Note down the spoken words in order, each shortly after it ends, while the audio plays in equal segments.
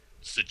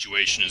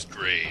Situation is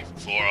grave.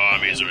 4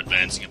 armies are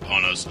advancing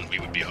upon us, and we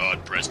would be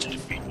hard-pressed to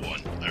defeat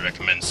one. I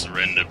recommend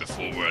surrender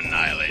before we're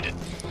annihilated.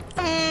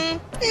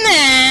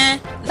 Nah.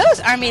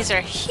 Those armies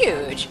are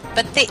huge,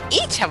 but they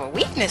each have a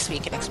weakness we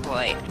can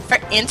exploit. For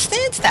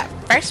instance, that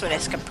first one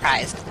is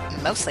comprised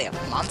mostly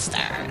of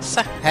monsters.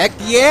 Heck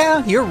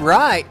yeah, you're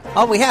right.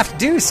 All we have to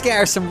do is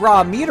scatter some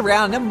raw meat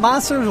around and them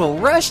monsters will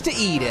rush to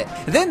eat it.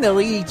 Then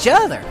they'll eat each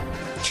other.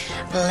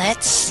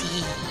 Let's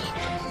see.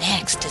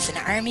 Next is an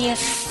army of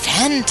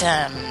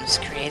phantoms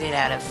created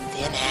out of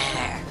thin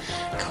air.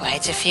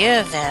 Quite a few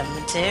of them,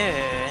 too.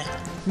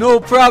 No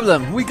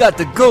problem. We got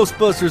the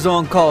Ghostbusters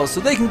on call, so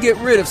they can get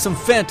rid of some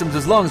phantoms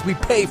as long as we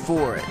pay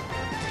for it.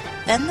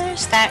 Then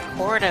there's that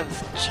horde of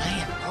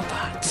giant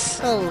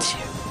robots,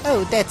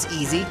 Oh, that's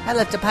easy. I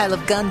left a pile of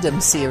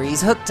Gundam series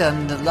hooked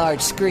on the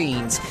large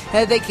screens.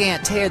 They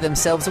can't tear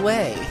themselves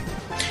away.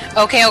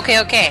 Okay.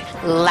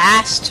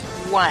 Last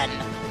one.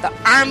 The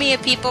army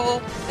of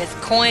people with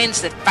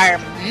coins that fire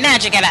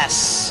magic at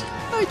us.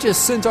 I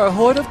just sent our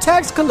horde of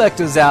tax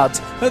collectors out.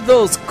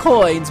 Those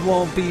coins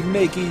won't be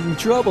making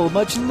trouble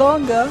much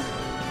longer.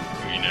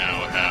 We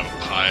now have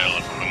a pile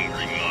of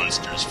hungry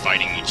monsters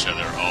fighting each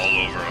other all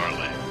over our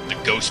land. The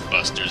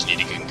Ghostbusters need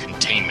a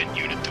containment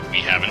unit that we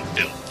haven't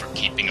built for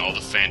keeping all the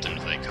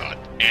phantoms they caught.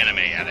 Anime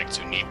addicts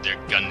who need their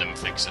Gundam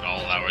fix at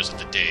all hours of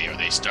the day or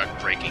they start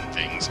breaking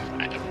things.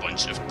 And a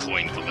bunch of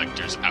coin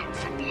collectors out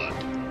for blood.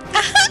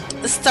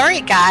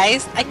 Sorry,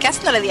 guys. I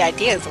guess none of the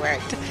ideas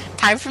worked.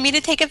 Time for me to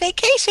take a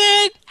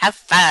vacation. Have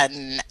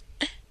fun.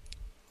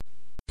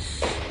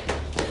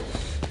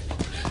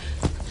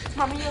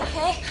 Mom, are you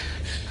okay?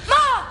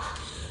 Mom!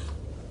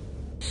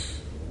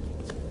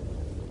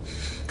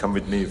 Come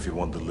with me if you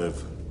want to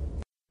live.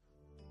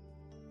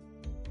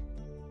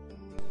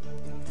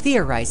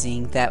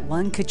 Theorizing that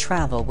one could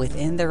travel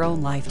within their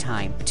own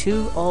lifetime,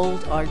 2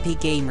 old RP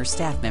Gamer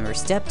staff members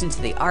stepped into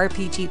the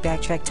RPG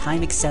Backtrack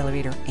Time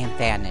Accelerator and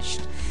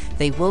vanished.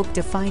 They woke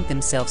to find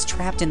themselves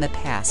trapped in the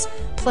past,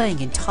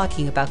 playing and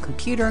talking about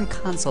computer and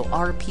console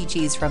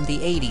RPGs from the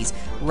 80s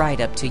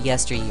right up to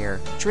yesteryear,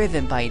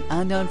 driven by an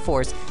unknown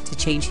force to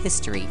change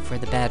history for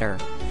the better.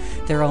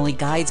 Their only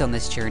guides on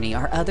this journey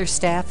are other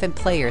staff and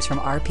players from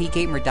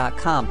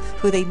rpgamer.com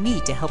who they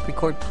meet to help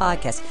record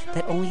podcasts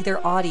that only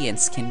their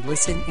audience can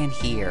listen and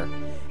hear.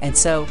 And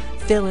so,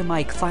 Phil and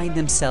Mike find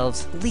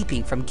themselves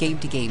leaping from game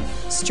to game,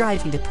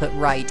 striving to put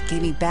right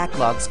gaming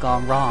backlogs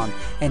gone wrong,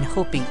 and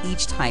hoping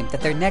each time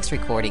that their next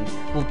recording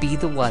will be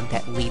the one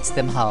that leads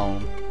them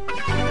home.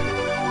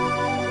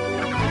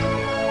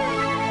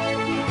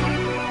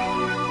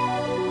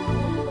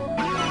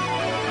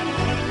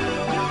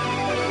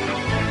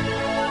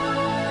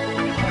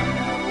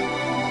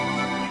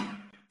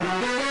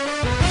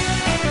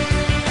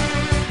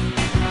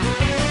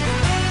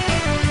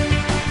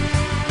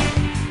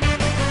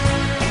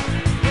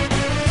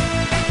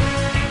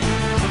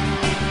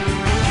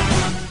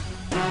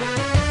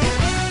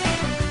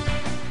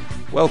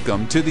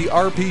 Welcome to the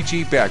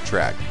RPG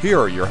Backtrack. Here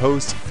are your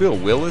hosts, Phil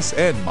Willis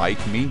and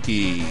Mike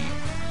Minky.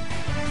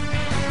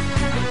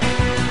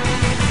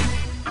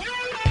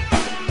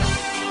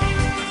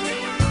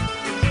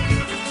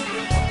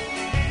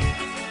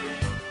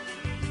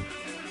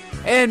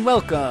 And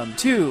welcome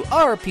to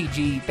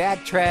RPG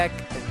Backtrack.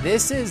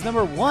 This is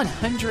number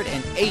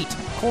 108,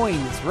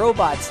 Coins,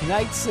 Robots,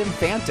 Knights, and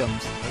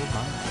Phantoms.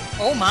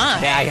 Oh my.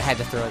 Yeah, I had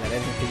to throw that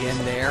in at the end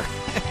there.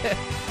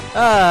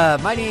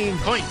 My name...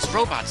 Coins,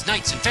 robots,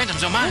 knights, and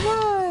phantoms, oh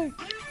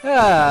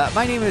my!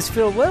 My name is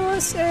Phil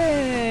Willis,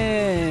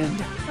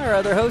 and our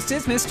other host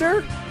is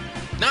Mr.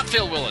 Not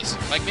Phil Willis,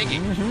 like Mickey.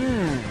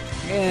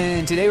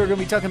 And today we're going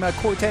to be talking about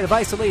Quartet of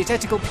Isolated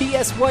Tactical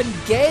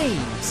PS1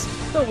 games.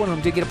 But one of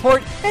them did get a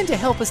port, and to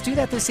help us do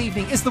that this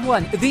evening is the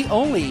one, the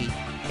only,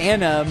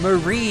 Anna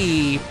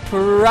Marie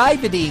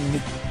Private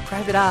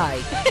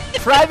Eye.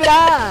 Private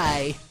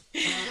Eye!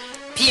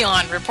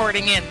 Peon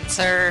reporting in,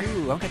 sir.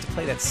 Ooh, I'm going to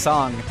play that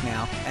song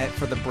now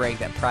for the break,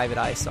 that Private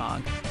Eye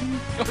song.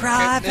 Oh,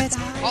 Private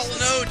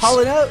Eye. Hall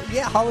 & Oates.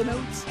 Yeah, Hall &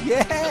 Oates.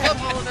 Yeah. I love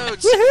Hall &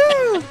 Oates.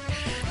 Woohoo!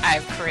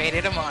 I've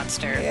created a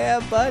monster. Yeah,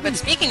 buddy. But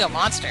speaking of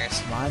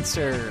monsters.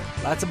 Monster.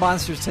 Lots of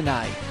monsters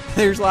tonight.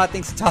 There's a lot of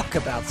things to talk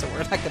about, so we're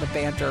not going to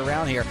banter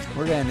around here.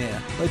 We're going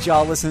to let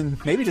y'all listen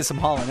maybe to some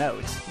Hall &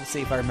 Oates. We'll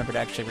see if I remember to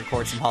actually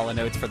record some Hall &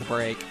 Oates for the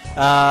break.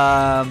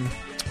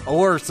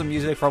 Or some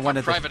music from one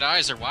of the... Private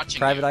eyes are watching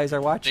Private eyes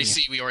are watching. They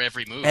see your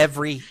every move.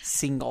 Every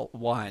single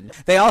one.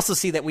 They also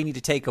see that we need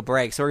to take a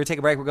break. So we're going to take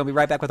a break. We're going to be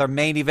right back with our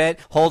main event.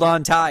 Hold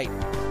on tight.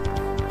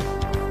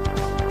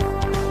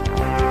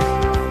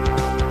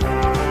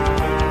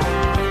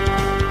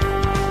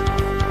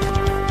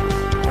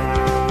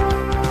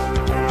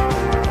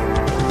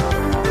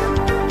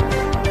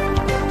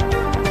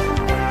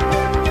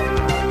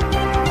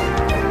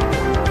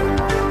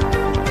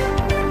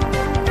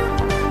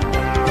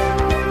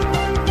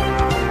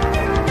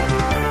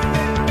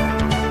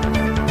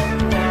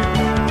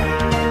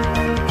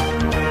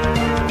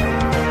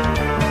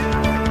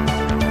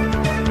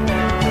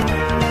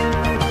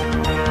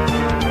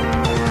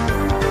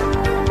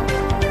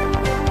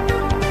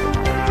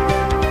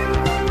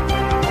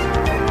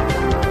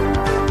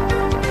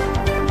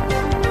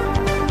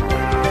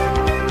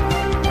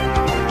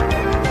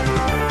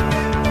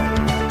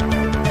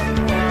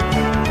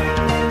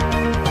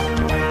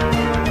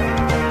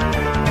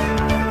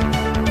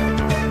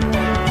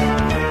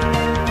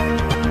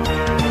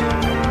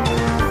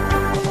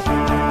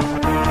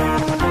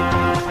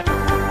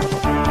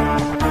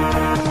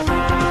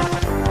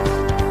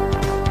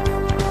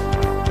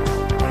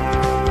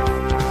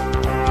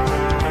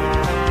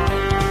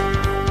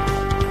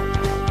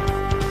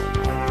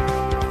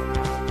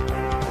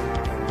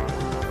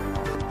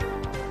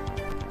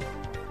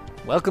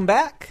 Welcome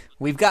back.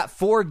 We've got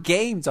 4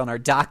 games on our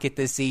docket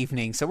this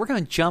evening, so we're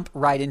going to jump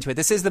right into it.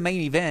 This is the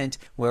main event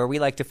where we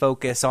like to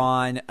focus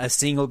on a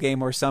single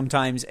game or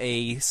sometimes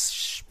a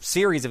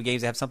series of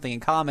games that have something in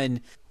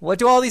common. What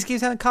do all these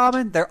games have in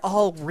common? They're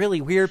all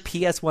really weird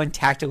PS1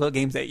 tactical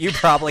games that you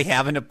probably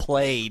haven't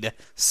played.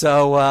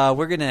 So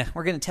we're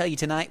gonna tell you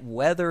tonight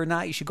whether or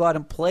not you should go out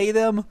and play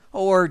them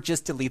or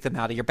just delete them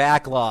out of your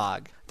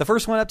backlog. The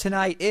first one up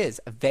tonight is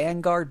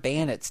Vanguard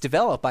Bandits,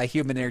 developed by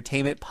Human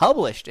Entertainment,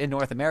 published in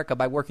North America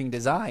by Working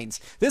Designs.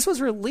 This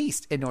was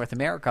released in North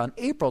America on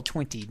April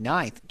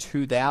 29th,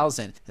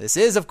 2000. This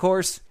is, of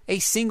course, a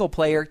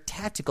single-player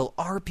tactical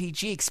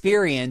RPG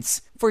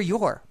experience for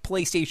your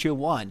PlayStation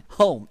 1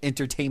 home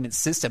entertainment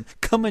system,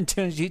 coming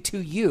to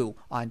you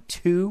on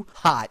 2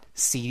 hot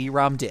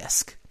CD-ROM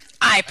discs.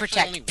 I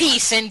protect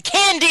peace and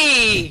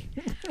candy!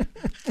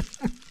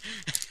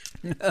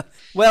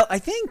 Well, I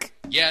think...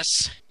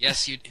 Yes,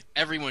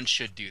 everyone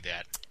should do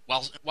that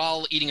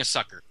while eating a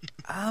sucker.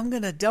 I'm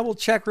going to double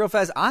check real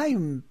fast.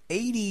 I'm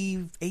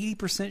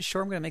 80%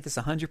 sure. I'm going to make this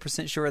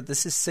 100% sure.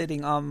 This is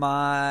sitting on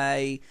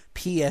my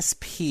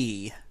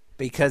PSP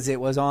because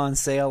it was on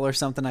sale or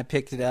something. I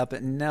picked it up,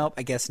 and nope,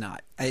 I guess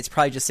not. It's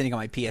probably just sitting on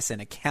my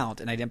PSN account,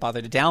 and I didn't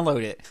bother to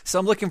download it. So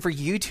I'm looking for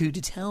you two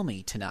to tell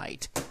me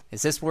tonight,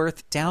 is this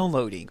worth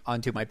downloading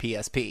onto my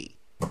PSP?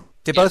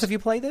 Did both of you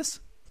play this?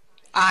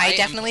 I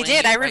definitely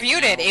did. I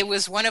reviewed it. It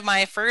was one of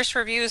my first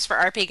reviews for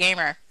RP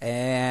Gamer.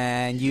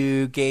 And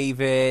you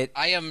gave it...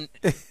 I am...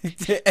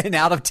 an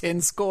out of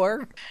 10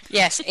 score?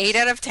 Yes, 8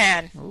 out of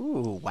 10.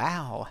 Ooh,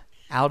 wow.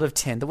 Out of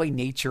 10, the way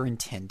nature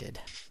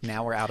intended.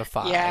 Now we're out of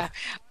 5. Yeah.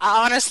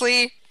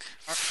 Honestly,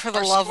 for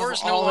the love of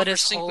all that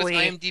is holy,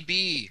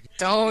 IMDb.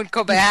 Don't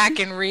go back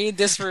and read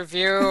this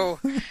review.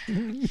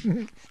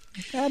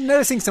 I'm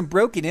noticing some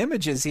broken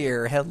images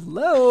here.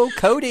 Hello,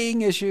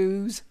 coding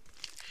issues.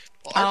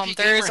 Well,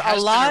 there's a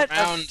lot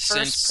of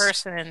first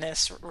person in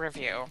this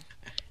review.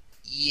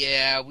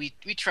 Yeah, we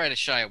try to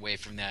shy away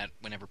from that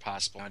whenever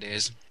possible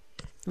nowadays.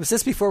 Was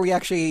this before we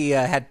actually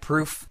had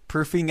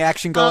proofing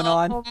action going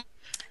on?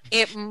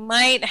 It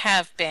might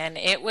have been.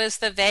 It was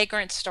the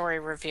Vagrant Story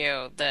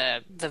review,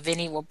 the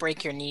Vinny Will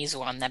Break Your Knees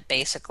one that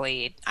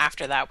basically,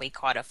 after that, we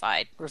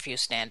codified review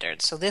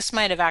standards. So this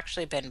might have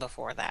actually been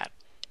before that.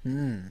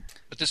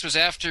 But this was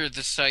after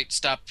the site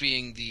stopped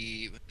being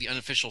the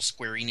unofficial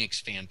Square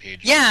Enix fan page.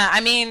 Yeah, I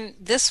mean,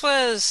 this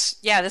was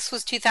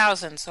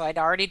 2000, so I'd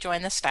already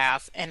joined the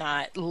staff, and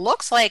it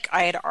looks like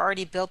I had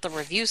already built the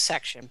review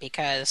section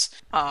because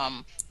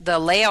the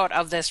layout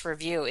of this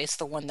review is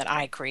the one that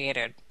I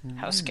created.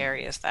 How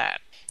scary is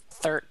that?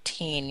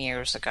 13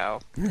 years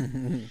ago.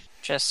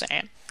 Just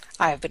saying.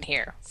 I have been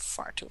here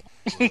far too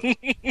long.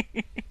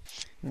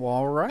 Well,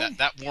 all right.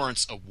 That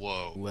warrants a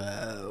whoa.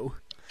 Whoa.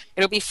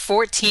 It'll be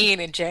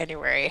 14 in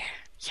January.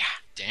 Yeah.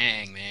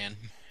 Dang, man.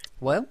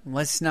 Well,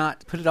 let's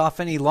not put it off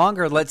any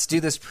longer. Let's do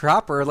this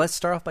proper. Let's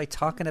start off by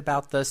talking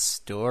about the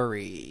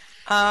story.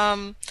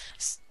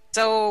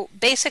 So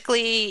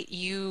basically,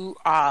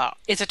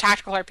 it's a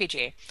tactical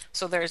RPG.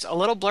 So there's a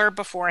little blurb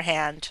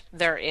beforehand.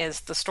 There is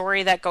the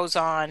story that goes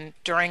on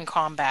during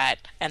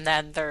combat, and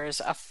then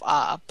there's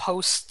a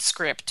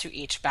postscript to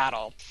each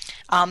battle.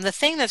 The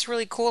thing that's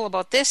really cool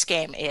about this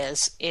game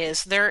is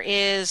there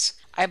is,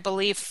 I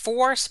believe,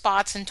 4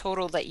 spots in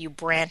total that you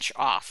branch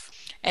off.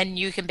 And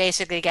you can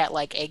basically get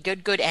like a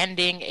good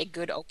ending, a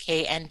good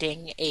okay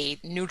ending, a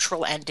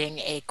neutral ending,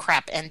 a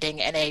crap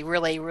ending, and a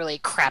really, really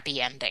crappy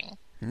ending.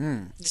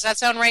 Does that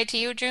sound right to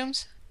you,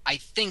 Jooms? I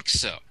think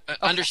so.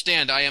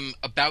 Understand, I am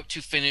about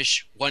to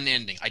finish one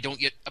ending.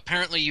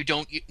 Apparently you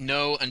don't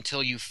know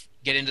until you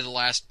get into the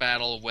last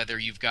battle whether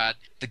you've got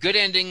the good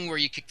ending where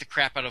you kick the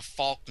crap out of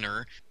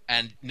Faulkner.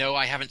 And no,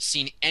 I haven't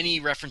seen any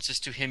references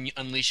to him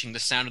unleashing the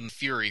sound and the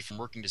fury from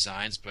Working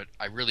Designs, but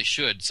I really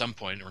should at some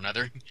point or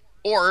another.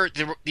 Or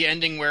the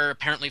ending where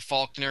apparently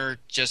Faulkner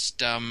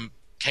just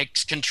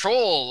takes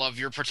control of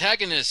your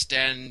protagonist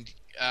and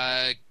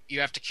you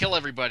have to kill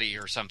everybody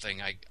or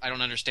something. I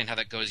don't understand how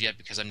that goes yet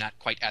because I'm not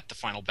quite at the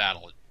final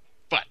battle.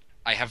 But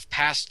I have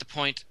passed the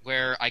point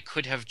where I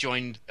could have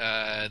joined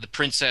the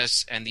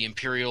Princess and the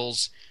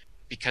Imperials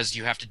because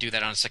you have to do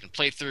that on a second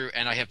playthrough,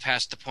 and I have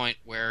passed the point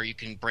where you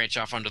can branch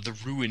off onto the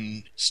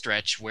Ruin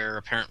stretch where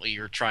apparently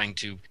you're trying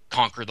to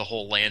conquer the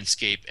whole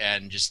landscape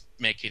and just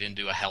make it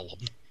into a hell.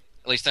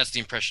 At least that's the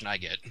impression I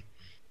get.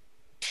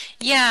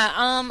 Yeah,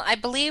 I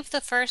believe the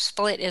first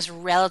split is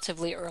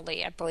relatively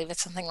early. I believe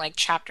it's something like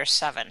Chapter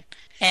 7.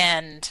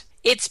 And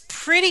it's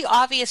pretty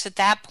obvious at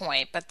that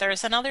point, but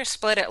there's another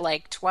split at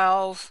like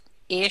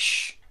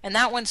 12-ish, and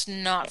that one's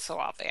not so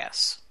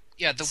obvious.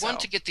 Yeah, the one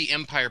to get the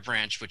Empire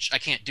branch, which I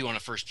can't do on a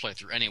first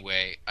playthrough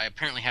anyway, I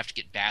apparently have to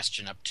get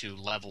Bastion up to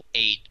level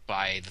 8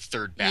 by the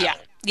third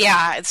battle.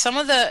 Yeah, some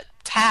of the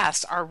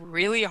tasks are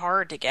really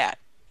hard to get.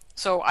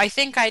 So I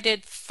think I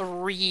did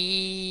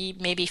 3,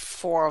 maybe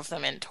 4 of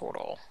them in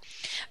total.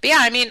 But yeah,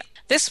 I mean,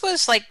 this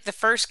was like the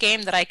first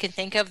game that I can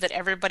think of that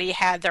everybody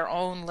had their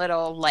own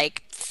little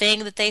like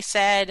thing that they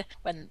said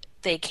when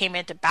they came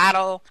into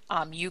battle.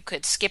 You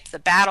could skip the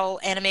battle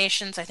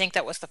animations. I think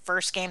that was the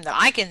first game that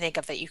I can think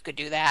of that you could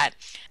do that.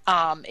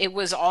 It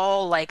was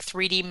all like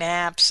 3D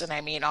maps, and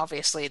I mean,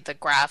 obviously the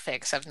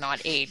graphics have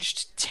not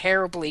aged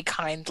terribly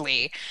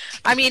kindly.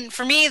 I mean,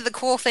 for me, the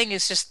cool thing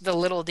is just the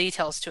little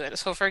details to it.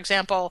 So, for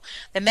example,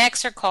 the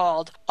mechs are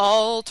called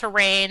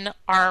All-Terrain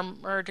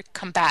Armored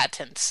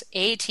Combatants,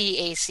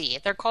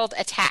 ATAC. They're called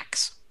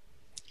attacks.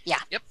 Yeah.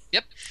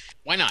 Yep.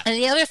 Why not? And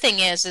the other thing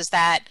is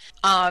that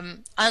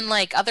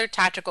unlike other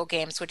tactical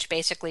games, which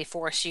basically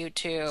force you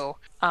to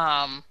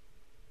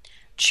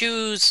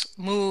choose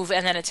move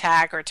and then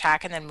attack, or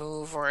attack and then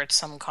move, or it's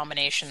some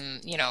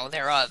combination,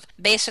 thereof.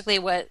 Basically,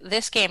 what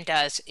this game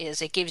does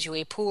is it gives you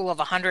a pool of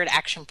 100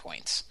 action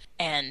points,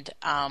 and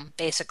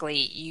basically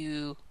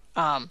you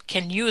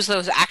can use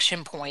those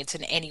action points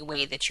in any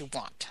way that you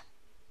want.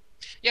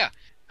 Yeah.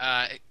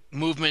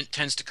 Movement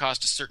tends to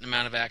cost a certain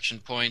amount of action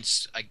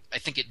points. I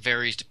think it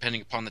varies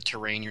depending upon the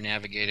terrain you're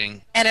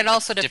navigating. And it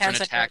also depends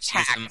on your attacks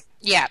use attack. them.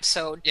 Yeah,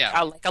 so Yeah.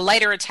 like a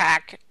lighter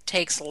attack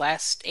takes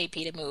less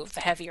AP to move. The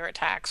heavier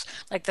attacks,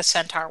 like the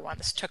Centaur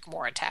ones, took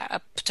more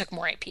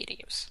AP to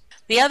use.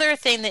 The other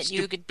thing that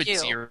you could do...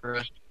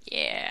 Zero.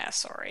 Yeah,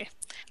 sorry.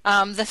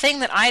 The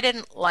thing that I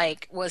didn't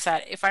like was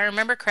that, if I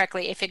remember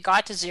correctly, if it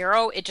got to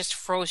 0, it just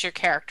froze your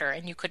character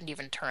and you couldn't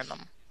even turn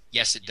them.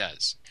 Yes, it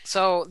does.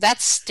 So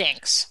that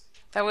stinks.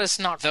 That was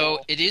not Though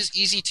cool. it is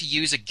easy to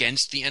use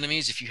against the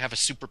enemies if you have a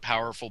super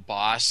powerful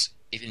boss,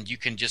 and you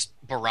can just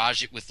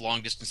barrage it with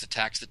long-distance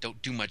attacks that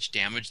don't do much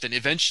damage, then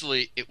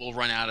eventually it will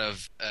run out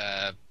of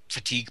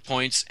fatigue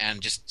points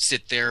and just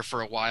sit there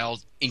for a while,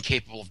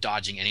 incapable of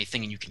dodging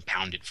anything, and you can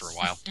pound it for a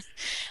while.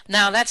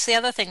 Now, that's the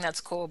other thing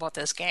that's cool about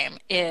this game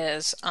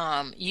is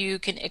you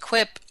can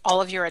equip all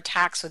of your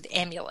attacks with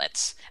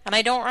amulets. And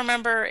I don't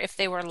remember if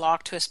they were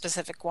locked to a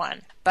specific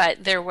one,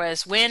 but there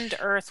was wind,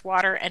 earth,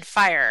 water, and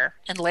fire,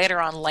 and later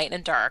on light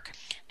and dark.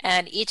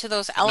 And each of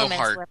those elements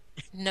heart.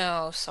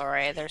 No,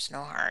 sorry, there's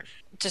no heart.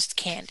 Just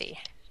candy.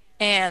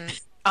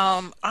 And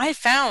I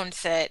found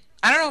that,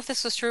 I don't know if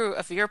this was true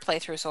of your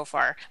playthrough so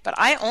far, but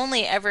I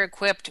only ever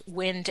equipped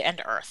wind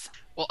and earth.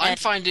 Well, I'm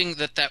finding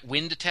that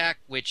wind attack,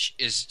 which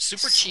is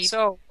super cheap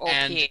So OP.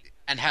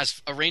 and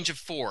has a range of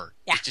 4,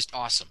 Yeah. is just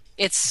awesome.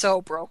 It's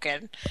so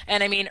broken.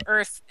 And I mean,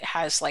 Earth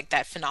has like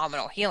that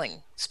phenomenal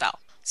healing spell.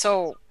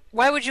 So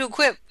why would you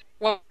equip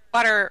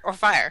water or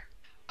fire?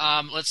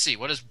 Let's see.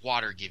 What does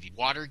water give you?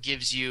 Water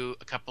gives you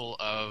a couple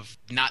of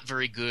not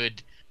very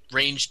good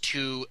range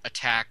 2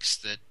 attacks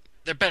that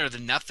they're better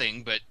than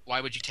nothing, but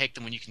why would you take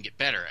them when you can get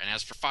better? And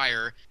as for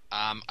fire,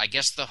 I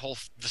guess the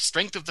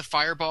strength of the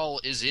fireball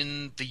is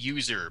in the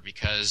user,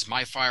 because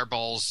my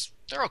fireballs,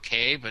 they're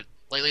okay, but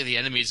lately the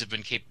enemies have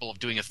been capable of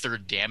doing a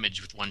third damage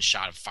with one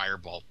shot of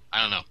fireball.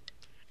 I don't know.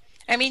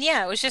 I mean,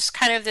 yeah, it was just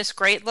kind of this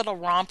great little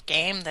romp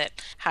game that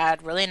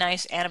had really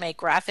nice anime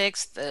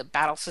graphics. The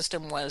battle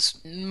system was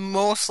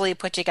mostly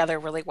put together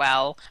really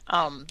well.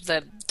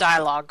 The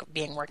dialogue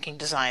being working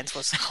designs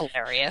was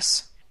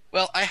hilarious.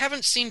 Well, I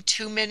haven't seen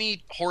too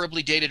many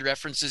horribly dated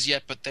references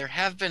yet, but there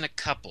have been a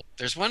couple.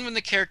 There's one when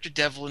the character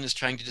Devlin is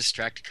trying to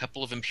distract a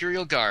couple of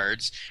Imperial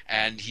guards,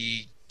 and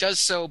he does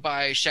so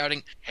by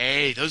shouting,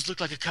 "Hey, those look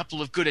like a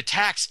couple of good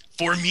attacks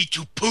for me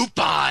to poop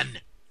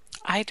on!"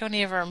 I don't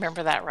even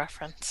remember that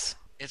reference.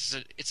 It's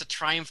a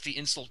Triumph the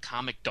Insult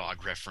comic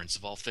dog reference,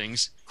 of all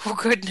things. Oh,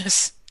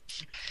 goodness.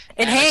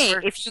 And And I hey,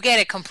 swear- if you get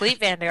a complete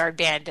Vanguard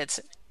Bandits,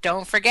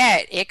 don't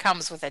forget, it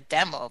comes with a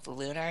demo of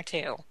Lunar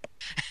 2.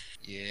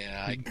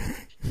 Yeah,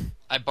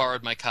 I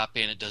borrowed my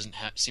copy and it doesn't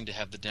seem to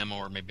have the demo,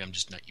 or maybe I'm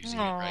just not using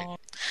it right. Aw.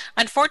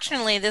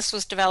 Unfortunately, this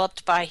was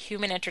developed by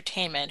Human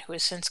Entertainment, who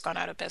has since gone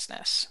out of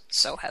business.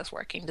 So has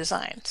Working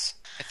Designs.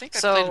 I think I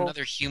So- played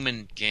another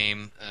human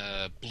game,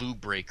 Blue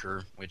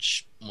Breaker,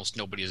 which almost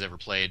nobody has ever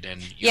played.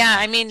 And Yeah,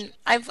 I mean,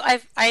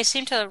 I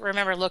seem to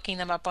remember looking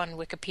them up on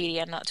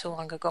Wikipedia not too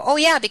long ago. Oh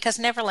yeah, because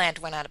Neverland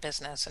went out of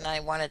business, and I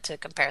wanted to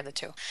compare the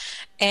two.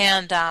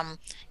 And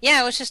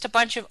yeah, it was just a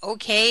bunch of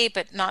okay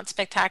but not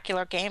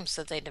spectacular games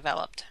that they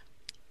developed.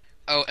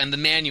 Oh, and the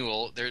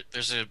manual,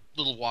 there's a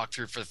little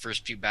walkthrough for the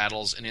first few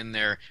battles, and in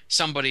there,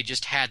 somebody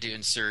just had to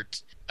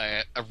insert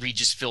a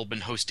Regis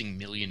Philbin hosting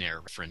Millionaire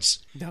reference.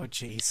 No,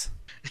 jeez.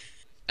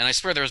 And I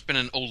swear there's been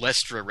an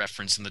Olestra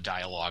reference in the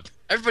dialogue.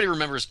 Everybody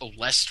remembers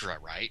Olestra,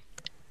 right?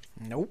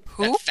 Nope.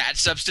 Who? That fat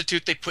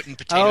substitute they put in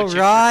potato Oh, chip for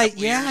a right.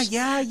 couple Yeah,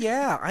 years.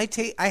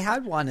 yeah. I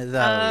had one of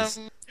those.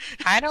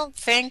 I don't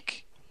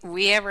think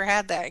we ever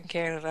had that in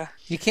Canada.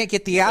 You can't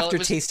get the Well, it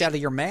aftertaste out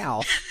of your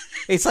mouth.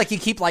 It's like you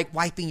keep like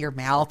wiping your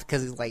mouth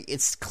because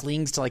it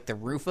clings to like the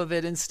roof of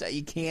it and stuff.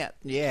 You can't.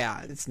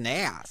 Yeah, it's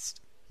nasty.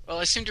 Well,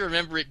 I seem to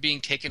remember it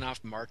being taken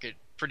off the market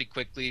pretty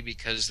quickly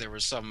because there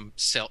was some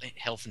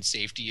health and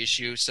safety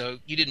issue, so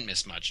you didn't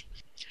miss much.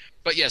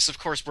 But yes, of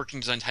course,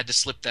 Working Designs had to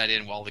slip that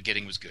in while the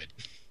getting was good.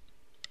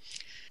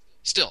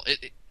 Still,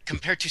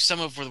 compared to some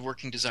of the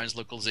Working Designs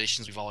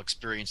localizations we've all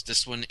experienced,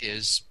 this one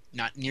is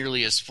not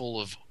nearly as full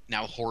of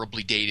now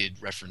horribly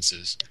dated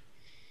references.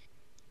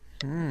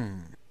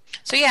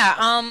 So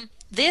yeah,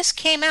 This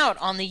came out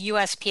on the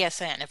US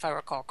PSN, if I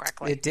recall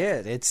correctly. It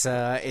did. It's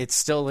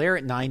still there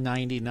at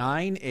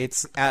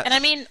 $9.99. And I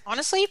mean,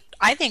 honestly,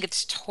 I think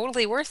it's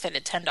totally worth it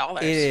at $10.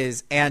 It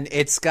is, and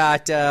it's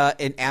got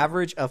an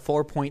average of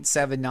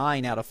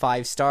 4.79 out of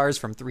 5 stars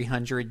from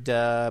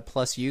 300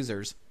 plus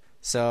users.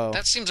 So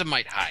that seems a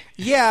mite high.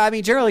 Yeah, I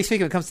mean, generally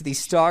speaking, when it comes to these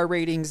star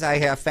ratings, I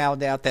have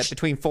found out that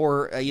between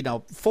 4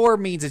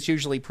 means it's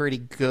usually pretty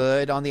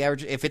good on the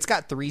average. If it's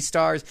got 3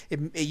 stars, it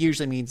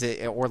usually means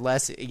or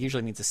less, it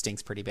usually means it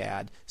stinks pretty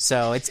bad.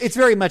 So it's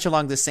very much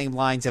along the same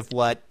lines of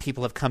what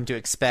people have come to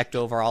expect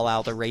overall out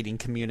of the rating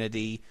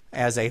community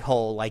as a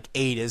whole. Like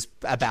 8 is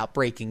about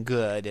breaking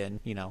good, and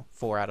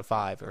 4 out of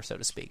 5, or so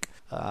to speak.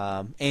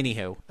 But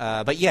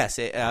yes,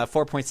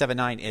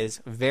 4.79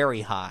 is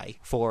very high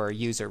for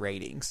user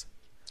ratings.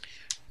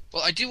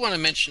 Well, I do want to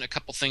mention a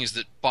couple things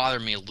that bother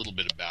me a little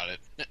bit about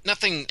it.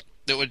 Nothing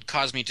that would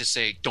cause me to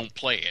say don't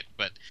play it,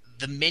 but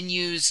the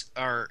menus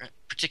are,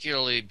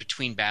 particularly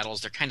between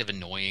battles, they're kind of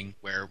annoying,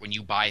 where when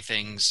you buy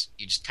things,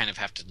 you just kind of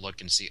have to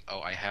look and see,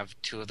 I have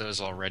 2 of those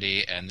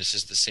already, and this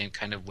is the same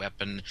kind of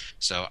weapon,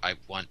 so I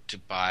want to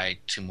buy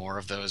 2 more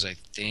of those, I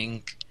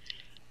think.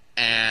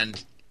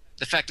 And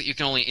the fact that you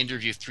can only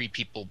interview 3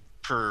 people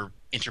per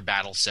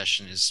inter-battle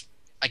session is...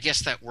 I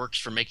guess that works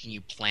for making you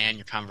plan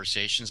your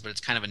conversations, but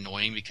it's kind of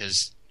annoying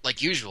because,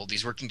 like usual,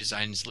 these working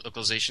designs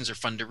localizations are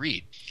fun to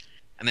read.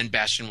 And then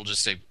Bastion will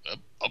just say,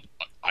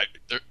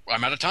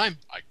 I'm out of time.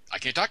 I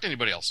can't talk to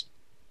anybody else.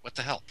 What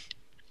the hell?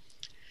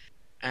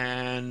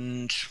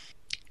 And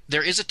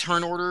there is a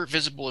turn order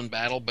visible in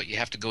battle, but you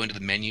have to go into the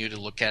menu to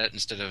look at it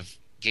instead of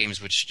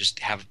games which just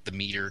have the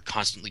meter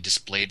constantly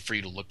displayed for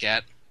you to look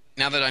at.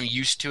 Now that I'm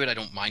used to it, I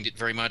don't mind it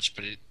very much,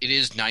 but it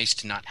is nice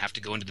to not have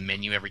to go into the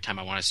menu every time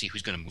I want to see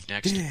who's going to move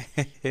next.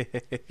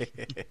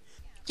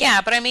 Yeah,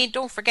 but I mean,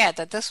 don't forget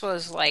that this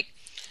was like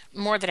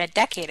more than a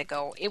decade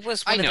ago. It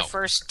was one of the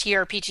first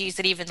TRPGs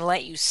that even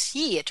let you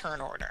see a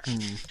turn order.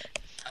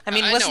 I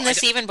mean, wasn't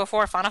this even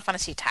before Final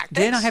Fantasy Tactics?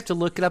 Then I have to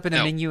look it up in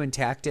a menu in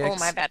Tactics. Oh,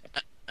 my bad.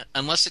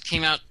 Unless it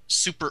came out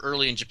super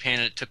early in Japan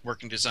and it took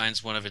Working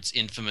Designs one of its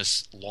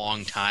infamous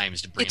long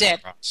times to bring it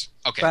across.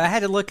 Okay. But I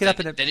had to look it up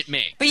in a... Then it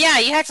may. But yeah,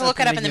 you had to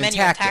look it up in the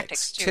menu in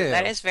Tactics, too.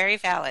 That is very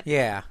valid.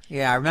 Yeah,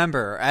 I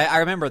remember. I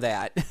remember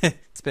that.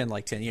 It's been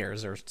like 10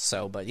 years or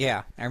so, but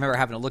yeah. I remember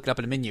having to look it up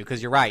in a menu,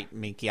 because you're right,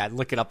 Minky. I'd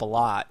look it up a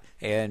lot.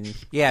 And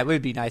yeah, it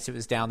would be nice if it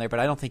was down there, but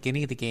I don't think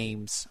any of the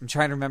games... I'm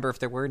trying to remember if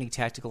there were any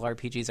tactical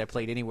RPGs I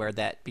played anywhere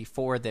that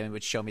before them it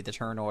would show me the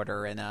turn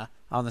order and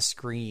on the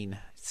screen.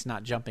 It's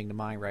not jumping to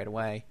mind right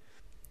away.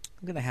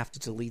 I'm going to have to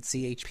delete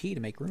CHP to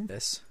make room for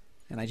this.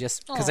 And I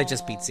just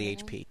beat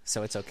CHP,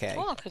 so it's okay.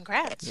 Oh,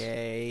 congrats.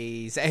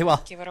 Yay. Hey,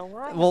 well, give it a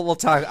whirl. We'll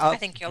talk. I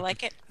think you'll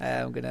like it.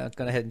 I'm going to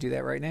go ahead and do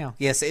that right now.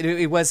 Yes,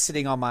 it was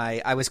sitting on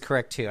my... I was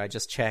correct, too. I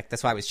just checked.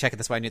 That's why I was checking.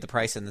 That's why I knew the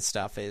price and the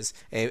stuff is.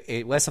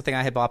 It was something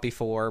I had bought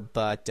before,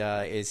 but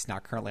is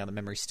not currently on the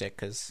memory stick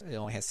because it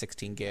only has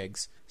 16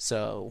 gigs.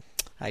 So...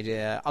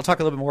 I'll talk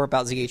a little bit more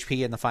about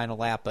ZHP in the final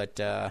lap, but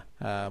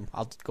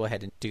I'll go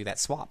ahead and do that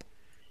swap.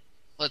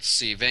 Let's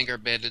see,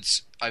 Vanguard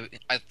Bandits, I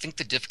think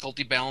the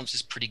difficulty balance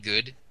is pretty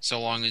good.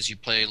 So long as you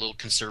play a little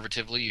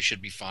conservatively, you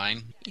should be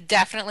fine. You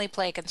definitely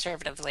play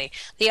conservatively.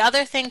 The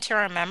other thing to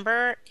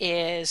remember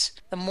is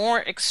the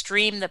more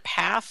extreme the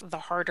path, the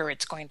harder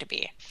it's going to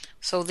be.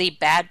 So the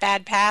bad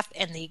path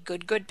and the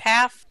good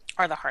path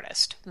are the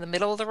hardest. The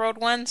middle of the road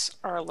ones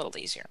are a little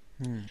easier.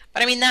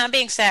 But I mean, that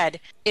being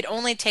said, it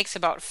only takes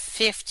about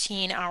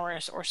 15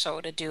 hours or so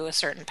to do a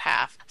certain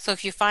path. So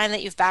if you find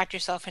that you've backed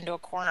yourself into a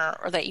corner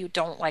or that you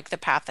don't like the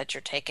path that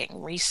you're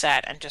taking,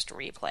 reset and just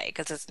replay,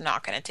 because it's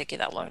not going to take you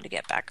that long to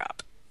get back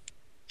up.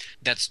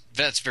 That's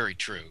very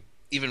true.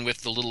 Even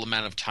with the little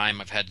amount of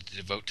time I've had to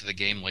devote to the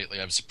game lately,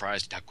 I'm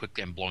surprised at how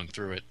quickly I'm blowing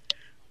through it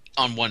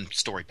on one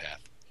story path.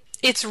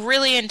 It's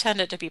really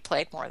intended to be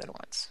played more than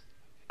once.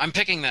 I'm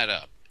picking that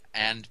up,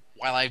 and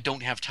while I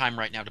don't have time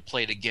right now to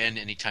play it again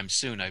anytime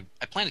soon, I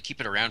plan to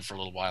keep it around for a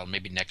little while.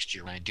 Maybe next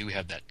year when I do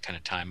have that kind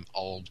of time,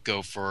 I'll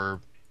go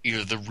for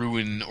either the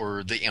Ruin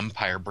or the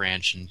Empire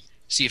branch and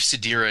see if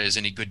Sidira is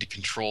any good to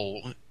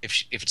control,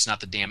 if it's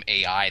not the damn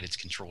AI that's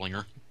controlling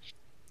her.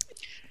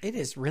 It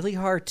is really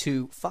hard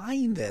to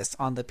find this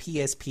on the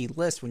PSP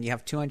list when you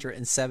have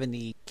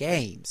 270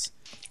 games.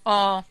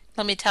 Oh,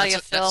 let me tell you,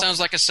 Phil. That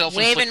sounds like a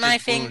self-inflicted waving my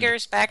wound.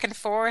 fingers back and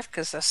forth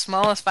because the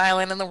smallest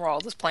violin in the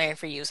world is playing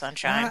for you,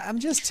 Sunshine. I'm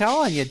just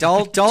telling you,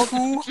 don't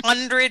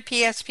 200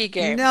 PSP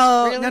games.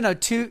 No, really? no,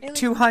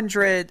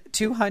 Really?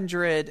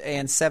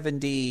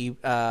 270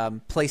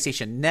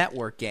 PlayStation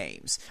Network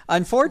games.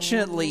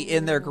 Unfortunately,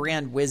 in their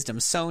grand wisdom,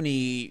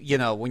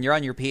 Sony, when you're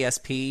on your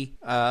PSP,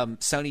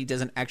 Sony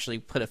doesn't actually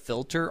put a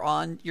filter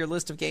on your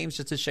list of games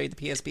just to show you the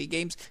PSP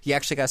games. You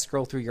actually got to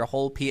scroll through your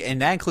whole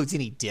and that includes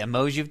any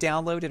demos you've downloaded.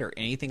 downloaded or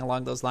anything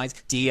along those lines.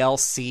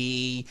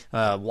 DLC,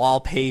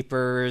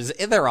 wallpapers,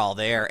 they're all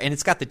there. And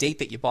it's got the date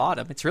that you bought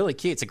them. It's really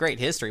cute. It's a great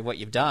history of what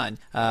you've done.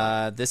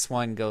 This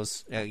one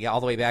goes all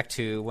the way back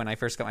to when I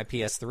first got my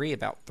PS3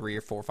 about 3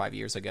 or 4 or 5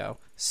 years ago.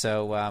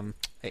 So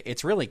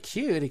it's really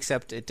cute,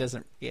 except it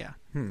doesn't,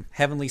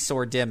 Heavenly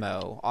Sword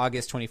demo,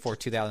 August 24,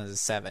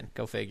 2007.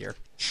 Go figure.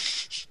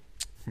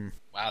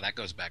 Wow, that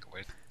goes back a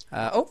ways.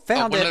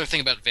 Found it. One other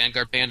thing about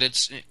Vanguard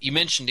Bandits. You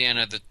mentioned,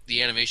 Anna, that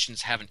the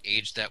animations haven't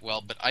aged that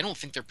well, but I don't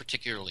think they're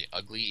particularly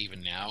ugly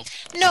even now.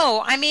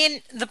 No, I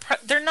mean,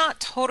 they're not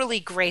totally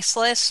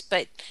graceless,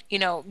 but,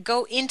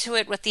 go into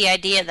it with the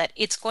idea that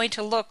it's going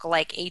to look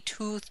like a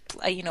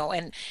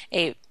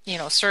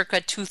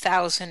circa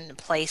 2000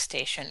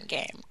 PlayStation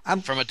game.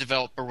 From a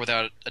developer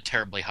without a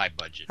terribly high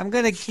budget. I'm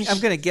gonna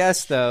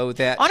guess though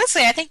that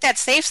honestly, I think that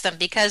saves them,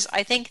 because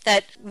I think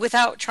that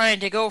without trying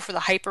to go for the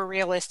hyper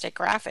realistic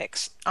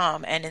graphics,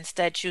 and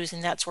instead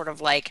choosing that sort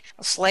of like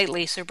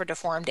slightly super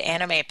deformed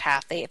anime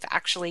path, they've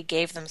actually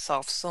gave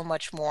themselves so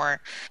much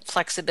more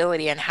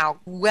flexibility in how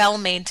well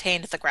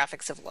maintained the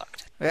graphics have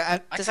looked.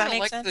 Does that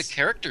make sense? The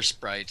character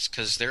sprites,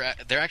 because they're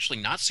actually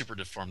not super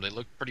deformed. They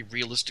look pretty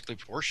realistically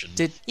proportioned.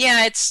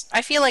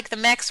 I feel like the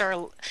mechs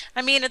are.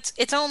 I mean,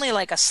 it's only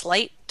like a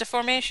slight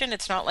deformation.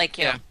 It's not like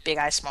big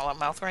eye, smaller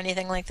mouth, or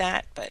anything like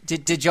that. But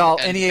did y'all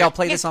any of y'all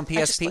play this on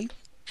PSP?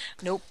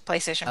 Nope,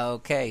 PlayStation.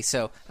 Okay,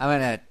 so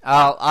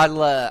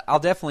I'll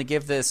definitely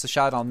give this a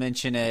shot. I'll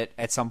mention it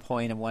at some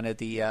point in one of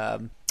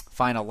the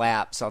final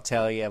laps. I'll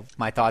tell you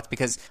my thoughts,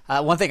 because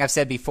one thing I've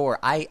said before,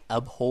 I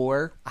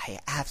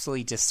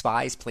absolutely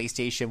despise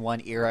PlayStation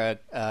 1 era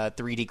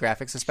 3D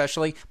graphics,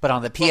 especially, but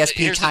on the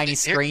PSP tiny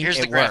screen, here's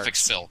it the works.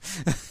 graphics, Phil.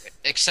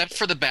 Except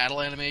for the battle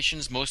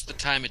animations, most of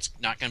the time it's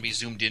not going to be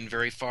zoomed in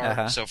very far.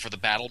 Uh-huh. So for the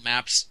battle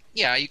maps,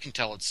 you can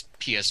tell it's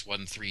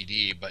PS1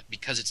 3D, but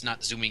because it's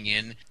not zooming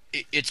in,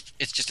 it's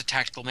just a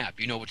tactical map.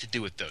 You know what to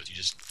do with those. You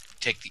just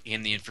take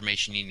in the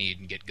information you need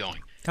and get going.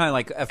 Kind of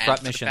like a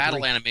front mission. For the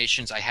battle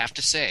animations, I have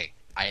to say,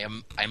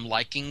 I'm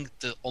liking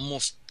the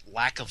almost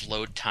lack of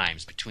load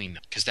times between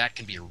them, because that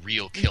can be a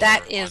real killer.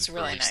 That is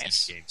really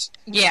nice. Games.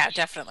 Yeah,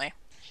 definitely.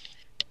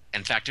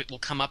 In fact, it will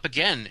come up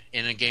again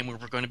in a game we're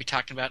going to be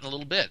talking about in a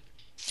little bit.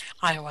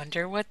 I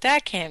wonder what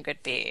that game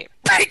could be.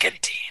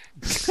 Brigantine.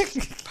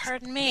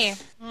 Pardon me.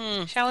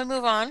 Shall we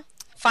move on?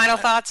 Final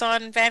thoughts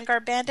on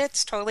Vanguard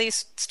Bandits?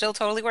 Still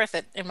totally worth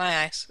it in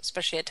my eyes,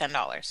 especially at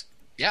 $10.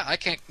 Yeah, I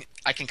can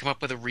come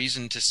up with a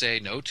reason to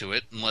say no to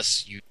it,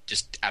 unless you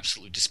just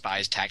absolutely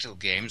despise tactical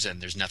games and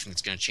there's nothing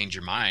that's going to change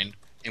your mind.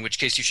 In which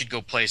case, you should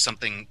go play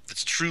something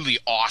that's truly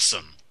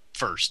awesome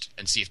first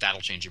and see if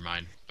that'll change your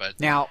mind. But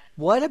now,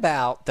 what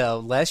about, though,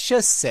 let's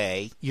just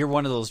say you're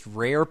one of those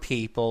rare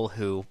people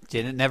who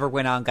never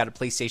went on and got a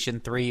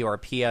PlayStation 3 or a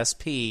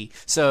PSP,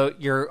 so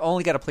you're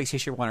only got a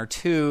PlayStation 1 or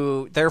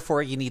 2,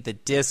 therefore you need the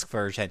disc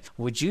version.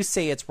 Would you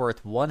say it's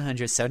worth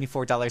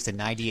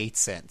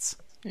 $174.98?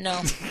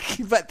 No.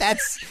 But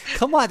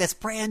come on, that's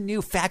brand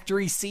new,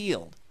 factory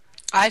sealed.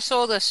 I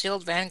sold a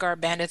sealed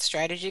Vanguard Bandit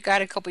strategy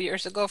guide a couple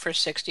years ago for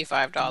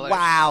 $65.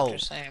 Wow!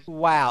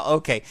 Wow.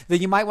 Okay,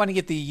 then you might want to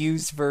get the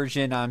used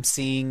version. I'm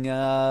seeing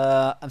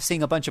a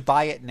bunch of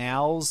buy it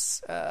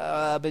nows,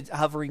 but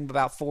hovering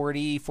about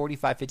 $40, $45,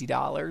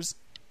 $50.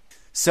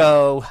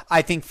 So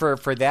I think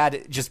for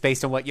that, just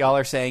based on what y'all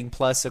are saying,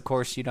 plus of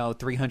course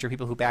 300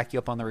 people who back you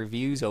up on the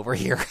reviews over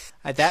here,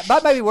 that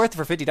might be worth it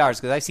for $50,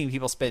 because I've seen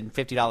people spend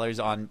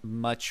 $50 on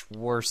much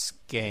worse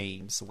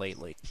games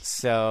lately.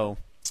 So.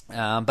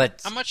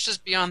 But how much does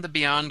Beyond the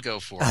Beyond go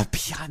for?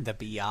 Beyond the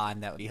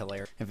Beyond, that would be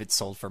hilarious if it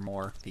sold for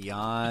more.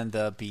 Beyond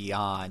the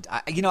Beyond.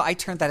 I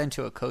turned that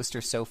into a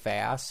coaster so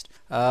fast.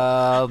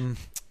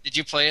 Did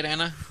you play it,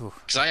 Anna?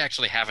 Because I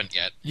actually haven't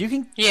yet. You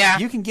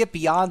can get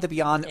Beyond the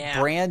Beyond,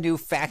 brand new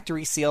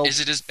factory sealed.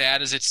 Is it as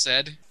bad as it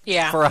said?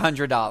 Yeah. For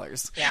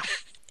 $100. Yeah.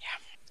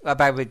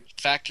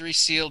 Factory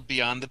sealed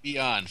Beyond the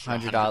Beyond for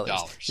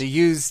 $100. The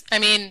used. I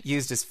mean,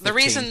 used is $15. The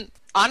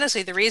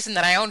reason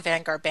that I own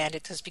Vanguard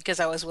Bandits is because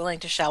I was willing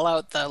to shell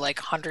out the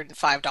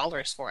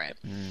 $105 for it.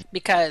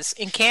 Because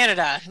in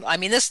Canada, I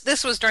mean,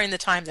 this was during the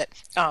time that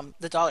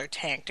the dollar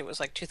tanked. It was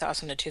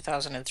 2000 to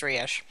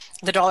 2003-ish.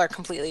 The dollar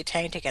completely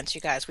tanked against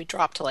you guys. We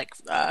dropped to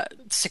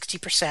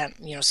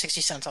 60%,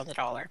 60 cents on the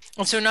dollar.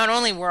 And so not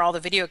only were all the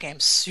video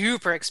games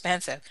super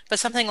expensive, but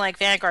something like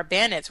Vanguard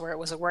Bandits, where it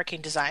was a working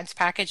designs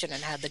package and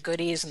it had the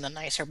goodies and the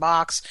nicer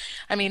box.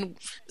 I mean,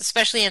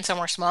 especially in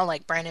somewhere small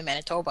like Brandon,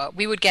 Manitoba,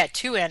 we would get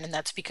 2 in, and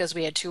that's because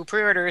we had 2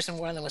 pre-orders and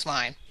one of them was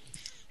mine.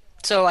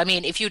 So, I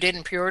mean, if you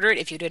didn't pre-order it,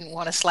 if you didn't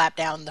want to slap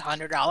down the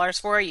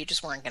 $100 for it, you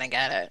just weren't going to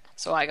get it.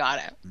 So I got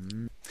it.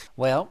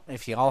 Well,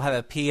 if you all have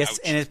a PS,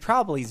 and it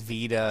probably is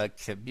Vita,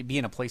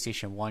 being a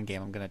PlayStation 1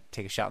 game, I'm going to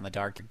take a shot in the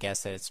dark and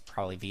guess that it's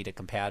probably Vita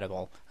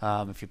compatible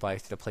if you buy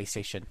through the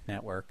PlayStation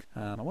Network.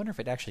 I wonder if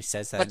it actually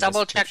says that. But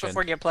double check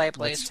before you play,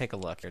 please. Let's take a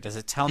look here. Does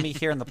it tell me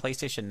here in the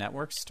PlayStation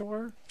Network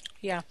store?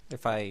 Yeah.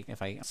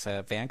 It's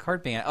a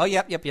Vanguard Band. Oh,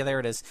 yep, there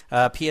it is.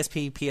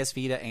 PSP, PS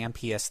Vita, and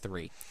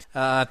PS3.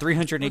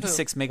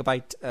 386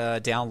 megabyte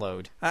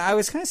download. I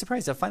was kind of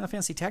surprised that Final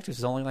Fantasy Tactics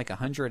was only like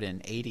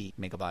 180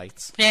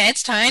 megabytes. Yeah,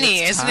 it's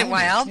tiny. Isn't it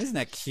wild? Isn't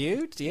that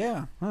cute?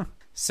 Yeah. Huh.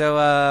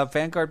 So,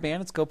 Vanguard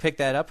Bandits, go pick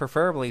that up,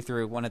 preferably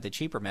through one of the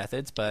cheaper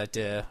methods. But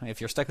if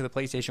you're stuck with a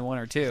PlayStation 1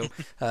 or 2,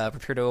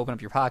 prepare to open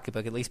up your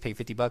pocketbook, at least pay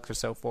 $50 or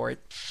so for it.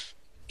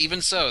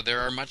 Even so,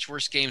 there are much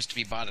worse games to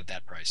be bought at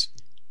that price.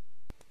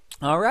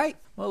 All right.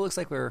 Well, it looks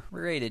like we're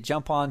ready to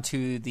jump on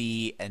to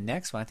the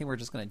next one. I think we're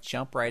just going to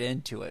jump right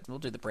into it. We'll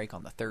do the break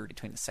on the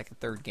between the second and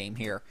third game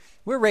here.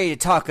 We're ready to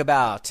talk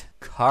about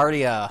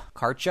Cartia,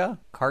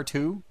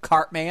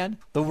 Cartman,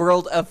 The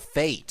World of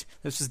Fate.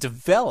 This was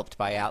developed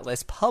by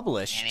Atlas,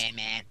 published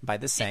by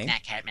the same.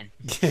 Not Cartman.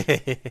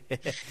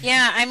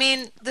 Yeah, I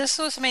mean, this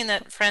was something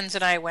that friends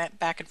and I went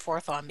back and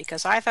forth on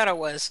because I thought it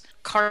was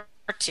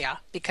Cartia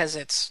because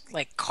it's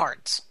like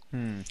cards.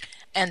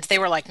 And they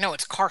were like, no,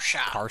 it's Cartia.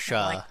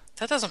 Cartia. Like,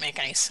 that doesn't make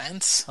any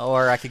sense.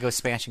 Or I could go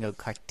Spanish and go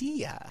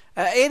Cartia.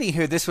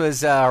 Anywho, this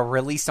was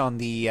released on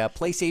the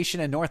PlayStation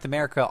in North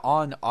America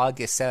on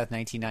August 7th,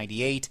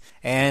 1998,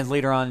 and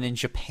later on in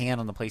Japan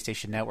on the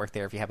PlayStation Network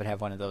there. If you happen to have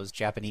one of those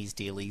Japanese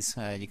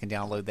dealies, you can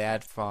download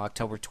that for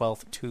October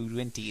 12th,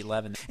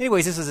 2011.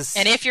 Anyways, this was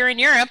And if you're in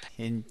Europe,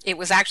 it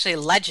was actually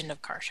Legend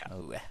of Cartia.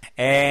 Oh.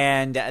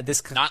 And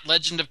this... Not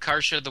Legend of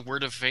Cartia, The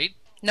Word of Fate?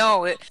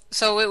 No,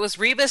 so it was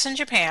Rebus in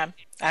Japan.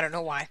 I don't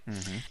know why.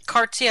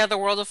 Cartia, The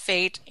World of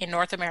Fate in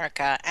North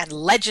America, and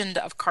Legend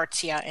of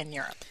Cartia in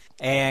Europe.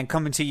 And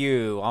coming to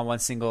you on one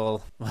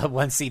single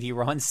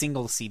CD-ROM,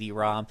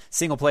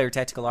 single-player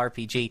tactical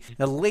RPG.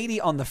 The lady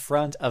on the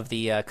front of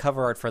the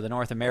cover art for the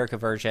North America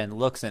version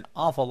looks an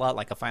awful lot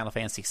like a Final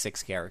Fantasy VI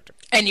character.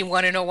 And you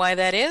want to know why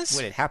that is?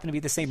 Would it happen to be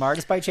the same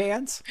artist by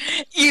chance?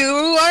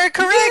 You are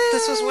correct. Yay!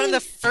 This was one of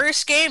the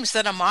first games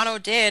that Amano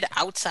did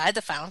outside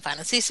the Final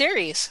Fantasy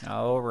series.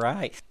 All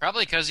right.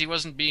 Probably because he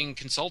wasn't being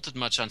consulted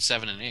much on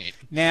 7 and 8.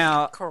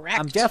 Now, correct.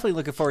 I'm definitely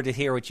looking forward to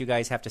hear what you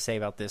guys have to say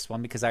about this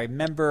one, because I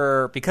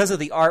remember, because of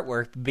the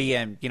artwork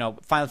being,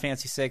 Final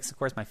Fantasy VI, of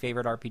course, my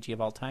favorite RPG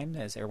of all time,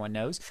 as everyone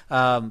knows.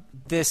 The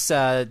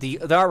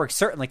artwork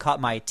certainly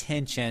caught my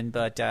attention,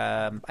 but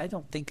I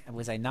don't think,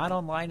 was I not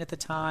online at the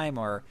time,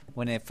 or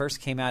when it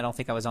first came out, I don't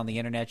think I was on the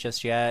internet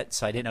just yet,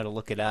 so I didn't know to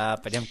look it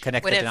up. I didn't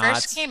connect the dots. When it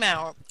first came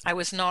out, I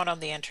was not on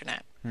the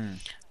internet.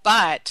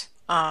 But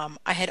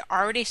I had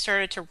already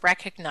started to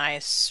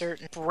recognize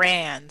certain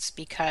brands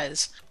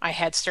because I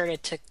had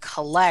started to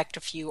collect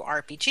a few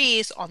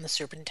RPGs on the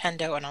Super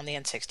Nintendo and on the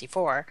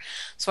N64.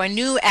 So I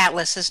knew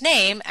Atlas's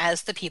name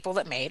as the people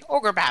that made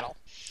Ogre Battle.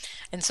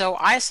 And so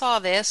I saw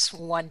this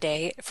one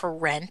day for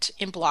rent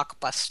in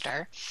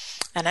Blockbuster,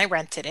 and I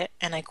rented it,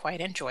 and I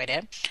quite enjoyed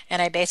it.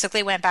 And I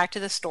basically went back to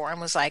the store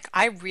and was like,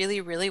 I really,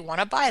 really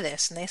want to buy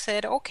this. And they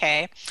said,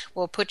 okay,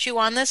 we'll put you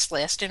on this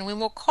list, and we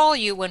will call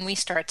you when we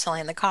start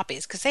selling the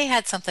copies. Because they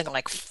had something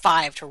like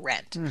 5 to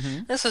rent.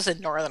 This was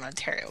in Northern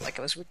Ontario. Like,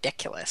 it was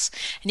ridiculous.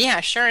 And yeah,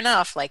 sure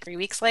enough, like 3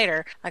 weeks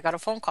later, I got a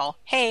phone call.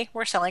 Hey,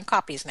 we're selling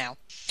copies now.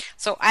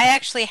 So I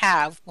actually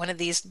have one of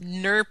these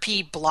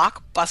NERPy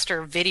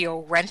Blockbuster video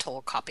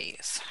rental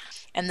copies.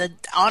 And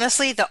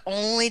honestly, the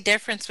only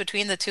difference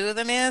between the two of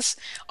them is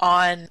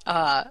on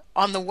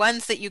the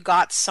ones that you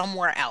got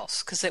somewhere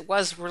else, because it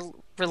was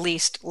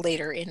released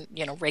later in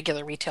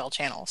regular retail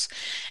channels,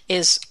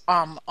 is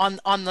on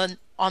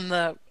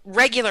the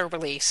regular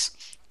release,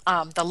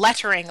 the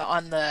lettering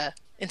on the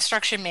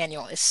instruction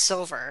manual is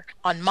silver.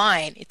 On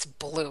mine, it's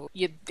blue.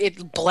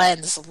 It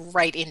blends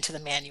right into the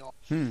manual.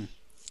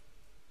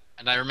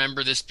 And I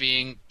remember this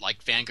being,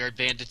 like Vanguard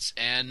Bandits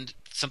and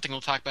something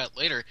we'll talk about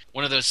later,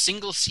 one of those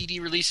single CD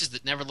releases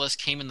that nevertheless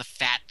came in the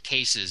fat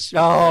cases.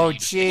 Oh,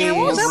 geez. Yeah,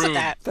 what was up with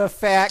that? The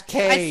fat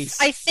case.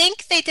 I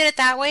think they did it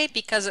that way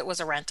because it was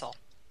a rental.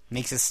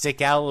 Makes it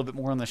stick out a little bit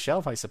more on the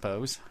shelf, I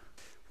suppose.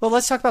 Well,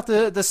 let's talk about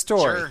the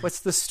story. Sure. What's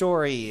the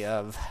story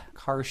of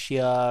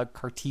Cartia,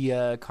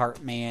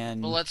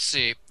 Cartman? Well, let's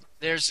see.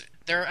 There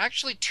are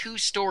actually 2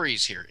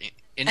 stories here.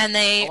 And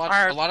they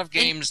a lot of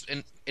games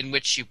in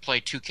which you play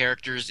 2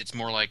 characters, it's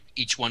more like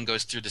each one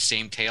goes through the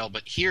same tale.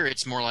 But here,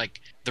 it's more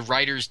like the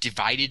writers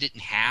divided it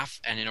in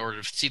half, and in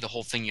order to see the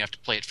whole thing, you have to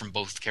play it from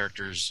both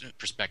characters'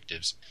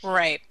 perspectives.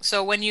 Right.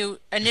 So when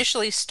you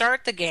initially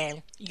start the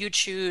game, you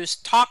choose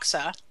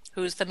Toxa,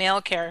 who's the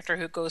male character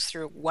who goes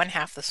through one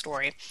half the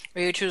story,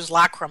 or you choose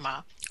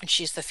Lacrima, and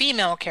she's the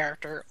female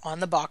character on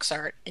the box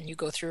art, and you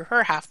go through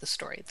her half the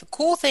story. The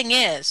cool thing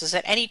is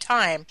at any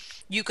time,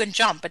 you can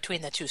jump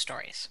between the 2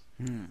 stories.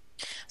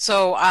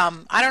 So,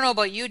 I don't know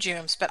about you,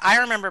 Jooms, but I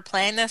remember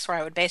playing this where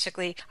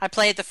I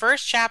played the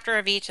first chapter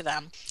of each of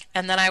them,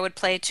 and then I would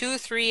play 2,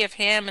 3 of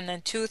him, and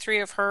then 2,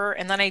 3 of her,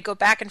 and then I'd go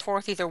back and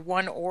forth either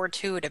 1 or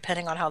 2,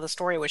 depending on how the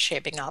story was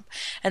shaping up.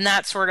 And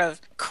that sort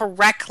of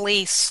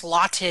correctly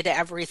slotted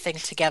everything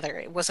together.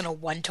 It wasn't a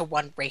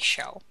 1-to-1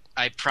 ratio.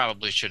 I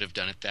probably should have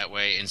done it that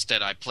way.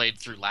 Instead, I played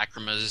through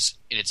Lacrimas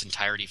in its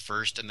entirety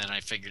first, and then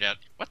I figured out,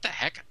 what the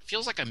heck? It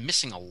feels like I'm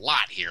missing a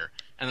lot here.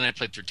 And then I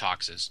played through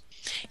Toxas.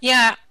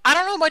 Yeah, I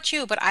don't know about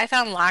you, but I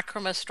found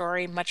Lacrima's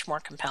story much more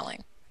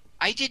compelling.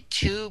 I did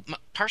too,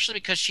 partially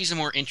because she's a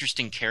more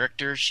interesting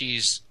character.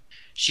 She's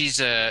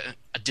a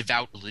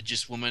devout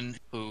religious woman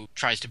who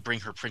tries to bring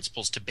her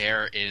principles to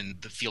bear in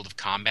the field of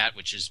combat,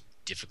 which is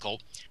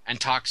difficult. And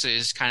Toxa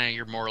is kind of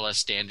your more or less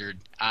standard,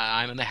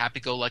 I'm the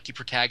happy-go-lucky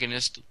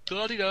protagonist,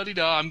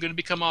 la-di-da-di-da, I'm going to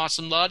become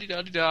awesome,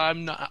 la-di-da-di-da,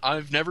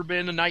 I've never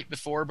been a knight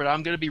before, but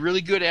I'm going to be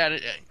really good at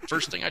it.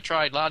 First thing I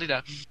tried,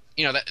 la-di-da.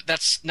 You know,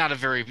 that's not a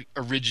very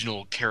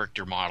original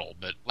character model,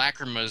 but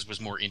Lacrima's was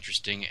more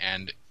interesting,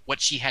 and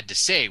what she had to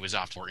say was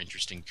often more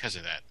interesting because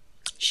of that.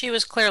 She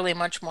was clearly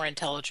much more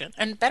intelligent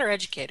and better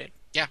educated.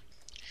 Yeah.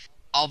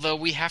 Although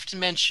we have to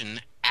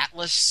mention,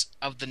 Atlas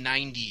of the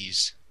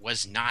 90s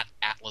was not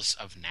Atlas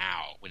of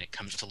now when it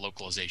comes to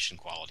localization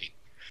quality.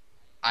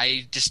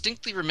 I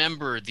distinctly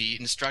remember the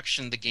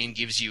instruction the game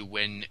gives you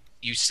when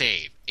you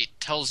save. It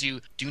tells you,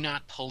 do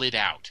not pull it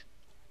out.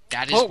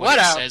 That is what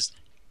it says.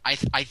 I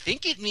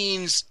think it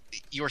means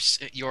your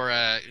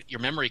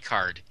memory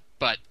card,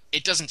 but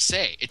it doesn't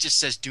say. It just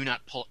says, do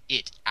not pull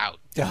it out.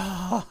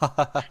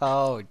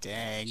 Oh,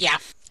 dang. Yeah.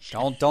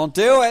 Don't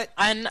do it.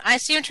 And I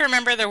seem to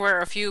remember there were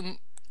a few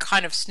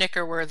kind of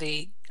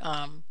snicker-worthy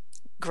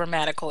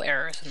grammatical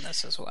errors in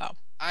this as well.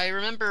 I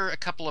remember a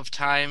couple of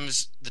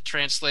times the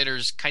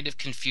translators kind of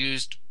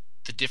confused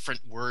the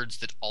different words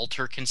that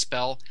alter can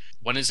spell.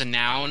 One is a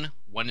noun,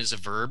 one is a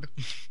verb.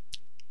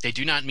 They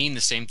do not mean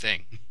the same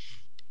thing.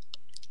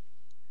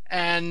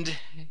 And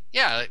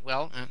yeah,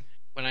 well,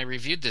 when I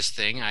reviewed this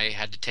thing, I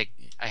had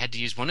to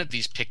use one of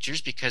these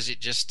pictures because it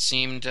just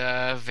seemed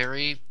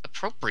very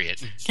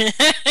appropriate.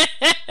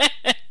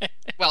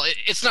 Well,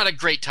 it's not a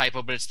great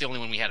typo, but it's the only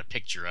one we had a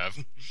picture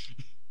of.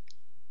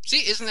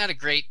 See, isn't that a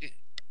great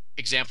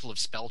example of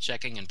spell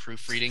checking and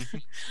proofreading?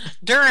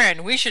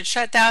 Durin, we should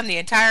shut down the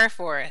entire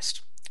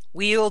forest.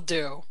 We'll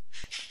do.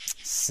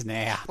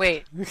 Snap.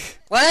 Wait,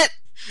 what?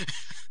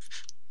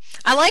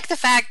 I like the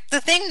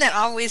thing that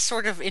always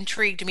sort of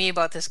intrigued me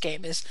about this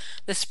game is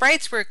the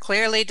sprites were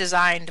clearly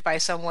designed by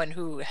someone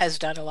who has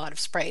done a lot of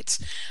sprites,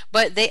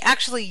 but they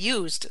actually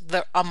used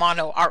the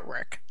Amano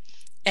artwork,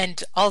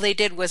 and all they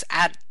did was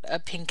add a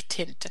pink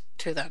tint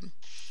to them.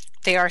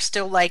 They are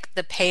still like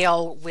the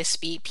pale,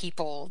 wispy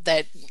people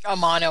that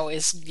Amano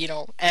is,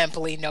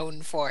 amply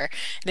known for.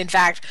 And in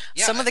fact,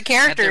 some of the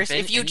characters,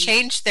 if you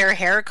changed their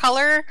hair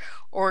color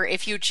or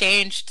if you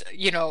changed,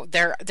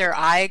 their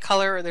eye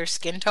color or their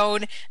skin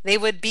tone, they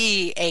would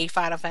be a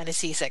Final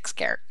Fantasy VI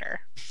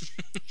character.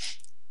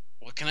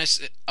 What can I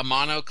say?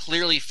 Amano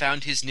clearly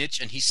found his niche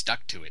and he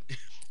stuck to it.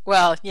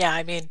 Well, yeah,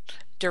 I mean,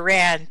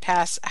 Duran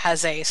has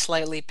a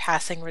slightly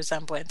passing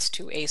resemblance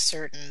to a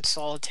certain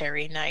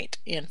solitary knight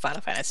in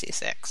Final Fantasy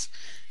VI,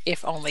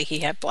 if only he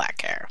had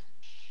black hair.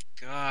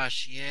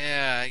 Gosh,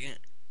 yeah.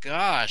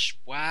 Gosh,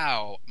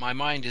 wow. My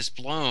mind is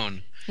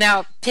blown.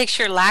 Now,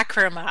 picture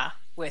Lacrima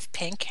with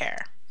pink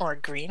hair or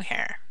green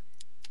hair.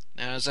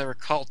 Now, as I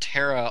recall,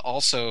 Terra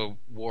also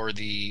wore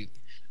the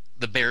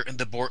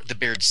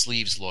bared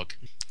sleeves look,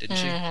 didn't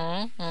she?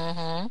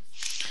 Mm-hmm.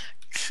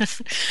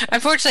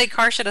 Unfortunately,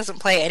 Karsha doesn't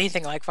play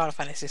anything like Final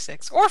Fantasy VI,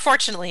 or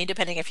fortunately,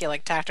 depending if you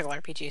like tactical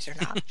RPGs or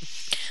not.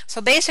 So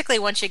basically,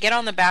 once you get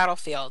on the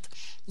battlefield,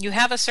 you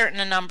have a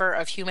certain number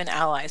of human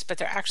allies, but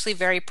they're actually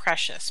very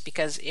precious,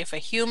 because if a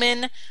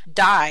human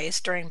dies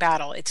during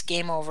battle, it's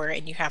game over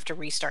and you have to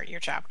restart your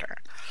chapter.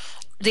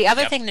 The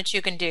other thing that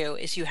you can do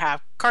is you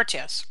have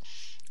Kartias.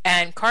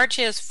 And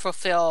Kartias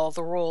fulfill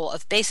the role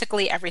of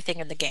basically everything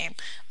in the game.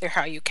 They're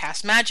how you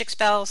cast magic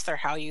spells, they're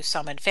how you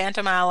summon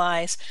phantom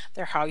allies,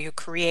 they're how you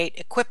create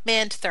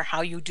equipment, they're how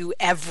you do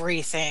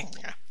everything.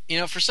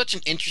 For such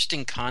an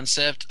interesting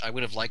concept, I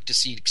would have liked to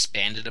see it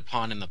expanded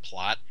upon in the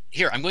plot.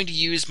 Here, I'm going to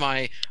use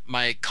my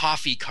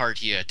coffee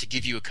Kartia to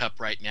give you a cup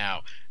right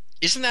now.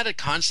 Isn't that a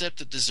concept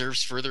that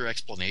deserves further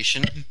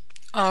explanation?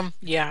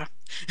 Yeah.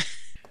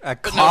 A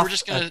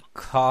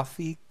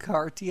coffee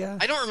Kartia?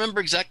 I don't remember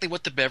exactly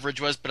what the beverage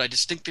was, but I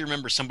distinctly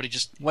remember somebody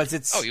just...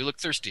 Oh, you look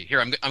thirsty.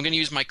 Here, I'm going to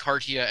use my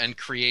Kartia and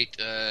create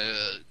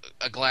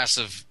a glass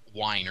of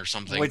wine or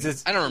something. I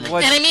don't remember.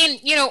 And I mean,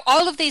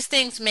 all of these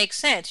things make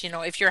sense.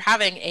 If you're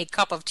having a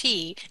cup of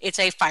tea, it's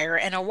a fire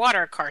and a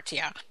water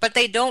Kartia. But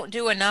they don't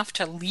do enough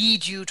to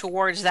lead you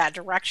towards that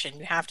direction.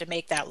 You have to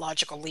make that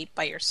logical leap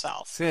by yourself.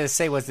 I was going to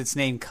say, was its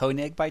name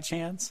Koenig by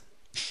chance?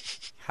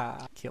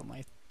 Ha, kill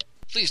my...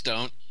 Please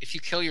don't. If you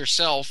kill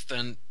yourself,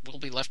 then we'll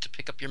be left to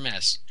pick up your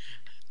mess.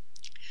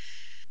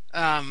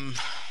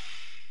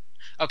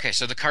 Okay,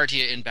 so the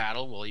Kartia in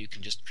battle, well, you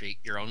can just create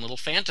your own little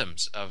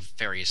phantoms of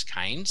various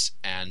kinds,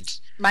 and...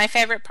 My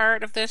favorite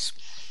part of this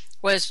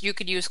was you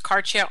could use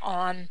Kartia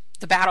on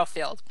the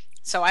battlefield.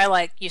 So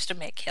I, used to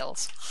make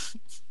kills.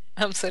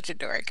 I'm such a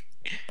dork.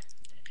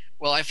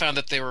 Well, I found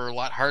that they were a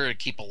lot harder to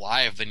keep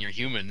alive than your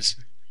humans.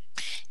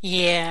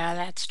 Yeah,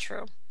 that's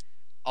true.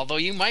 Although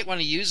you might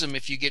want to use them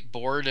if you get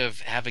bored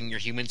of having your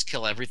humans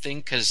kill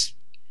everything, because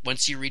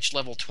once you reach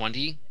level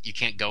 20, you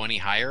can't go any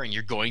higher, and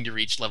you're going to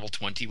reach level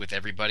 20 with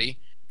everybody.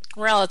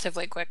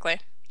 Relatively quickly.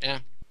 Yeah.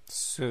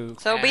 So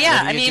but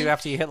yeah, what do you do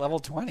after you hit level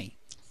 20?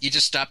 You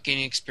just stop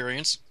gaining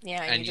experience.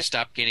 Yeah, and you just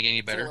stop getting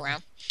any better. fool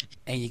around.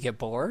 And you get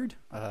bored?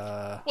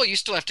 Well, you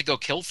still have to go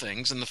kill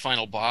things, and the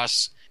final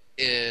boss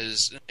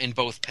is in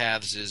both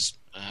paths is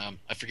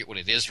I forget what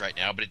it is right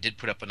now, but it did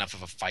put up enough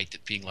of a fight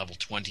that being level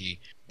 20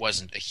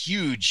 wasn't a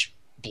huge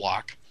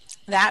block.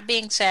 That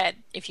being said,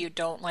 if you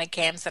don't like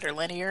games that are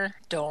linear,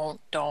 don't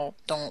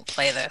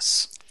play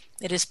this.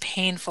 It is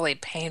painfully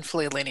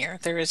linear.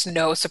 There is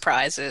no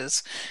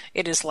surprises.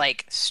 It is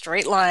like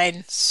straight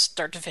line,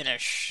 start to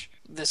finish.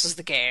 This is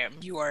the game.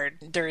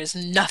 There is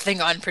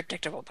nothing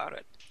unpredictable about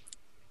it.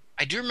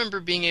 I do remember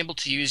being able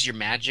to use your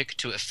magic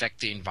to affect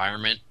the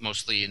environment,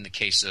 mostly in the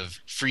case of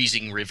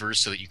freezing rivers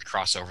so that you could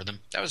cross over them.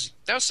 That was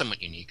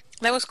somewhat unique.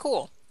 That was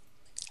cool.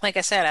 Like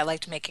I said, I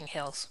liked making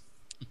hills.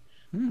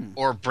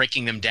 Or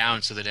breaking them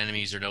down so that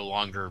enemies are no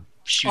longer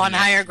shooting on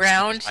higher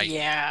ground. Height.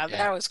 Yeah,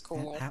 that was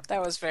cool.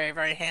 That was very,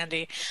 very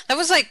handy. That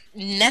was like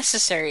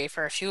necessary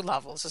for a few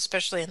levels,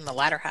 especially in the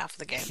latter half of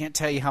the game. I can't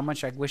tell you how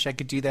much I wish I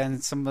could do that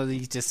in some of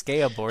these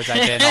Disgaea boards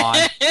I've been on.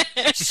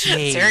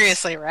 Jeez.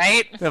 Seriously,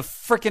 right? The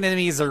freaking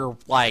enemies are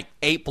like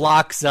 8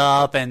 blocks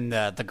up, and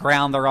the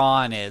ground they're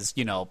on is,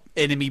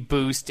 enemy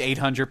boost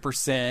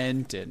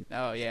 800%, and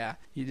oh yeah,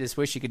 you just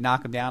wish you could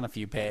knock them down a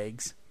few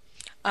pegs.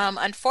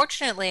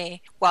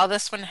 Unfortunately, while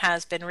this one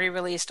has been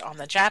re-released on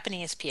the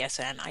Japanese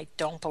PSN, I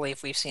don't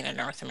believe we've seen a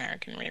North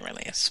American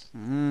re-release.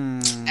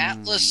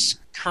 Atlas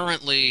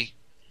currently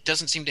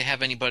doesn't seem to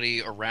have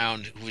anybody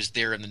around who was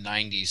there in the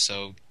 90s,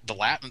 so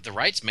the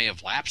rights may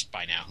have lapsed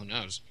by now. Who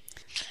knows?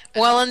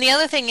 Well, and the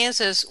other thing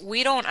is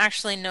we don't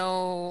actually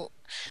know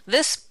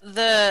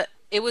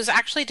it was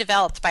actually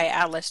developed by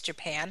Atlas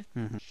Japan,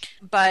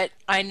 but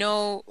I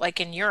know, like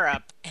in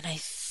Europe, and I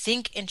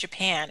think in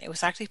Japan, it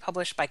was actually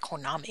published by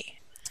Konami.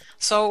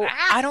 So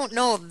I don't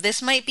know.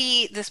 This might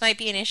be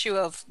an issue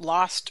of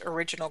lost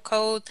original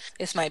code.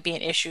 This might be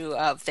an issue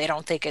of they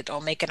don't think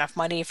it'll make enough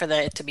money for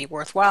it to be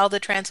worthwhile to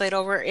translate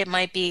over. It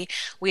might be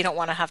we don't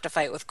want to have to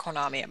fight with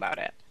Konami about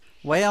it.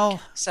 Well,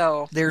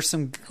 so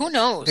who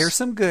knows? There's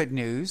some good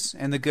news,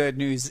 and the good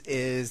news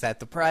is that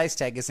the price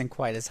tag isn't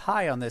quite as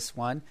high on this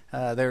one.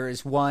 There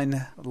is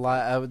there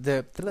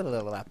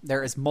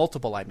is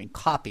multiple,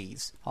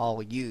 copies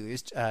all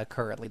used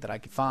currently that I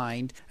could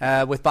find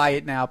with buy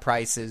it now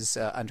prices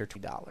under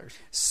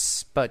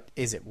 $2. But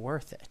is it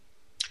worth it?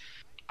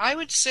 I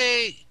would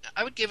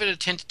give it a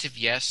tentative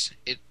yes.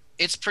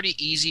 It's pretty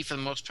easy for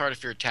the most part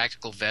if you're a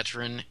tactical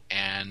veteran,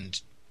 and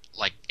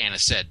like Anna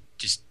said,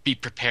 just be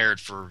prepared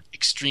for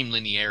extreme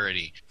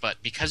linearity. But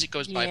because it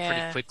goes by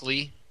pretty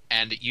quickly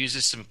and it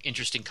uses some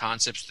interesting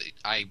concepts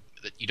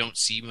that you don't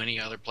see many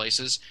other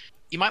places,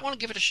 you might want to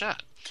give it a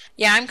shot.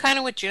 Yeah, I'm kind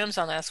of with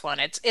Jooms on this one.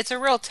 It's a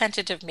real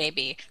tentative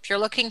maybe. If you're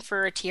looking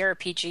for a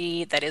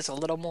TRPG that is a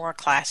little more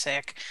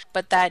classic,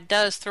 but that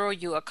does throw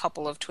you a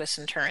couple of twists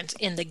and turns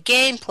in the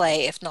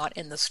gameplay, if not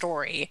in the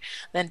story,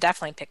 then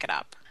definitely pick it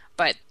up.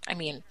 But,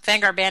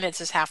 Vanguard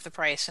Bandits is half the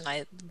price, and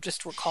I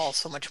just recall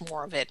so much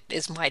more of it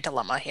is my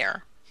dilemma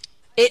here.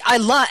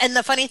 And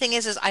the funny thing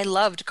is I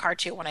loved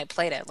Cartier when I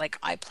played it. Like,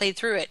 I played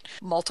through it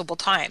multiple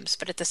times,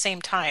 but at the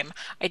same time,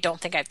 I don't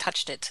think I've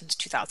touched it since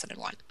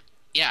 2001.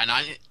 Yeah,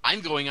 and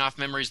I'm going off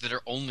memories that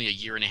are only a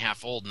year and a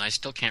half old, and I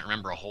still can't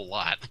remember a whole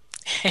lot.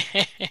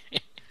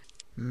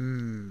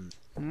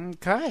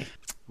 Okay.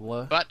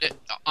 What? But,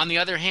 on the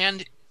other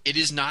hand, it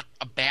is not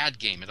a bad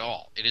game at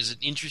all. It is an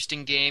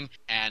interesting game,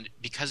 and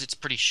because it's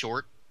pretty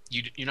short,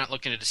 you're not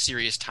looking at a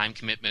serious time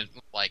commitment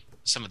like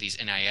some of these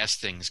NIS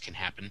things can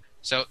happen.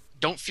 So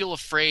don't feel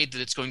afraid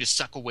that it's going to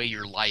suck away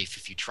your life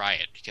if you try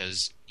it,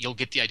 because you'll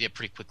get the idea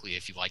pretty quickly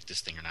if you like this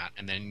thing or not,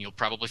 and then you'll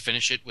probably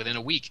finish it within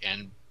a week,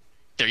 and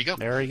there you go.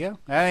 There you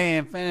go.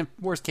 In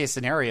worst case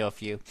scenario,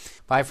 if you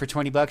buy it for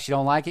 $20, you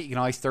don't like it, you can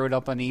always throw it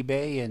up on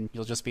eBay, and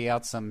you'll just be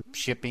out some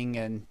shipping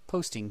and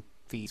posting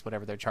fees,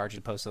 whatever they're charging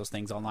to post those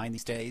things online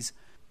these days.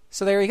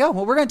 So there you go.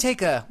 Well, we're going to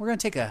take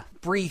a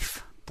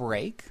brief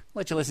break.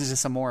 Let you listen to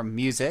some more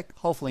music,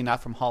 hopefully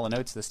not from Hall &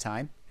 Oates this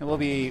time, and we'll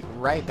be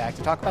right back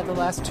to talk about the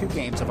last 2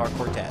 games of our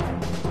quartet.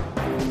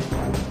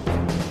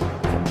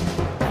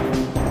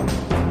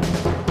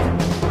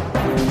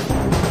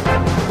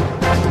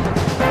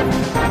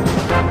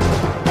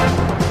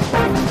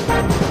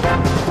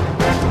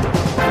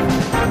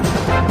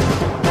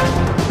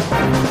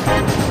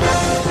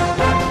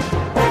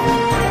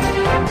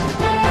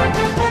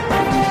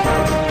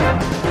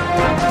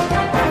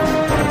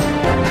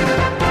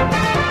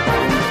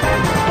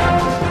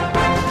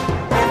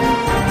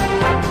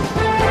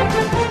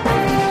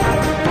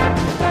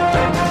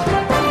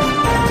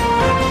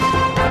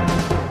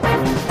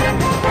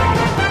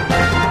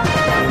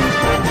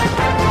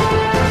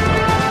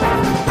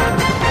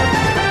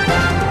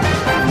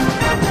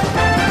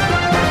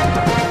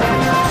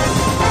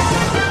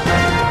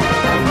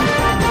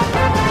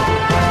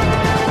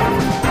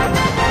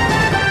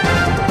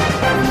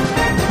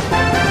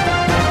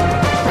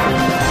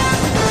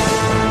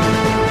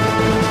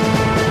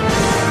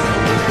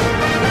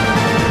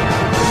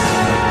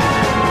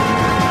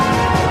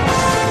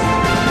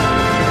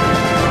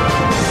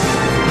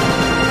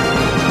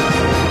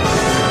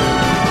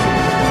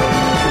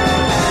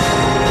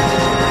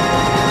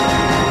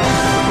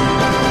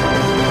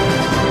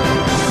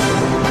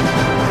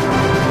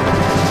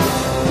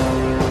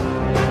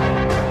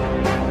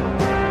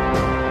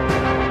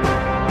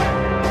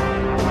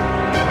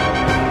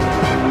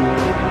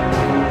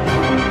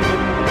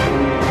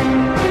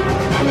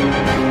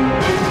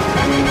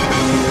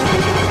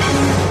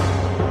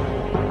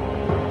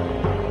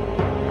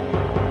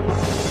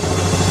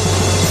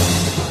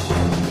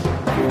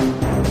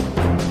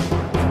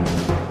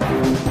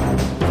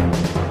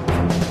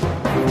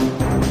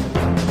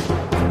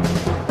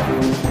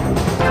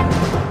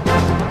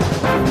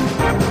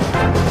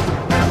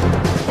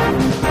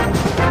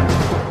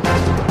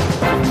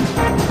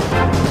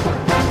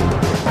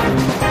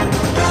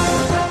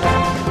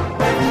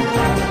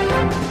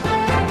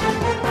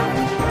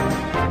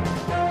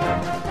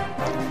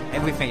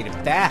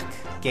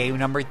 Game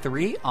number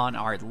 3 on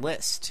our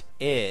list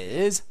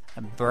is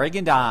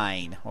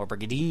Brigandine, or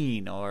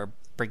Brigadine, or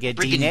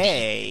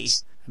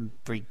Brigadine.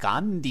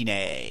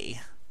 Brigandine.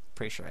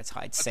 Pretty sure that's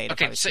how I'd say it.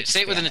 Okay,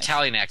 say it with an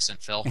Italian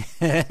accent, Phil.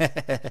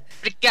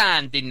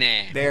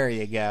 Brigandine. There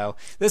you go.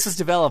 This was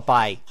developed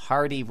by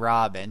Hardy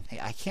Robin.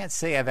 Hey, I can't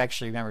say I've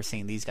actually remember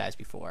seeing these guys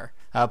before.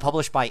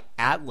 Published by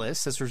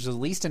Atlas. This was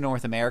released in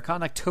North America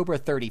on October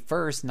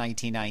 31st,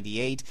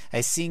 1998.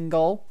 A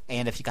single,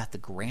 and if you got the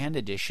Grand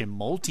Edition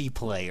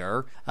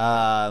multiplayer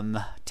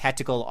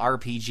tactical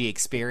RPG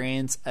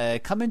experience,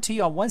 coming to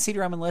you on one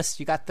CD-ROM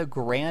list. You got the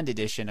Grand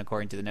Edition,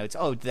 according to the notes.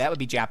 Oh, that would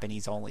be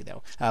Japanese only,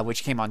 though,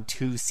 which came on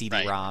 2 CD-ROMs.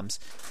 Right.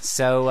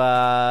 So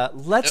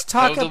let's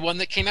talk. The one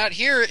that came out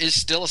here is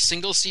still a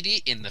single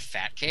CD in the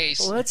fat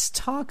case. Let's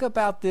talk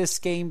about this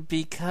game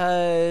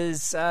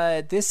because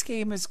this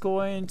game is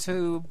going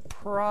to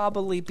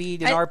probably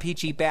beat an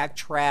RPG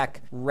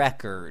Backtrack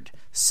record.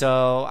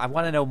 So I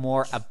want to know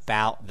more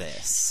about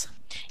this.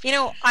 You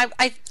know,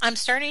 I'm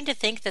starting to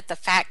think that the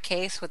fat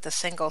case with the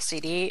single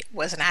CD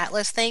was an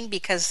Atlas thing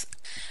because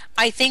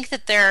I think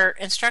that their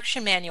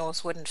instruction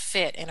manuals wouldn't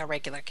fit in a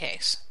regular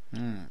case.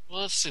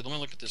 Well, let's see. Let me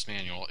look at this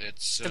manual.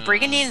 It's the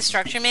Brigandine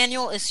instruction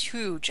manual is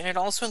huge, and it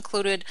also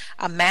included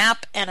a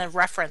map and a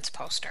reference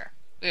poster.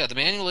 Yeah, the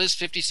manual is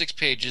 56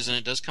 pages, and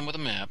it does come with a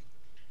map.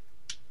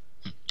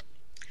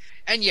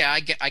 And yeah,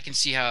 I can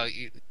see how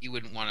you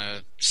wouldn't want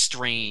to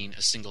strain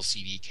a single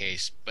CD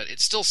case, but it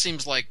still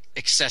seems like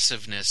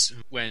excessiveness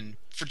when,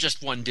 for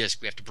just one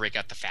disc, we have to break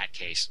out the fat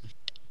case.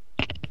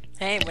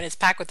 Hey, when it's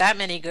packed with that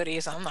many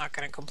goodies, I'm not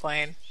going to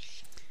complain.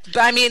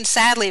 But I mean,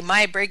 sadly,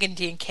 my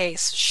Brigandine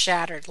case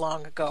shattered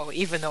long ago,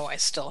 even though I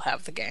still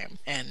have the game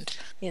and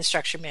the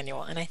instruction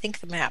manual, and I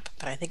think the map,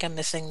 but I think I'm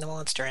missing the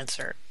monster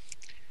insert.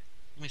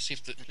 Let me see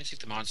if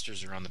the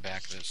monsters are on the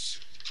back of this.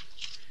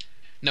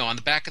 No, on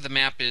the back of the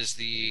map is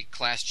the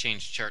class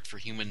change chart for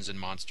humans and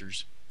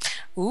monsters.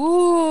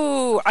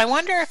 Ooh, I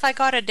wonder if I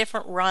got a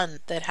different run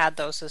that had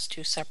those as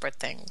 2 separate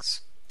things.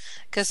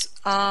 Because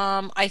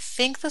I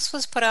think this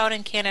was put out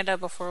in Canada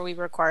before we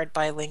required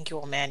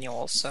bilingual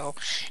manuals. So,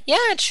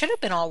 yeah, it should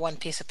have been all one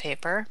piece of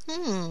paper.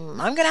 I'm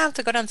going to have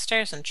to go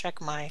downstairs and check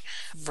my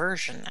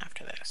version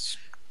after this.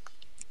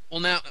 Well,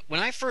 now, when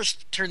I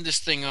first turned this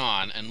thing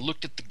on and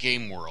looked at the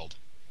game world,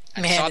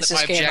 and Man, is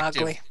this game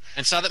ugly.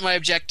 And saw that my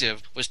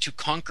objective was to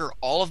conquer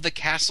all of the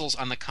castles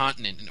on the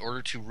continent in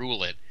order to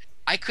rule it,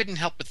 I couldn't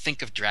help but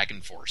think of Dragon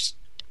Force.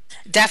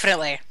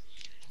 Definitely.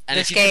 And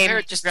this if you game compare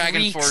it to just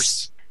Dragon reeks.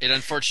 Force, it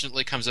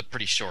unfortunately comes up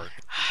pretty short.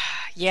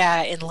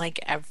 Yeah, in like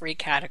every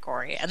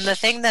category. And the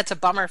thing that's a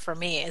bummer for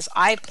me is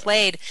I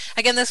played,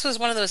 again, this was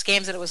one of those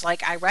games that it was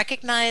like I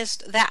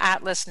recognized the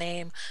Atlas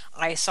name,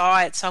 I saw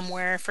it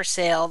somewhere for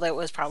sale that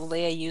was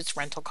probably a used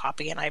rental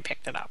copy, and I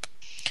picked it up.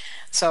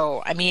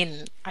 So, I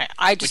mean,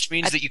 I just... Which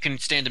means that you can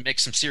stand to make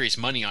some serious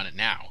money on it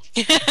now.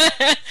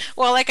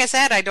 Well, like I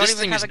said, I don't This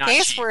even thing have is a not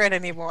case cheap. for it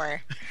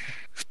anymore.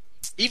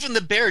 Even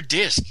the bare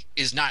disc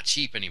is not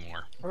cheap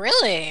anymore.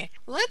 Really?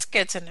 Well, that's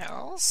good to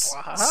know.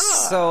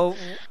 So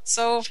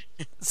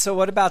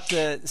what about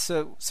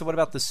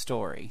the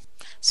story?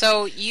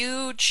 So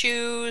you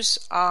choose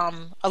a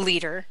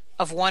leader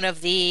of one of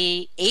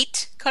the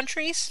 8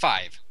 countries?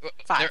 5.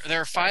 5.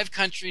 There are 5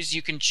 countries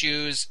you can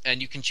choose,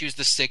 and you can choose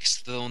the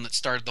 6th, the one that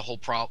started the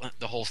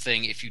whole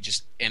thing, if you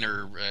just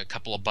enter a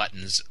couple of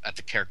buttons at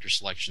the character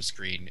selection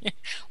screen.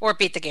 Or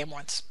beat the game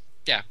once.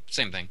 Yeah,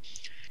 same thing.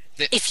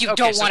 If you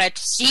don't want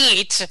to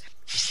cheat.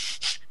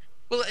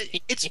 Well,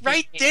 it's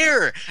right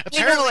there.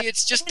 Apparently,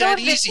 it's just that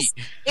easy.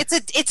 It's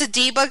a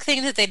debug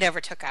thing that they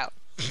never took out.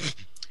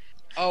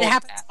 Oh, it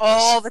happens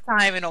all the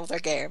time in older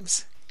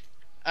games.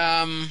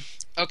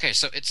 Okay,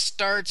 so it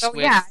starts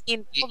with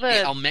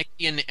the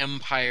Almekian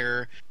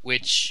Empire,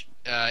 which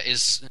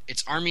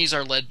its armies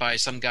are led by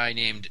some guy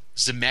named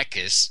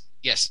Zemeckis.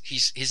 Yes,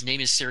 his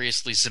name is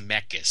seriously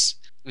Zemeckis,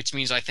 which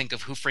means I think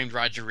of Who Framed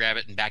Roger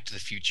Rabbit and Back to the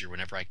Future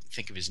whenever I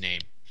think of his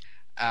name.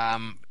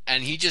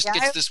 And he just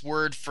gets this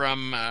word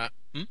from...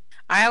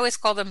 I always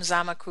call them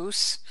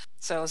Zamakus.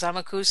 So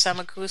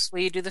Zamakus, will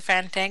you do the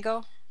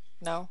Fantango?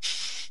 No?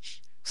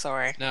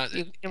 Sorry. No,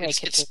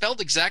 it's spelled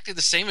exactly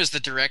the same as the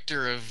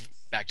director of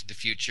Back to the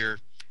Future,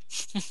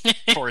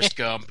 Forrest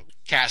Gump,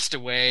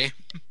 Castaway,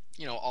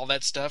 all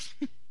that stuff.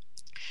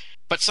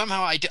 But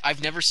somehow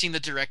I've never seen the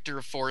director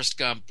of Forrest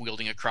Gump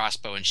wielding a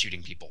crossbow and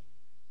shooting people.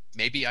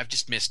 Maybe I've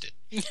just missed it.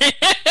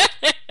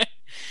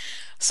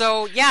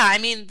 So, yeah, I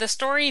mean, the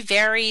story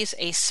varies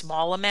a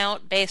small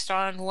amount based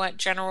on what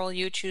general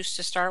you choose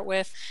to start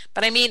with.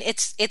 But, I mean,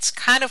 it's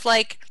kind of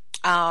like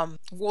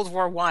World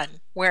War I,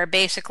 where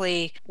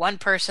basically one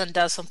person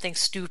does something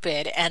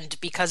stupid, and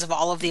because of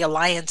all of the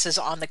alliances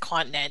on the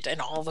continent and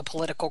all the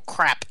political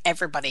crap,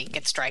 everybody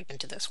gets dragged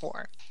into this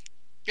war.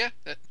 Yeah,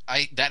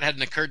 that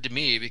hadn't occurred to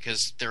me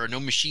because there are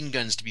no machine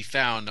guns to be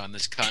found on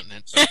this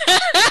continent.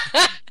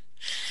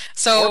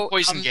 So, or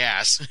poison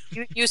gas.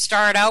 you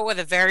start out with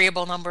a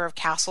variable number of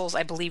castles,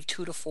 I believe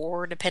 2 to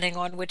 4, depending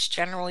on which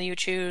general you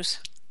choose.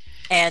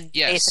 And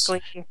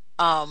basically,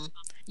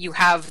 you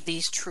have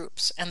these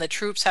troops, and the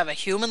troops have a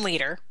human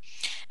leader,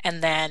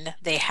 and then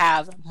they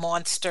have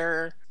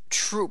monster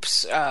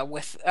troops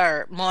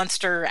or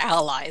monster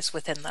allies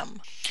within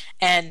them.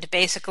 And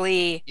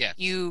basically, Yes.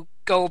 you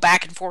go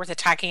back and forth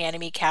attacking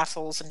enemy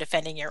castles and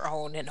defending your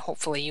own, and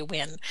hopefully you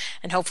win.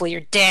 And hopefully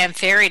your damn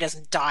fairy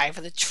doesn't die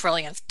for the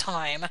trillionth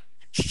time.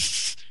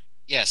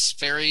 Yes,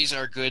 fairies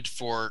are good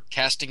for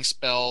casting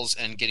spells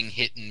and getting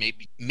hit in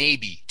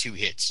maybe 2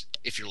 hits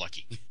if you're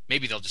lucky.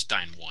 Maybe they'll just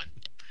die in 1.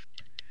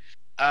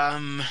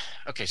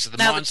 Okay, so the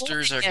Now, the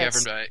monsters cool are thing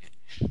is- governed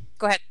by.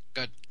 Go ahead.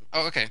 Good.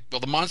 Oh, okay. Well,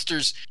 the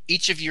monsters,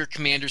 each of your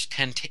commanders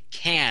can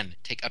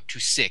take up to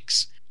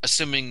 6,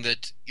 assuming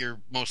that you're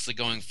mostly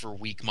going for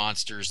weak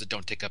monsters that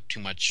don't take up too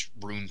much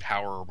rune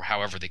power, or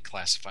however they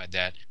classified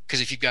that.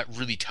 Because if you've got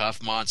really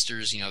tough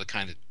monsters, the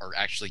kind that are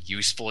actually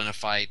useful in a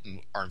fight and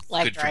are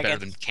Like good for better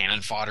dragons. than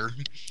cannon fodder,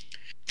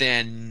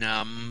 then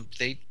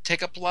they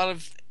take up a lot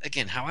of,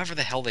 again, however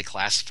the hell they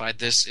classified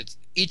this.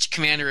 Each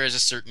commander has a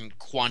certain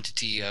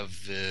quantity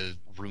of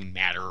rune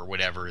matter or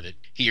whatever that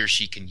he or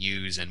she can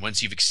use, and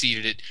once you've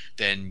exceeded it,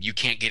 then you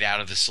can't get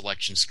out of the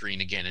selection screen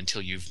again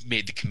until you've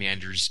made the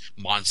commander's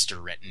monster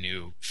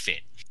retinue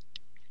fit.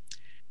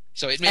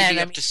 So it may And, be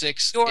I up mean, to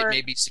 6, your- it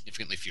may be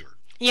significantly fewer.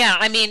 Yeah,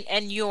 I mean,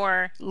 and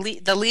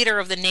the leader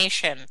of the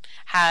nation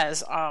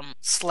has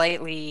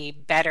slightly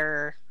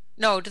better.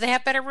 No, do they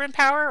have better rune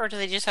power, or do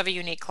they just have a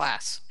unique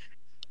class?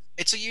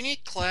 It's a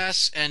unique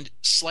class and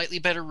slightly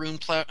better rune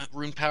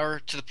power,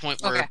 to the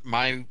point where Okay.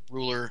 my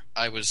ruler,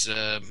 I was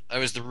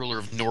the ruler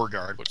of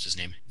Norgard. What's his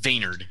name?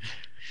 Vaynard.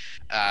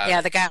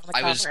 Yeah, the guy on the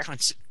I was cover.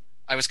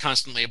 I was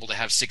constantly able to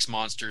have 6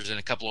 monsters, and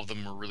a couple of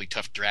them were really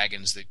tough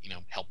dragons that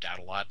helped out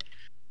a lot.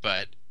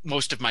 But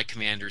most of my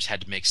commanders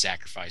had to make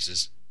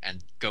sacrifices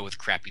and go with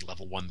crappy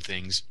level 1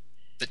 things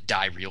that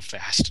die real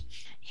fast.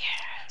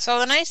 So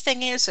the nice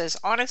thing is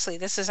honestly,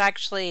 this is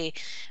actually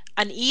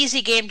an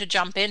easy game to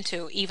jump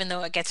into, even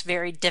though it gets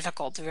very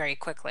difficult very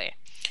quickly.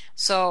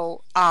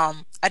 So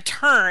a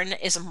turn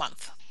is a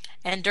month.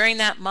 And during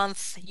that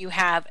month, you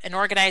have an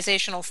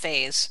organizational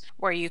phase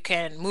where you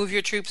can move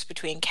your troops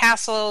between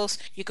castles,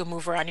 you can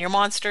move around your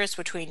monsters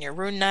between your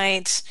rune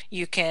knights,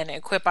 you can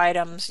equip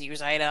items,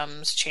 use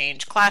items,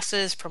 change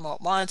classes, promote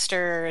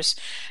monsters,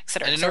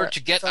 etc. And in order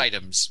to get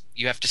items,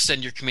 you have to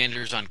send your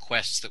commanders on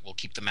quests that will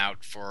keep them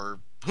out for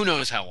who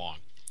knows how long.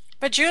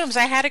 But Jooms,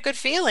 I had a good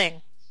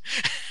feeling.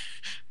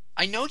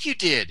 I know you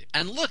did.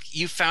 And look,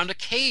 you found a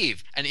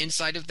cave, and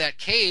inside of that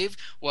cave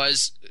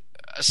was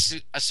a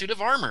suit of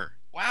armor.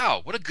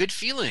 Wow, what a good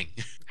feeling.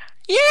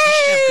 Yay! You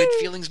should have good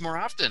feelings more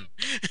often.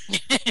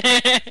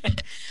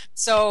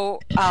 So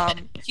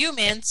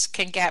humans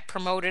can get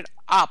promoted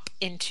up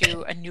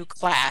into a new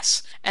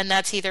class, and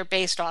that's either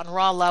based on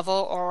raw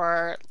level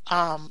or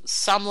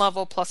some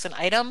level plus an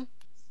item,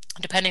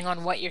 depending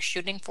on what you're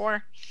shooting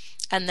for.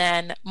 And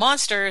then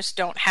monsters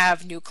don't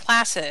have new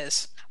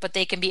classes, but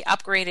they can be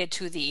upgraded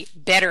to the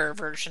better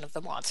version of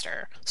the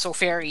monster. So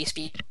fairies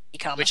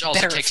become Which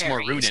also better takes more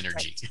rune fairies,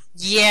 energy. right?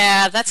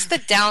 Yeah, that's the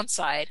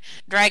downside.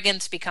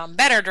 Dragons become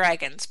better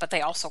dragons, but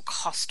they also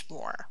cost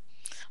more.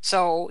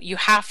 So you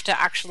have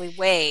to actually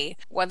weigh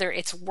whether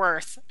it's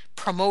worth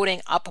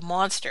promoting up a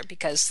monster,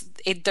 because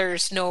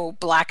there's no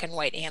black and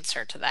white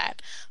answer to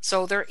that.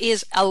 So there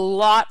is a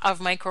lot of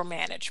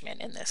micromanagement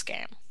in this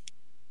game.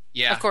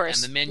 Yeah, Of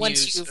course, and the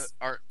once menus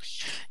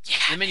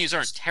the menus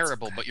aren't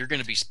terrible, but you're going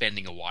to be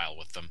spending a while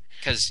with them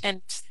because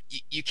And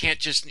you can't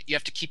just, you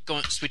have to keep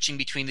switching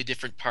between the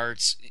different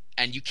parts,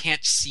 and you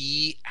can't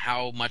see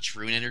how much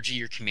rune energy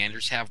your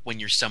commanders have when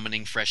you're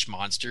summoning fresh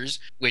monsters,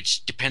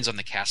 which depends on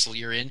the castle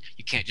you're in.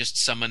 You can't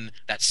just summon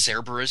that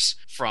Cerberus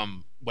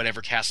from whatever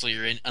castle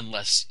you're in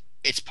unless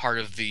it's part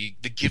of the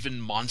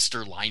given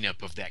monster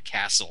lineup of that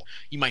castle.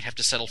 You might have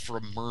to settle for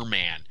a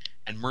merman,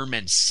 and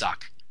mermen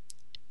suck.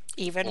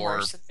 even Or-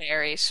 worse than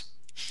fairies.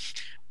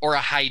 Or a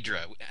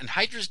Hydra. And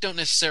Hydras don't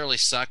necessarily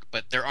suck,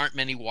 but there aren't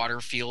many water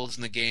fields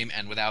in the game,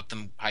 and without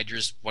them,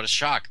 Hydras, what a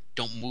shock,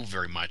 don't move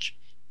very much.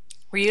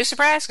 Were you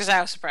surprised? Because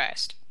I was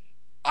surprised.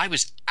 I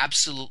was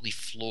absolutely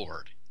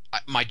floored.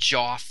 My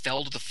jaw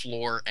fell to the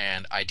floor,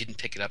 and I didn't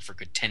pick it up for a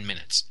good 10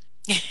 minutes.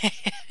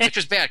 Which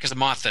was bad, because a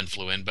moth then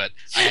flew in, but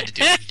I had to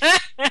do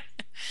it.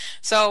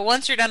 So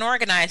once you're done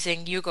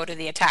organizing, you go to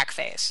the attack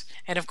phase.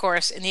 And of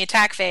course, in the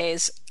attack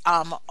phase,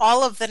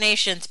 all of the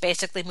nations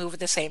basically move at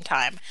the same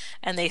time,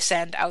 and they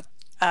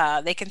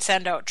can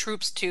send out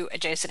troops to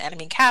adjacent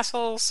enemy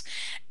castles,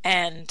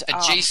 and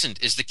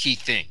Adjacent is the key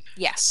thing.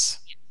 yes.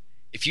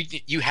 If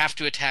you have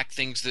to attack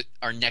things that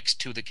are next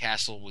to the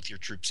castle with your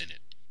troops in it.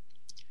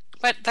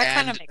 But that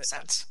kind And- of makes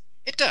sense.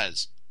 It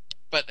does,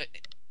 but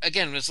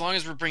again, as long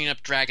as we're bringing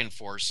up Dragon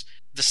Force,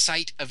 the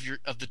sight of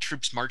the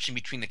troops marching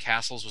between the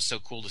castles was so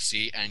cool to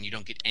see, and you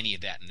don't get any of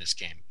that in this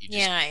game.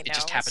 Yeah, I It know,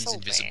 just it's happens so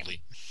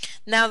invisibly.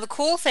 Now, the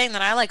cool thing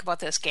that I like about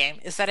this game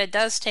is that it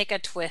does take a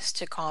twist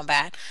to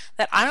combat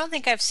that I don't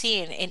think I've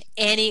seen in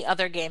any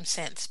other game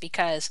since,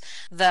 because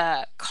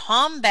the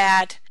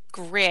combat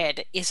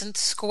grid isn't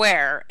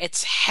square,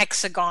 it's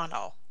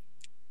hexagonal.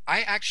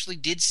 I actually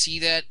did see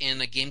that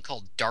in a game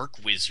called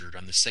Dark Wizard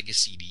on the Sega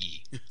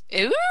CD,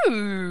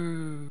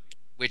 Ooh.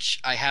 which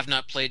I have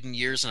not played in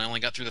years, and I only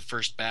got through the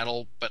first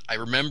battle, but I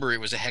remember it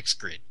was a hex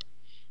grid.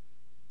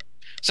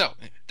 So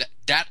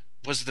that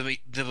was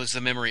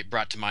the memory it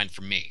brought to mind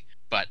for me.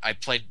 But I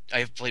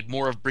have played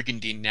more of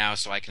Brigandine now,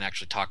 so I can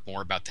actually talk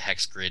more about the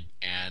hex grid.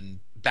 And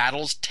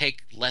battles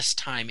take less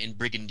time in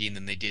Brigandine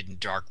than they did in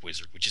Dark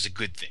Wizard, which is a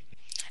good thing.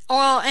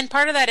 Well, and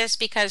part of that is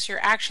because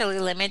you're actually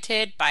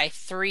limited by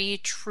 3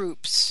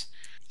 troops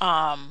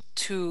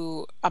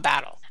to a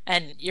battle.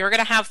 And you're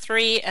going to have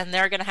 3, and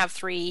they're going to have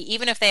 3.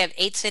 Even if they have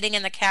 8 sitting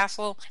in the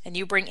castle, and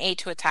you bring 8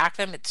 to attack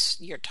them, it's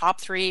your top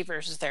 3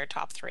 versus their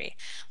top 3.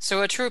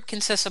 So a troop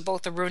consists of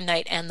both the Rune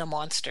Knight and the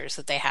monsters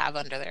that they have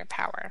under their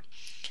power.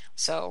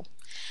 So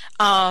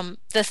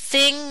the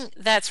thing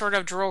that sort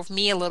of drove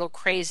me a little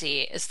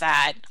crazy is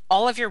that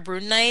all of your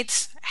Rune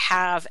Knights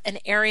have an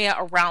area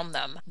around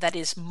them that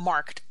is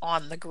marked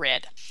on the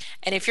grid.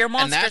 And if your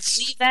monsters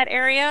leave that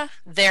area,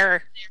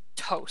 they're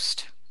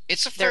toast.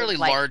 It's a fairly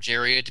large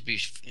area to be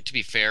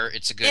fair.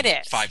 It's a good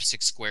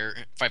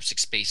 5-6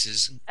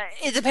 spaces.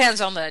 It depends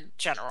on the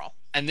general.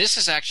 And this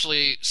is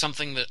actually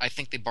something that I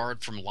think they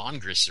borrowed from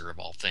Longrisser of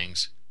all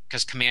things,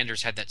 because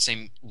commanders had that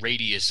same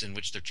radius in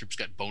which their troops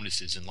got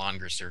bonuses in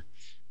Longrisser.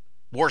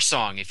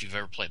 Warsong, if you've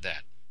ever played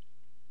that.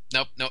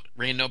 Nope,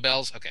 ringing no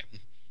bells? Okay.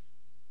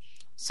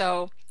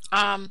 So,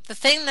 the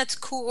thing that's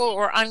cool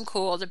or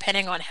uncool,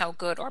 depending on how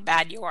good or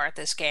bad you are at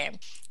this game,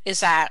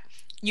 is that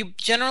you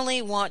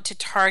generally want to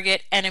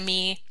target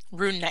enemy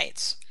Rune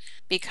Knights.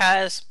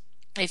 Because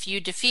if you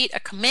defeat a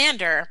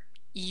commander,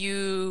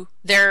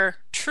 their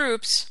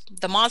troops,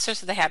 the monsters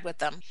that they had with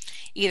them,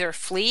 either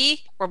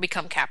flee or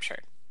become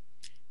captured.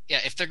 Yeah,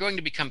 if they're going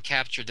to become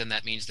captured, then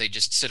that means they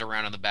just sit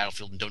around on the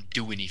battlefield and don't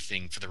do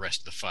anything for the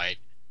rest of the fight.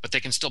 But they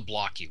can still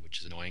block you, which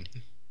is annoying.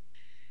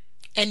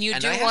 And you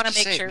do want to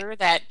make sure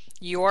that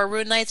your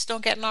Rune Knights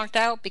don't get knocked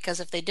out, because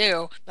if they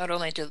do, not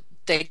only do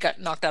they get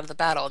knocked out of the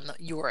battle and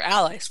your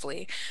allies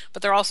flee,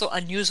 but they're also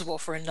unusable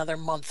for another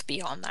month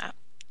beyond that.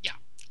 Yeah.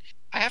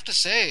 I have to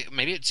say,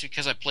 maybe it's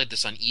because I played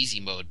this on easy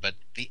mode, but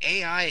the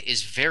AI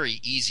is very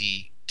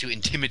easy to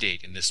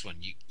intimidate in this one.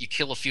 You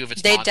kill a few of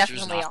its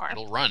monsters and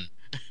it'll run.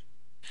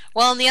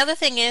 Well, and the other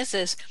thing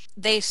is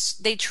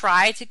they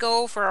try to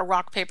go for a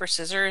rock paper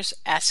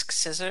scissors-esque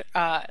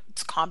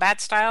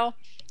combat style,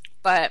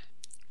 but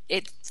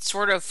it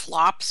sort of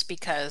flops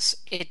because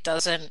it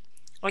doesn't.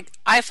 Like,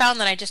 I found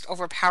that I just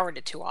overpowered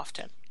it too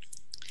often.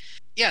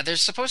 Yeah,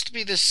 there's supposed to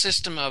be this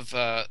system of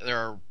there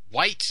are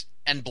white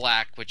and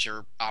black, which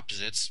are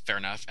opposites, fair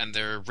enough, and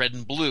there are red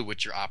and blue,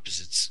 which are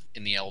opposites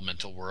in the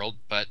elemental world.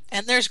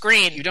 And there's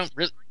green. You don't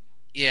really.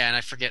 Yeah, and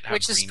I forget how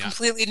which is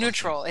completely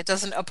neutral. It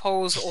doesn't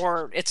oppose,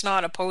 or it's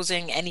not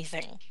opposing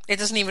anything. It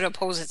doesn't even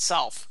oppose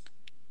itself.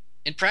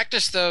 In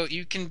practice, though,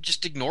 you can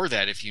just ignore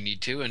that if you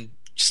need to and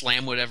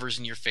slam whatever's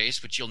in your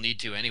face, which you'll need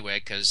to anyway,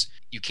 because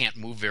you can't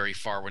move very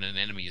far when an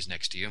enemy is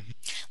next to you.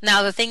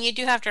 Now, the thing you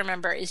do have to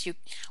remember is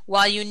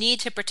while you need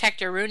to protect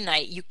your Rune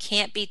Knight, you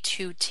can't be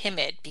too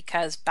timid,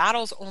 because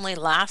battles only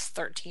last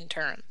 13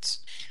 turns.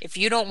 If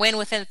you don't win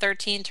within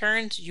 13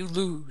 turns, you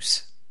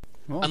lose.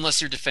 Well,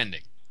 unless you're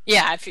defending.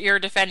 Yeah, if you're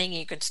defending,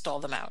 you can stall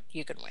them out.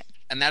 You can win.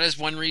 And that is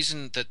one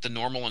reason that the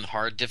normal and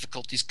hard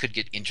difficulties could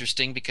get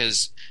interesting,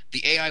 because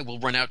the AI will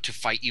run out to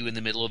fight you in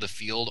the middle of the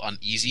field on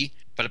easy,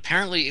 but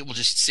apparently it will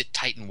just sit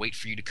tight and wait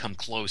for you to come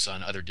close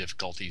on other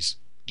difficulties.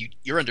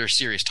 You're under a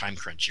serious time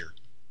crunch here.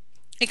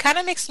 It kind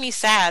of makes me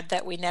sad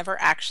that we never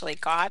actually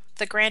got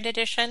the Grand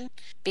Edition,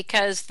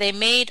 because they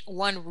made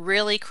one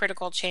really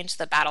critical change to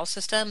the battle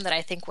system that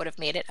I think would have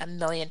made it a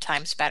million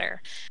times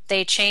better.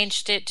 They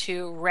changed it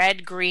to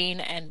red,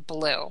 green, and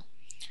blue.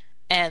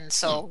 And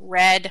so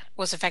red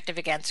was effective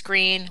against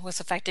green, was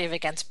effective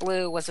against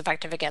blue, was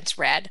effective against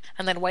red,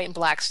 and then white and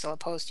black still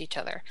opposed each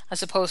other,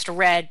 as opposed to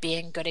red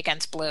being good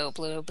against blue,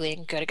 blue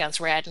being good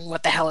against red, and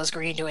what the hell is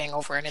green doing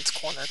over in its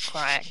corner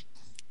crying?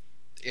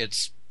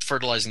 It's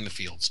fertilizing the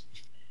fields.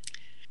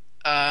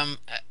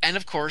 And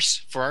of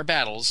course, for our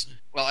battles,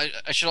 well,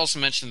 I should also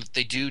mention that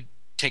they do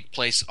take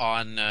place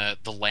on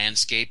the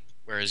landscape,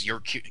 whereas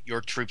your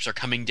troops are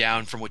coming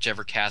down from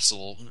whichever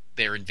castle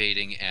they're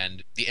invading,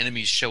 and the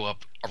enemies show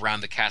up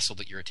around the castle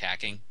that you're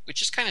attacking,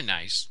 which is kind of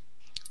nice.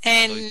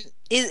 And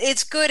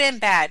it's good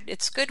and bad.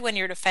 It's good when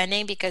you're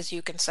defending, because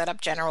you can set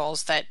up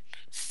generals that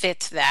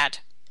fit that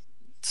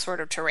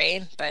sort of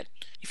terrain, but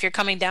if you're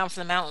coming down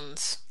from the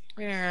mountains,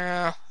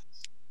 I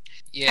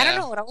don't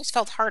know, it always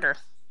felt harder.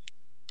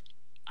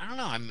 I don't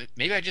know.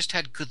 Maybe I just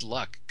had good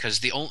luck,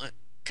 because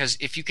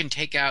if you can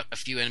take out a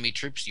few enemy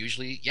troops,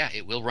 usually,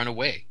 it will run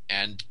away,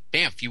 and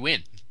bamf, you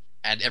win,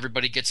 and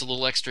everybody gets a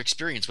little extra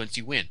experience once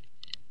you win.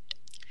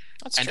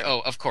 That's and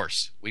true. of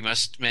course, we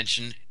must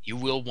mention you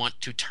will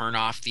want to turn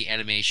off the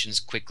animations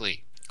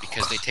quickly,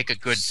 because they take a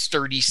good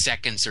 30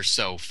 seconds or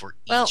so for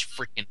each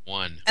freaking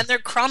one. And they're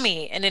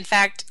crummy, and in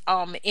fact,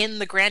 in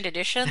the Grand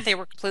Edition, they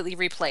were completely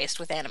replaced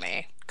with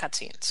anime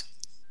cutscenes.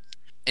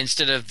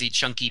 Instead of the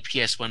chunky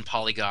PS1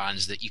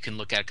 polygons that you can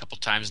look at a couple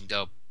times and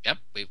go, yep,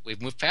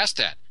 we've moved past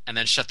that, and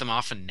then shut them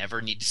off and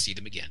never need to see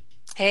them again.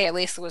 Hey, at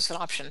least there was an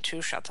option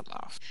to shut them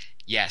off.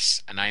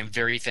 Yes, and I am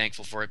very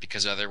thankful for it,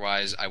 because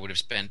otherwise I would have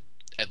spent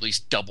at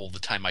least double the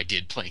time I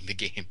did playing the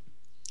game.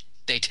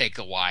 They take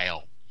a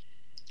while.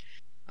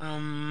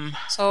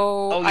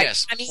 So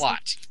yes, I mean,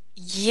 plot.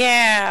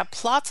 Yeah,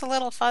 plot's a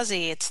little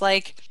fuzzy. It's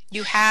like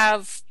you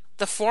have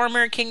the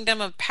former kingdom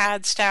of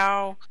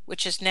Padstow,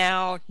 which is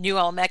now New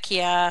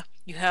Almechia.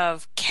 You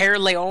have Caer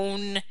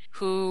Leon,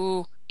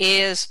 who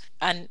is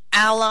an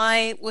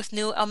ally with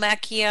New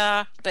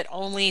Almechia, but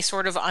only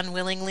sort of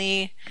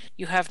unwillingly.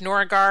 You have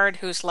Norgard,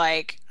 who's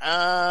like,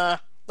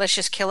 let's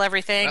just kill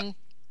everything.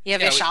 You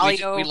have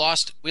Ishalio.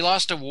 We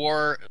lost a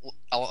war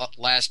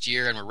last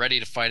year, and we're ready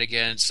to fight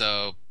again,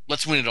 so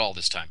let's win it all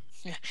this time.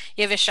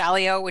 You have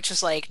Ishalio, which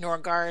is like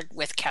Norgard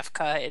with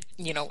Kefka,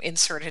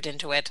 inserted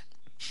into it.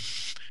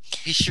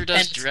 He sure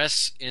does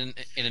dress in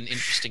an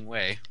interesting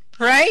way.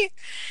 Right?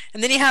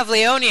 And then you have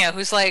Leonia,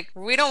 who's like,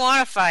 we don't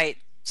want to fight.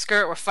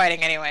 Screw it, we're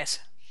fighting anyways.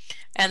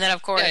 And then,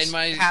 of course,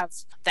 you have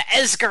the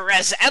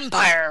Esgarez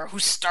Empire, who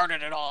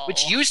started it all.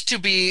 Which used to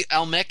be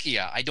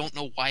Almechia. I don't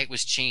know why it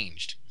was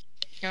changed.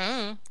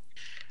 Mm.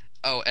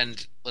 Oh,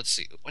 and let's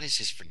see. What is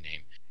his for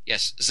name?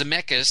 Yes,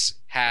 Zemeckis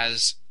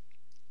has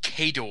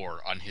Khador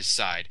on his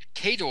side.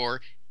 Khador,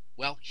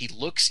 well, he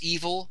looks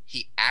evil,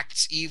 he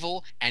acts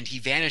evil, and he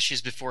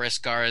vanishes before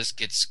Esgarez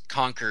gets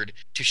conquered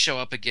to show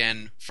up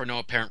again for no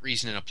apparent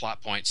reason in a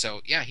plot point. So,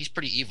 yeah, he's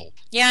pretty evil.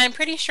 Yeah, I'm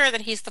pretty sure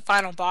that he's the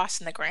final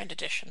boss in the Grand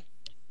Edition.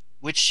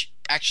 Which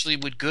actually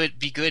would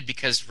be good,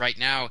 because right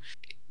now,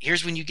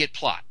 here's when you get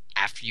plot.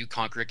 After you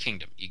conquer a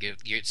kingdom, you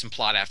get some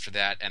plot after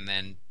that, and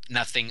then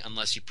nothing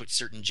unless you put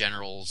certain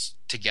generals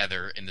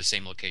together in the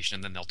same location,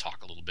 and then they'll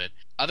talk a little bit.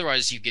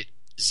 Otherwise, you get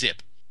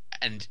zip.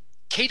 And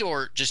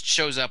Khador just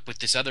shows up with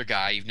this other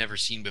guy you've never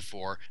seen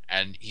before,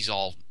 and he's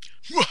all,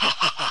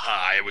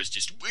 I was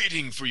just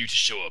waiting for you to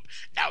show up.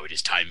 Now it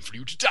is time for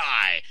you to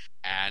die.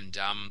 And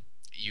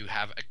you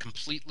have a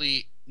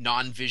completely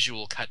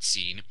non-visual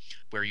cutscene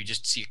where you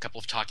just see a couple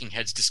of talking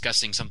heads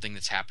discussing something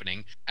that's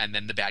happening, and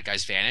then the bad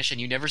guys vanish, and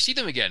you never see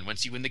them again.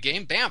 Once you win the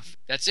game, bam,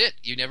 that's it.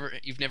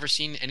 You've never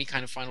seen any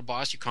kind of final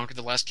boss. You conquer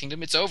the last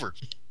kingdom, it's over.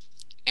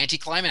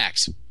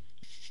 Anticlimax.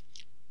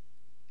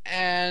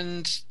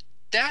 And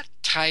that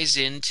ties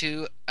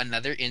into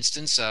another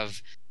instance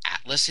of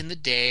Atlas in the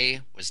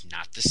day was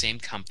not the same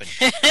company.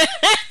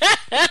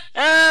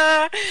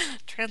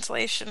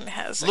 Translation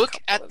has look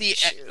at the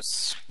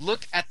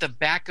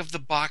back of the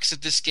box of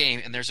this game,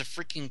 and there's a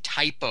freaking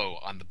typo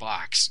on the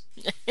box.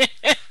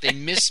 They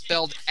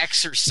misspelled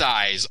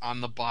exercise on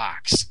the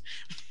box.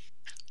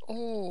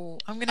 Oh,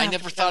 I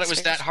never thought it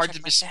was that hard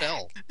to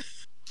misspell.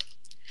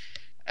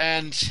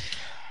 And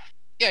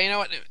yeah, you know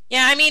what?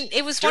 Yeah, I mean,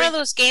 it was one of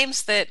those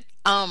games that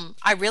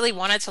I really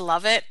wanted to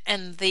love it,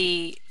 and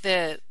the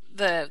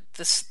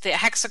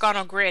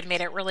hexagonal grid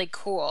made it really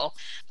cool.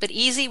 But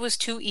easy was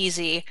too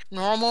easy,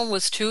 normal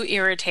was too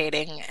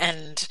irritating,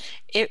 and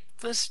it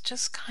was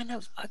just kind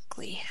of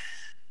ugly.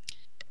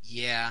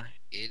 Yeah,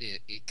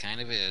 it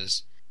kind of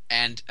is.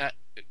 And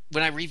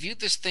when I reviewed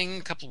this thing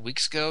a couple of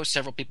weeks ago,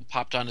 several people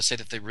popped on to say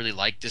that they really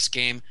liked this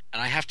game,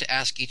 and I have to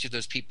ask each of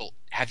those people,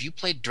 have you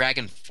played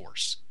Dragon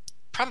Force?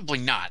 Probably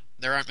not.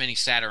 There aren't many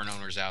Saturn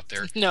owners out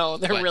there. No,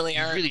 there really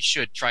aren't. You really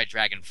should try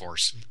Dragon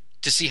Force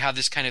to see how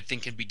this kind of thing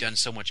can be done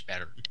so much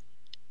better.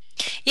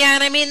 Yeah,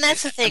 and I mean,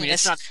 that's the thing.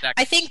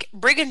 I think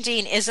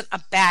Brigandine isn't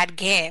a bad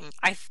game.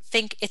 I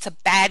think it's a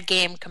bad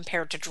game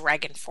compared to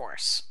Dragon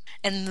Force.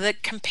 And the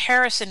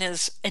comparison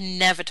is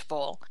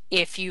inevitable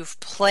if you've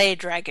played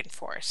Dragon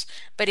Force.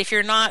 But if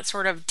you're not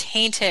sort of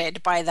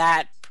tainted by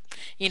that,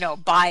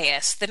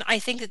 bias, then I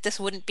think that this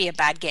wouldn't be a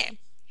bad game.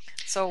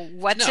 So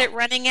what's it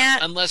running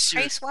at,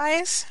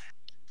 price-wise?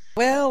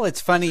 Well,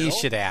 it's funny you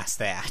should ask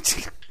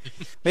that.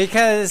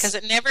 Because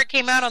it never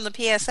came out on the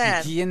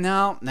PSN.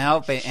 No,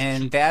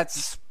 and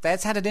that's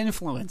had an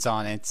influence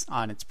on its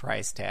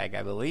price tag,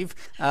 I believe.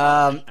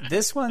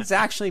 This one's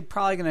actually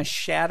probably going to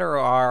shatter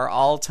our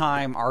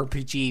all-time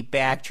RPG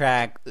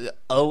backtrack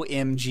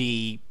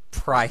OMG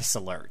price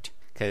alert.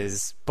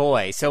 Because,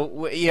 boy,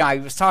 so, I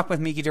was talking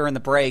with Miki during the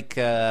break,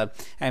 and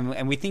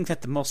we think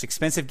that the most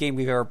expensive game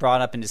we've ever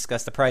brought up and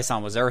discussed the price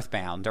on was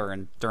Earthbound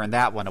during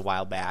that one a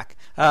while back.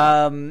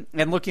 And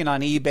looking on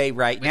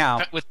eBay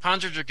now... With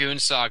Panzer Dragoon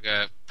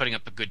Saga putting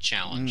up a good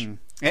challenge.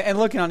 And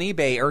looking on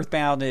eBay,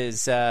 Earthbound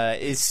is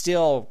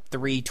still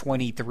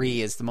 $323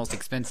 is the most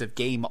expensive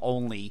game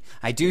only.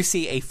 I do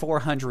see a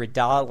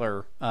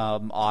 $400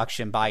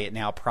 auction buy it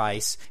now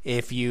price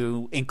if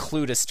you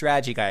include a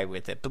strategy guide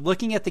with it. But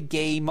looking at the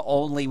game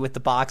only with the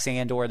box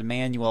and or the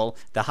manual,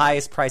 the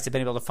highest price I've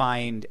been able to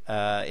find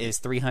is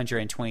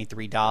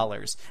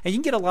 $323. And you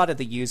can get a lot of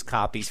the used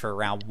copies for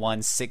around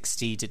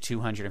 $160 to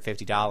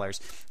 $250.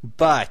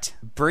 But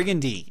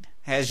Brigandine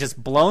has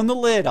just blown the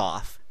lid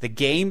off. The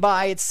game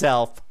by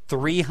itself,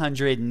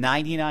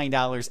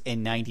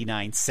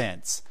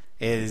 $399.99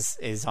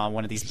 is on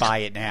one of these buy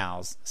it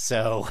nows.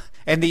 So,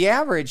 and the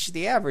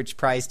average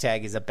price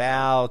tag is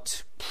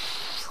about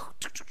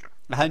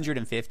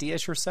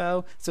 150-ish or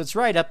so. So it's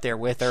right up there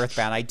with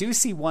Earthbound. I do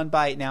see one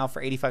buy it now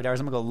for $85. I'm going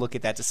to go look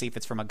at that to see if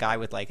it's from a guy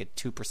with like a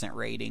 2%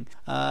 rating.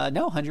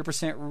 No,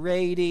 100%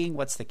 rating.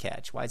 What's the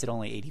catch? Why is it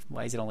only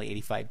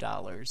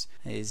 $85?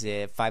 Is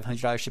it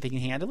 $500 shipping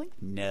and handling?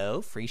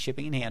 No, free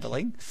shipping and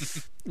handling.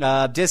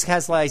 Disc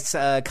has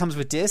comes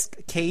with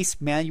disc, case,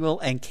 manual,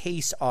 and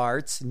case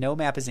arts. No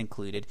map is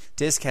included.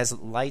 Disc has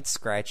light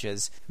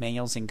scratches.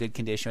 Manual's in good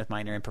condition with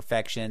minor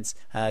imperfections.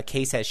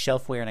 Case has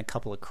shelfware and a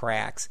couple of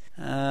cracks.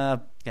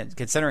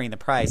 Considering the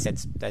price,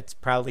 that's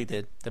probably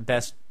the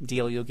best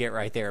deal you'll get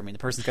right there. I mean, the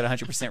person's got a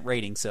 100%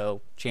 rating,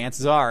 so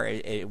chances are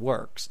it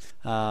works.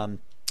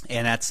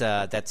 And that's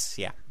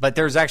yeah. But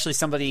there's actually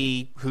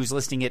somebody who's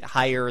listing it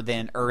higher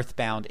than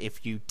Earthbound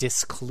if you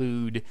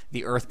disclude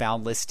the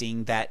Earthbound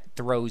listing that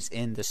throws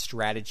in the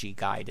strategy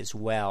guide as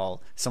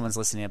well. Someone's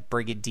listing at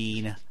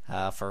Brigandine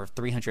for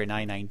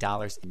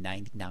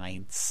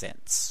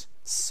 $399.99.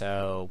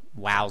 So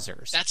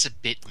wowzers, that's a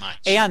bit much.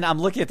 And I'm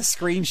looking at the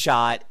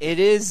screenshot.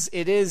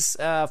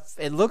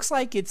 It looks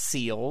like it's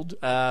sealed.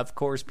 Of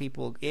course,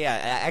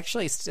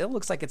 actually it still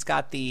looks like it's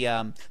got the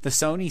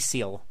Sony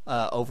seal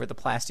over the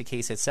plastic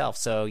case itself.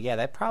 So yeah,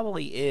 that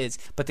probably is.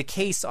 But the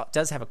case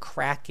does have a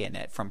crack in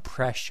it from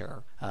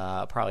pressure.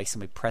 Probably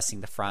somebody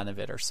pressing the front of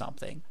it or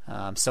something.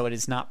 So it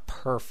is not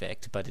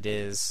perfect, but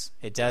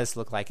it does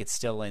look like it's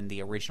still in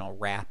the original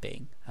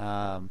wrapping.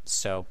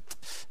 So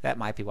that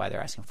might be why they're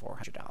asking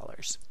 $400.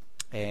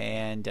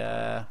 And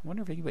I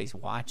wonder if anybody's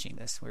watching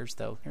this.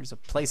 There's a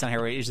place on here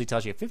where it usually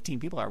tells you 15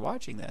 people are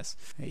watching this.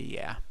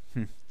 Yeah.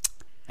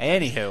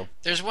 Anywho.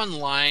 There's one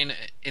line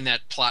in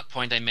that plot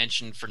point I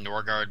mentioned for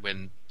Norgard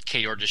when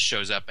Kador just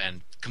shows up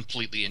and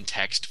completely in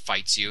text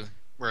fights you,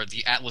 where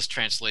the Atlas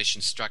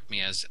translation struck me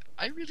as,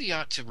 I really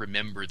ought to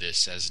remember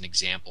this as an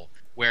example,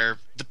 where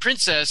the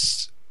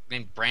princess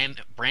named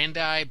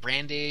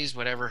Brandeis,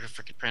 whatever her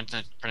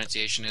frickin'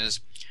 pronunciation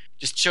is,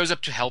 just shows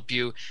up to help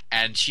you,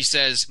 and she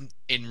says,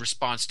 in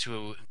response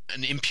to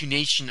an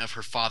impugnation of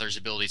her father's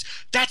abilities,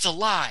 "That's a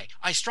lie!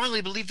 I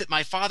strongly believe that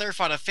my father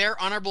fought a fair,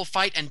 honorable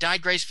fight and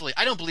died gracefully.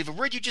 I don't believe a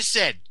word you just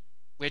said."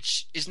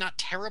 Which is not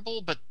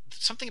terrible, but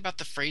something about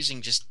the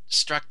phrasing just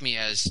struck me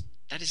as,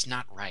 that is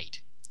not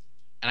right.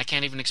 And I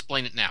can't even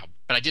explain it now,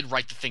 but I did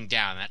write the thing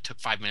down, and that took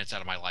 5 minutes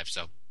out of my life,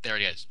 so there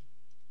it is.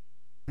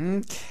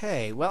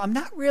 Okay, well, I'm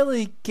not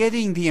really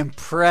getting the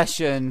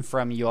impression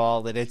from you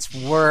all that it's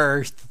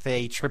worth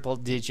a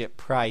triple-digit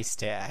price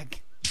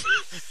tag.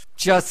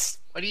 Just...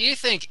 What do you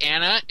think,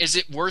 Anna? Is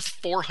it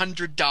worth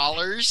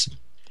 $400?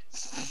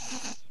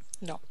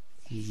 No.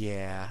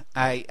 Yeah,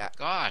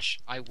 Gosh,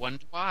 I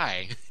wonder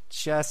why.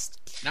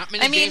 Just... Not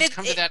many games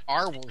come to that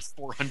are worth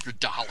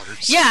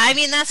 $400. Yeah, I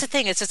mean, that's the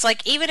thing. It's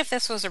like, even if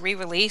this was a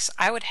re-release,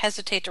 I would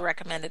hesitate to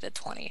recommend it at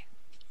 $20.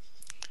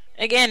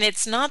 Again,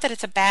 it's not that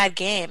it's a bad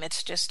game,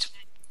 it's just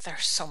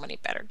there's so many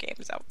better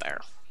games out there.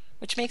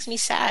 Which makes me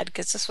sad,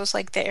 because this was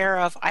like the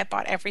era of I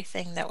bought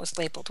everything that was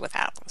labeled with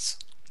Atlas.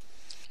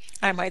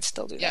 I might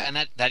still do that. Yeah,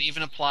 and that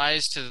even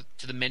applies to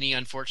the many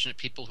unfortunate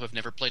people who have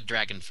never played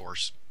Dragon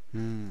Force.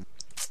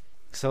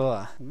 So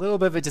a little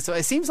bit of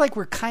it seems like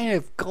we're kind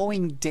of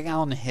going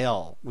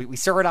downhill. We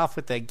started off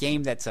with a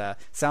game that's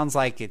sounds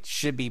like it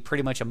should be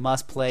pretty much a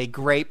must-play,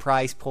 great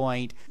price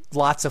point,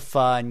 lots of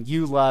fun.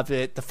 You love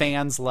it, the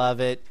fans love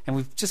it, and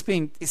we've just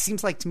been. It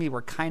seems like to me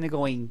we're kind of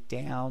going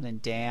down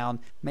and down.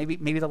 Maybe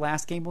the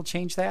last game will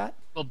change that.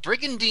 Well,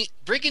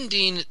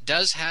 Brigandine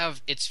does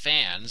have its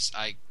fans.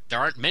 There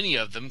aren't many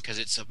of them because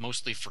it's a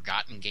mostly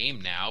forgotten game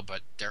now,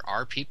 but there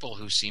are people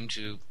who seem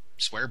to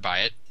swear by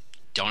it.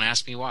 Don't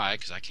ask me why,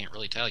 because I can't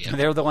really tell you.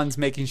 They're the ones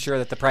making sure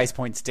that the price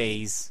point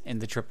stays in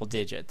the triple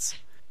digits.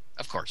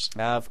 Of course.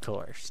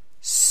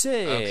 So...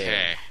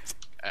 Okay.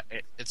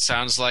 It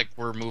sounds like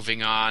we're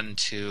moving on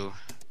to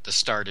the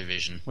Star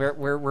Division.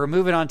 We're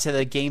moving on to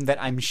the game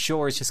that I'm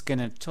sure is just going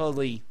to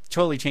totally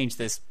change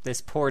this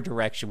poor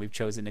direction we've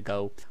chosen to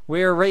go.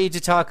 We're ready to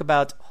talk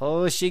about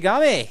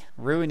Hoshigami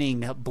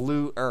ruining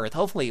Blue Earth.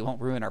 Hopefully it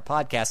won't ruin our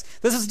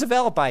podcast. This is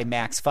developed by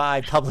Max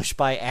 5, published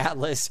by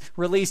Atlas,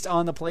 released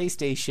on the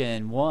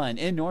PlayStation 1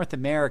 in North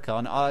America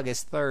on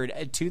August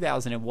 3rd,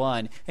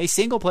 2001. A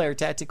single-player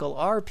tactical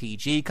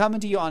RPG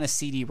coming to you on a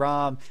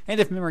CD-ROM, and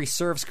if memory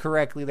serves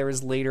correctly, there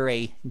was later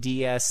a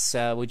DS,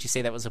 would you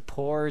say that was a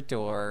port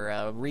or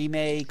a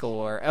remake?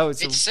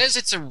 It says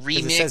it's a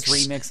remix. It says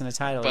remix in the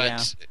title, yeah.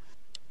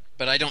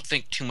 But I don't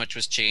think too much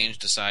was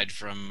changed aside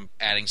from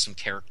adding some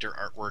character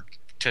artwork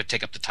to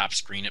take up the top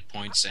screen at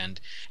points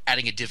and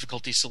adding a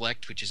difficulty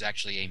select, which is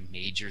actually a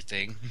major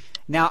thing.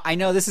 Now, I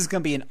know this is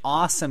going to be an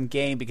awesome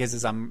game because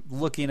as I'm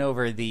looking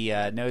over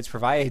the notes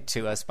provided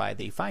to us by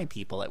the fine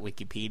people at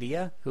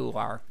Wikipedia, who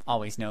are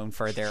always known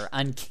for their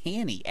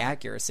uncanny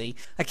accuracy,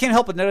 I can't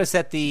help but notice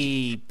that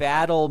the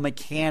battle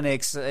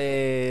mechanics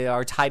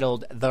are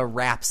titled The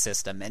Rap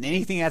System, and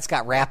anything that's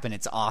got rap in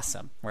it's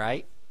awesome,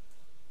 right?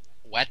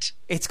 What?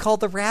 It's called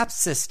the rap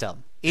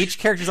system. Each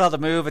character's allowed to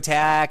move,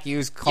 attack,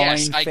 use coin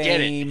Yes, I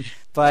get it. fame.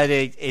 But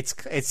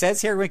it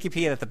says here in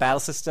Wikipedia that the battle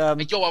system.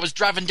 Yo, I was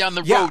driving down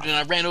the road and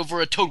I ran over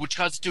a toad, which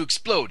caused it to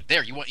explode.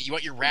 There, you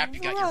want your rap? You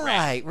got your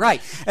rap.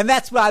 Right. And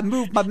that's why I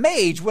moved my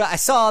mage when I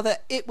saw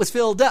that it was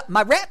filled up.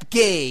 My rap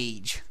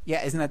gauge.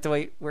 Yeah, isn't that the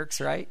way it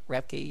works, right?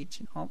 Rap gauge.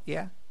 Oh,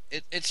 yeah.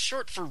 It's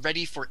short for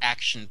Ready for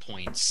Action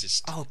Points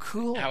system. Oh,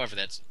 cool. However,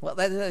 that's... Well,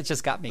 that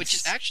just got me... Which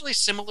is actually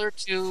similar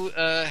to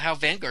how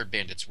Vanguard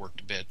Bandits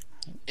worked a bit,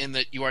 in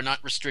that you are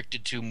not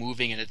restricted to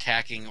moving and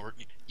attacking, or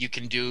you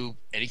can do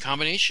any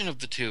combination of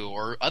the two,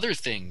 or other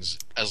things.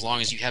 As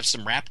long as you have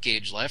some rap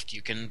gauge left,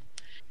 you can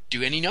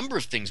do any number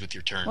of things with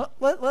your turn.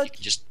 You can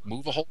just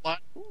move a whole lot.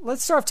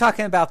 Let's start off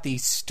talking about the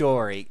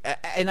story.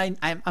 And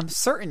I'm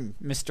certain,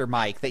 Mr.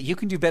 Mike, that you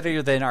can do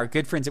better than our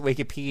good friends at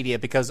Wikipedia,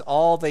 because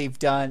all they've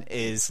done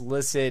is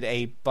listed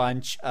a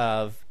bunch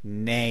of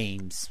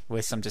names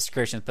with some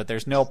descriptions, but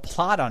there's no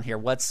plot on here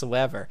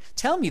whatsoever.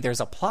 Tell me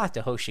there's a plot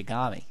to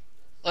Hoshigami.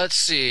 Let's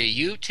see.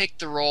 You take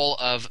the role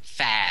of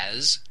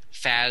Faz,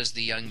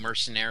 the young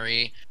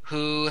mercenary,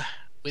 who,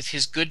 with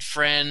his good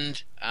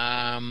friend,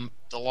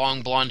 the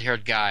long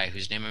blonde-haired guy,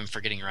 whose name I'm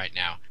forgetting right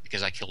now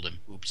because I killed him.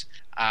 Oops.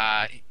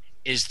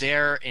 Is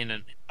there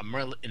in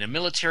a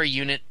military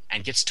unit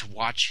and gets to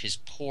watch his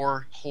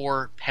poor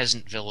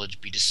peasant village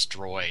be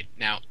destroyed.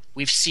 Now,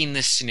 we've seen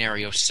this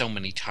scenario so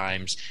many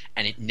times,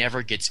 and it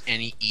never gets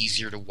any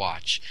easier to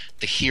watch.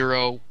 The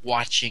hero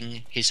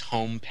watching his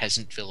home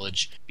peasant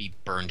village be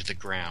burned to the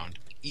ground.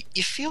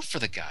 You feel for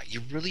the guy.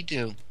 You really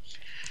do.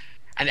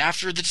 And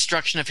after the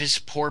destruction of his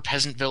poor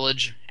peasant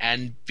village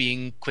and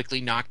being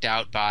quickly knocked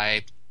out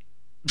by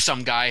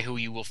some guy who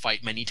you will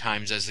fight many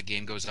times as the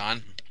game goes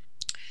on,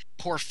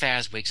 poor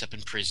Faz wakes up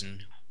in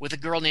prison with a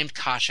girl named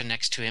Kasha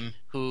next to him,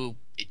 who,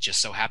 it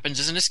just so happens,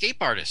 is an escape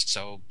artist,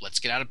 so let's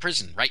get out of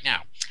prison right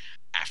now.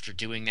 After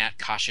doing that,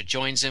 Kasha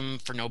joins him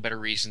for no better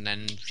reason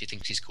than she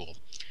thinks he's cool.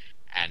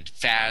 And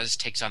Faz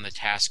takes on the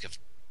task of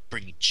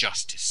bringing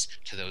justice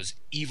to those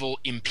evil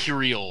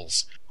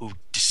Imperials who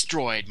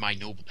destroyed my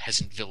noble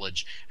peasant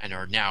village and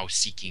are now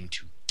seeking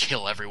to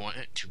kill everyone,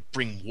 to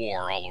bring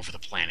war all over the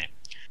planet,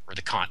 or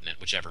the continent,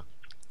 whichever.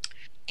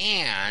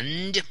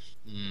 And,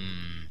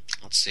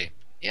 let's see.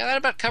 Yeah, that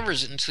about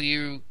covers it until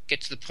you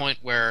get to the point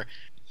where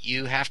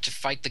you have to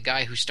fight the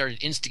guy who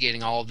started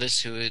instigating all of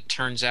this, who it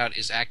turns out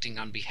is acting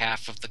on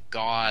behalf of the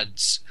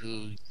gods,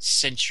 who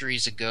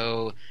centuries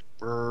ago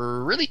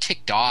were really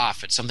ticked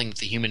off at something that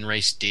the human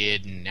race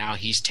did, and now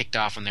he's ticked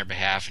off on their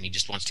behalf, and he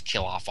just wants to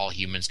kill off all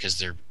humans because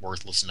they're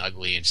worthless and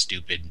ugly and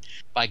stupid.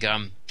 By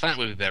gum, planet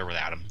would be better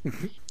without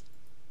him.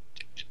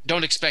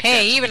 Don't expect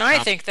Hey, even I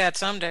think that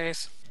some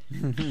days.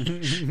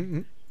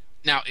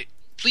 Now,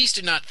 please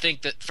do not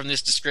think that from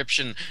this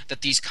description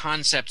that these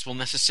concepts will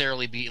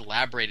necessarily be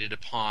elaborated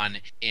upon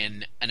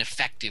in an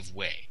effective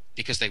way,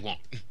 because they won't.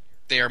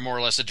 They are more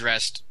or less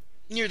addressed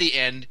near the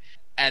end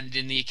and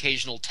in the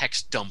occasional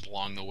text dump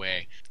along the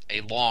way. A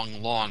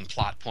long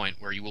plot point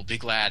where you will be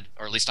glad,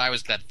 or at least I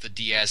was glad, that the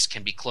DS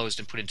can be closed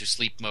and put into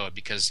sleep mode,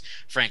 because,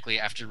 frankly,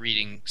 after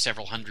reading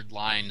several hundred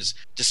lines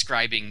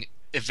describing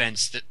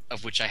events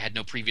of which I had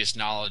no previous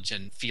knowledge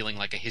and feeling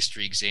like a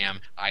history exam,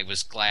 I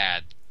was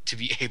glad to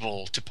be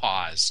able to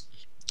pause.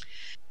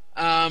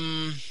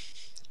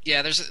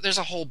 Yeah, there's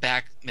a whole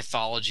back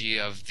mythology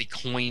of the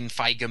coin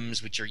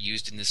figums which are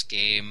used in this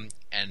game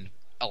and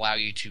allow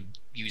you to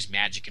use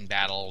magic in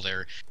battle.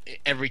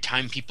 Every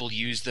time people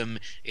use them,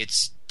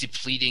 it's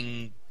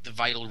depleting the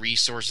vital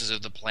resources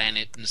of the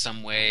planet in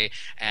some way,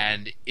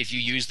 and if you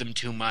use them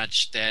too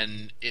much,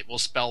 then it will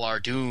spell our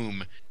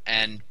doom.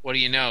 And what do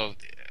you know?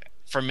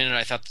 For a minute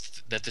I thought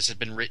that this had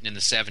been written in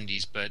the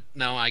 70s, but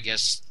no, I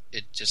guess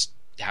it just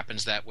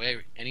happens that way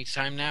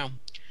anytime now.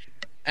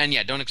 And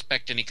yeah, don't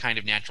expect any kind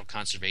of natural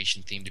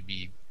conservation theme to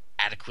be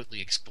adequately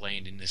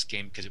explained in this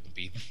game, because it would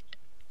be.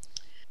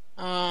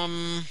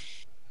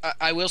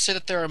 I will say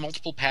that there are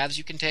multiple paths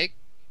you can take.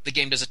 The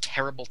game does a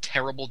terrible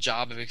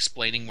job of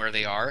explaining where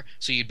they are,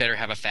 so you'd better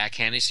have a fact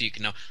handy so you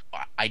can know,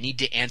 I need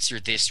to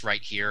answer this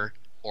right here,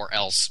 or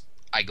else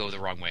I go the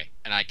wrong way.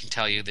 And I can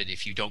tell you that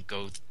if you don't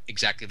go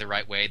exactly the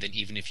right way, then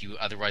even if you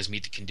otherwise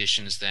meet the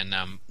conditions, then,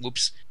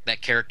 whoops,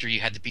 that character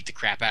you had to beat the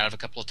crap out of a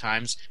couple of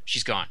times,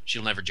 she's gone.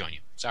 She'll never join you.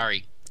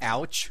 Sorry.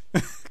 Ouch.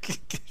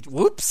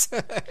 Whoops.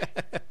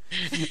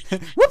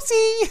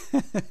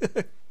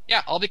 Whoopsie.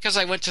 Yeah, all because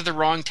I went to the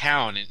wrong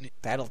town. And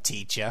that'll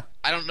teach you.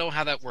 I don't know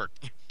how that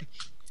worked.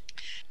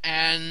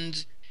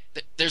 And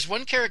there's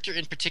one character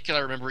in particular,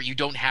 I remember, you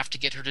don't have to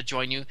get her to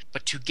join you,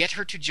 but to get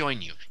her to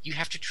join you, you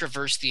have to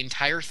traverse the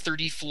entire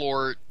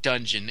 30-floor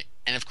dungeon,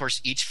 and of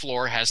course each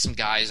floor has some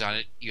guys on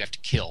it you have to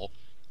kill.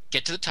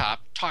 Get to the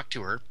top, talk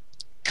to her,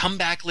 come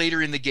back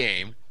later in the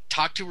game,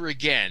 talk to her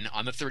again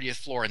on the 30th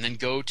floor, and then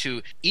go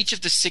to each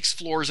of the 6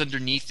 floors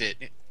underneath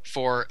it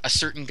for a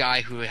certain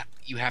guy who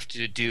you have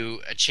to do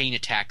a chain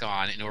attack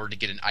on in order to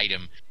get an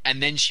item,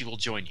 and then she will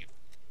join you.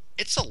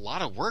 It's a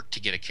lot of work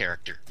to get a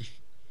character.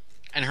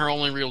 And her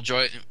only real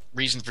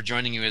reason for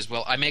joining you is,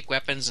 well, I make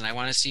weapons and I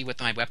want to see what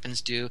my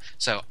weapons do,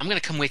 so I'm going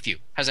to come with you.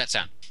 How's that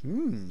sound?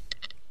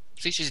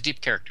 See, she's a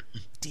deep character.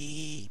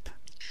 Deep.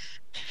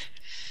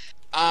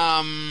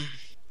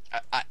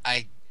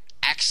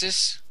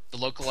 Axis, the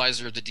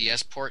localizer of the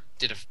DS port,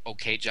 did an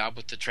okay job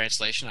with the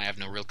translation. I have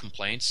no real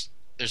complaints.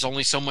 There's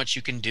only so much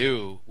you can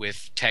do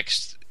with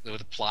text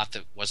with a plot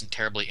that wasn't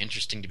terribly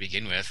interesting to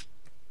begin with.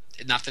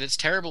 Not that it's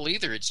terrible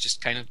either, it's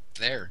just kind of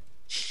there.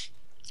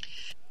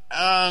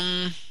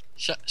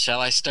 Shall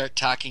I start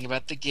talking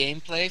about the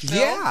gameplay,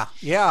 Phil?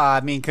 Yeah.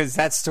 I mean, because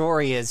that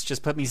story has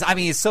just put me. I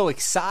mean, it's so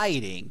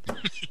exciting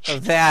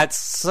that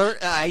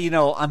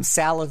I'm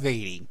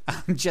salivating.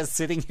 I'm just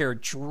sitting here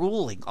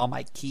drooling on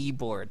my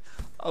keyboard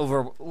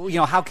over.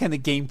 How can the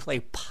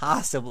gameplay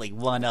possibly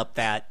one up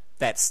that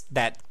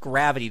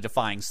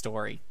gravity-defying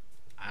story?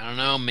 I don't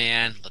know,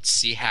 man. Let's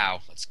see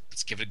how. Let's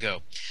give it a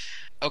go.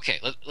 Okay,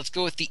 let's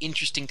go with the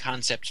interesting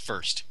concept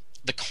first.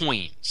 The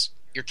coins.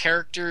 Your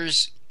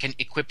characters can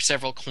equip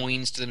several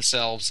coins to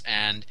themselves,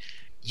 and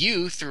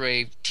you, through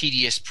a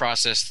tedious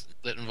process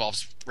that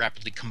involves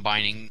rapidly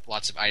combining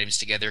lots of items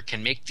together,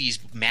 can make these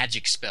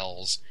magic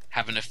spells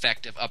have an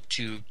effect of up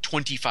to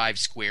 25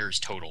 squares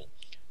total.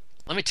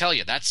 Let me tell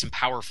you, that's some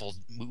powerful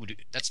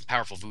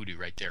voodoo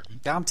right there.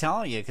 I'm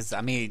telling you, because,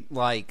 I mean,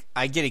 like,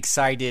 I get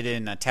excited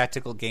in a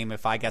tactical game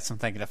if I got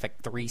something that can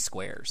affect 3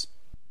 squares.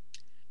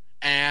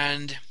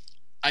 And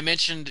I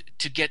mentioned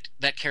to get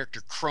that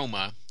character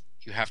Chroma,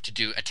 you have to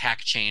do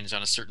attack chains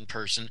on a certain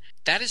person.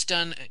 That is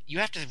done. You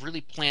have to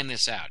really plan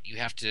this out. You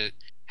have to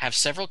have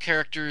several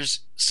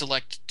characters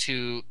select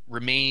to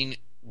remain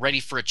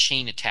ready for a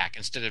chain attack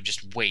instead of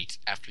just wait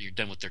after you're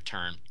done with their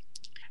turn.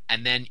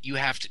 And then you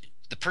have to.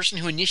 The person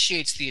who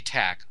initiates the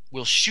attack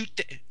will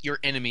shoot your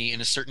enemy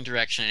in a certain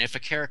direction, and if a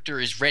character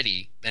is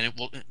ready,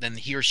 then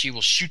he or she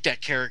will shoot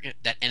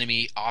that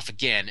enemy off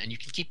again, and you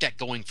can keep that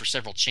going for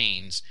several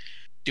chains,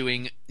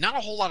 doing not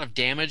a whole lot of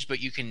damage, but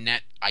you can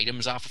net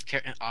items off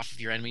of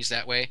your enemies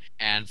that way.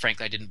 And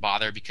frankly, I didn't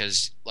bother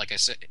because, like I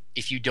said,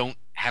 if you don't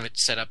have it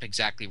set up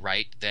exactly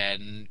right,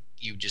 then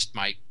you just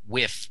might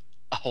whiff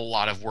a whole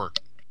lot of work.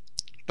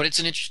 But it's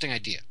an interesting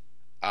idea.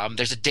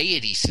 There's a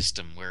deity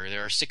system where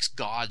there are 6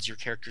 gods your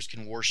characters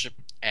can worship,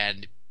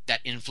 and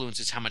that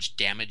influences how much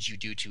damage you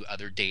do to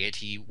other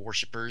deity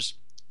worshippers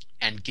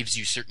and gives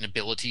you certain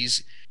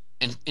abilities.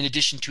 And in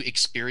addition to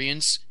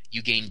experience,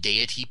 you gain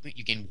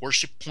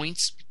worship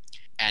points,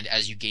 and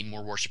as you gain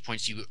more worship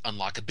points, you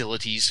unlock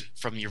abilities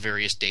from your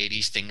various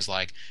deities, things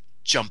like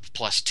jump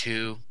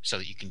 +2, so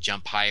that you can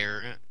jump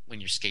higher when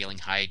you're scaling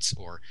heights,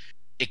 or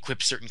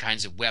equip certain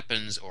kinds of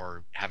weapons,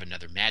 or have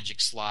another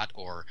magic slot,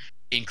 or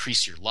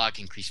increase your luck,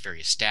 increase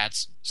various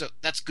stats. So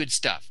that's good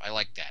stuff. I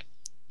like that.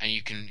 And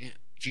you can,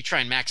 if you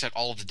try and max out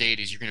all of the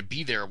deities, you're going to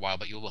be there a while,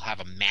 but you will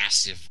have a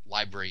massive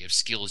library of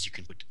skills you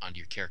can put onto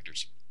your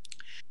characters.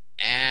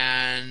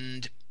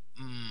 And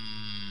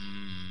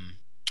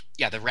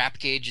the rap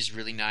gauge is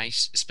really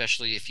nice,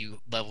 especially if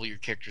you level your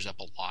characters up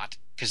a lot,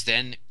 because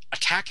then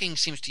attacking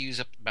seems to use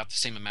up about the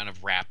same amount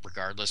of rap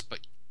regardless,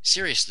 but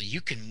seriously,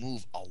 you can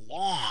move a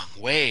long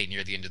way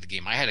near the end of the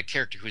game. I had a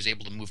character who was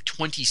able to move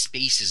 20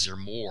 spaces or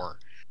more,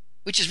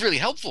 which is really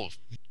helpful.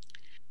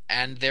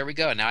 And there we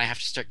go. Now I have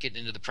to start getting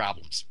into the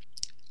problems.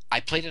 I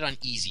played it on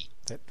easy.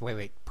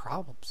 Wait,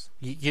 problems?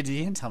 You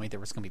didn't tell me there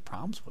was going to be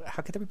problems.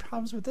 How could there be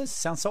problems with this?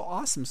 Sounds so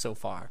awesome so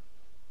far.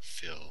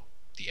 Phil,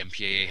 the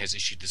MPAA has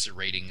issued this a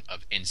rating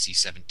of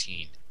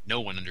NC-17.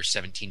 No one under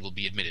 17 will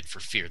be admitted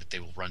for fear that they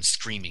will run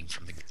screaming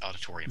from the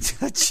auditorium.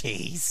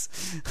 Jeez.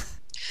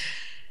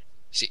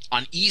 See,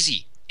 on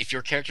easy, if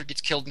your character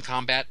gets killed in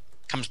combat,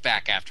 comes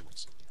back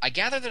afterwards. I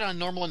gather that on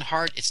normal and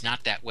hard, it's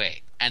not that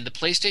way. And the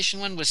PlayStation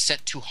one was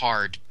set to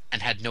hard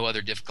and had no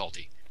other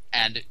difficulty.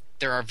 And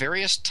there are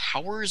various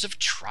towers of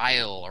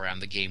trial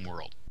around the game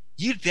world.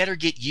 You'd better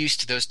get used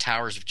to those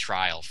towers of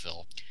trial,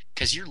 Phil,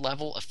 because your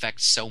level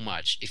affects so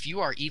much. If you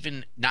are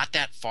even not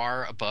that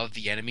far above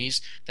the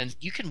enemies, then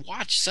you can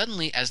watch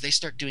suddenly as they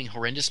start doing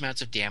horrendous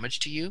amounts of damage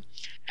to you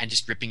and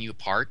just ripping you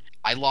apart.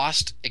 I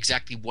lost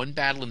exactly one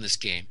battle in this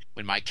game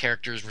when my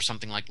characters were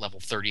something like level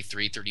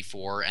 33,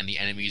 34, and the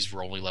enemies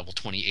were only level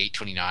 28,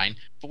 29.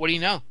 But what do you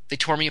know? They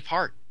tore me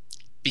apart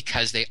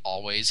because they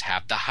always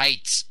have the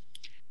heights.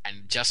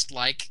 And just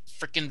like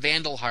frickin'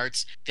 Vandal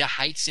Hearts, the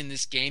heights in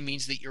this game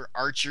means that your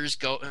archers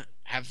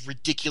have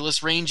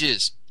ridiculous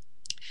ranges.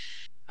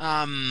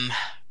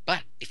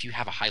 But if you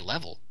have a high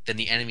level, then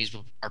the enemies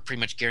are pretty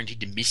much guaranteed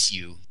to miss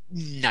you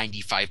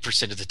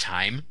 95% of the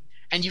time,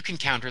 and you can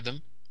counter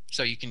them.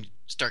 So you can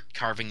start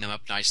carving them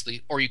up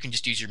nicely, or you can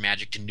just use your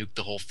magic to nuke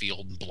the whole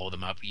field and blow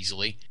them up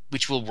easily,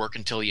 which will work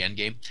until the end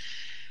game.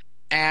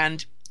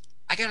 And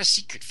I got a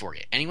secret for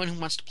you. Anyone who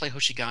wants to play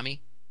Hoshigami,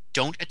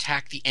 don't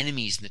attack the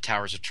enemies in the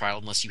Towers of Trial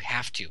unless you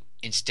have to.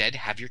 Instead,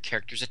 have your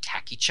characters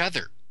attack each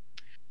other.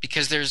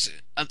 Because there's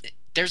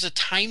a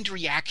timed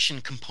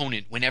reaction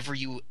component whenever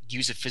you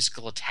use a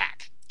physical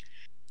attack.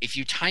 If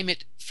you time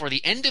it for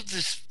the end of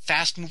this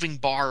fast-moving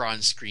bar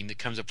on screen that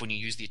comes up when you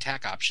use the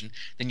attack option,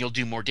 then you'll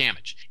do more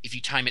damage. If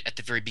you time it at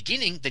the very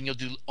beginning, then you'll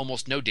do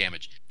almost no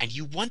damage. And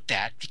you want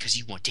that because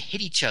you want to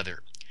hit each other.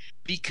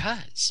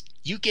 Because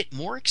you get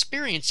more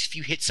experience if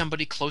you hit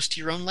somebody close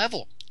to your own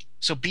level.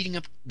 So beating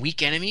up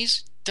weak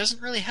enemies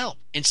doesn't really help.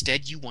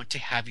 Instead, you want to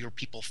have your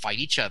people fight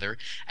each other,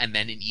 and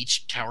then in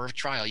each Tower of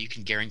Trial, you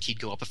can guaranteed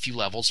go up a few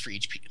levels for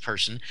each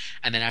person,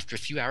 and then after a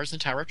few hours in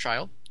the Tower of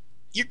Trial,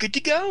 you're good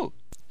to go.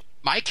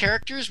 My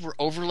characters were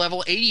over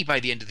level 80 by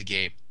the end of the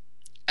game,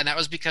 and that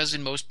was because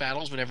in most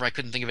battles, whenever I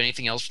couldn't think of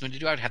anything else for them to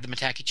do, I'd have them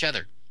attack each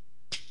other.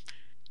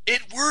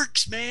 It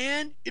works,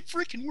 man! It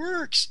freaking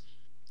works!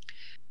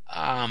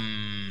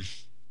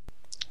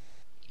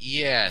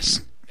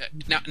 Yes.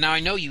 Now I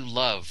know you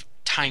love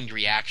timed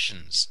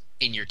reactions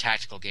in your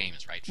tactical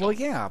games, right, Phil? Well,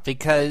 yeah,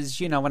 because,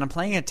 when I'm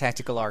playing a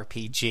tactical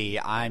RPG,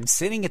 I'm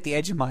sitting at the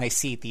edge of my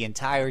seat the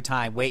entire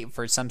time waiting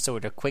for some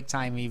sort of quick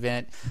time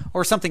event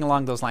or something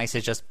along those lines to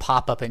just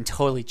pop up and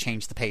totally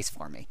change the pace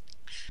for me.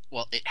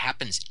 Well, it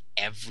happens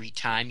every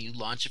time you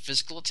launch a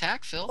physical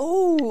attack, Phil.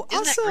 Oh,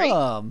 Isn't that great?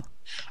 awesome!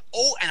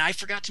 Oh, and I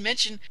forgot to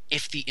mention,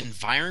 if the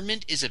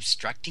environment is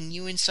obstructing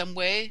you in some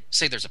way,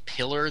 say there's a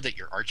pillar that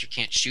your archer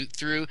can't shoot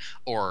through,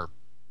 or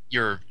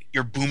your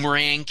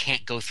boomerang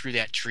can't go through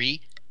that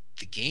tree,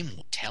 the game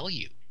will tell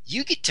you.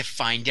 You get to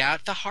find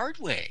out the hard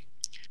way.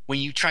 When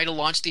you try to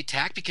launch the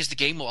attack, because the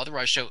game will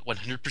otherwise show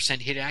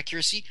 100% hit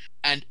accuracy,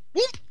 and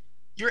whoop,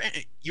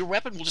 your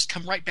weapon will just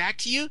come right back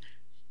to you,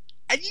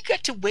 and you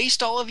got to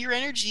waste all of your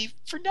energy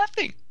for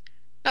nothing.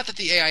 Not that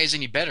the AI is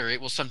any better.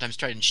 It will sometimes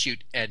try and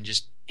shoot and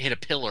just hit a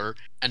pillar,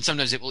 and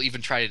sometimes it will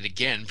even try it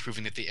again,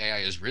 proving that the AI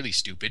is really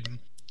stupid.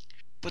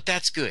 But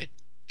that's good,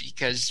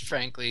 because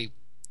frankly,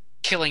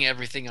 killing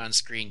everything on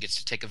screen gets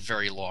to take a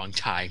very long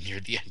time near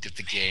the end of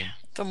the game.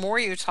 The more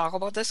you talk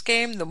about this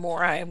game, the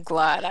more I am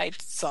glad I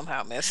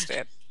somehow missed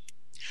it.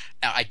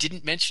 Now, I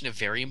didn't mention a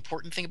very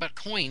important thing about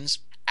coins.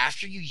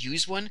 After you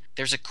use one,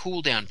 there's a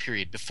cooldown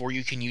period before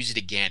you can use it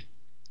again.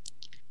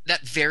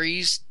 That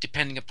varies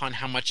depending upon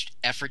how much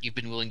effort you've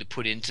been willing to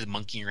put into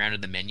monkeying around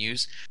in the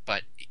menus,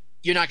 but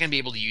you're not going to be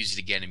able to use it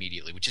again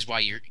immediately, which is why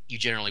you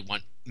generally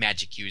want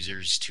Magic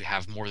users to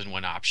have more than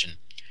one option.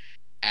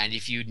 And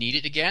if you need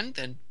it again,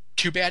 then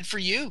too bad for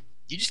you.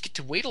 You just get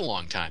to wait a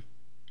long time.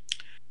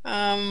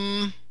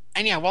 And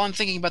yeah, while I'm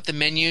thinking about the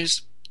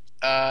menus,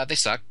 they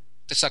suck.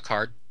 They suck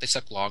hard. They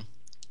suck long.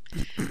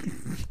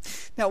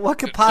 Now, what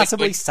could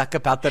possibly suck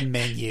about the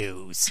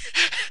menus?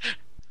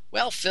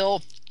 Well,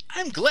 Phil,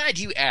 I'm glad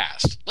you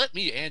asked. Let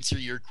me answer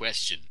your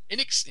question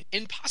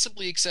in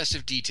possibly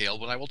excessive detail,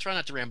 but I will try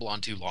not to ramble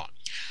on too long.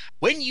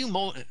 When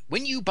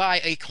you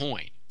buy a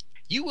coin,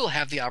 you will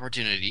have the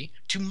opportunity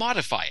to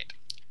modify it.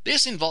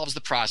 This involves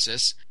the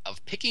process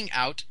of picking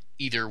out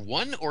either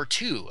one or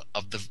two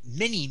of the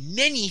many,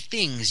 many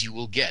things you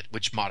will get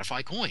which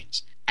modify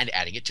coins, and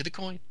adding it to the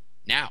coin.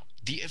 Now,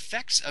 the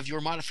effects of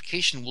your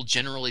modification will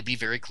generally be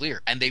very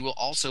clear, and they will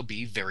also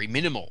be very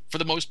minimal for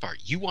the most part.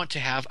 You want to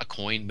have a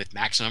coin with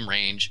maximum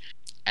range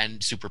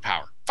and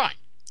superpower. Fine.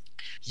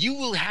 You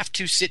will have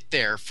to sit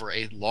there for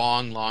a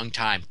long, long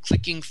time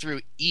clicking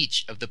through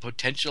each of the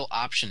potential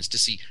options to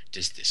see,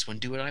 does this one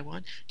do what I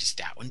want? Does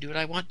that one do what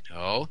I want?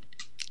 No.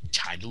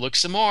 Time to look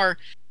some more,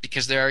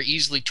 because there are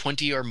easily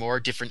 20 or more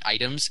different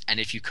items, and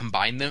if you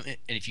combine them, and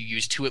if you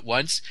use two at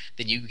once,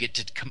 then you get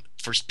to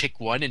first pick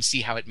one and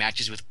see how it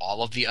matches with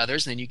all of the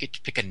others, and then you get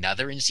to pick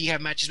another and see how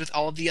it matches with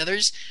all of the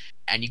others,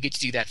 and you get to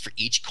do that for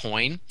each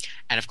coin.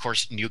 And of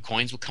course, new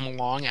coins will come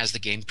along as the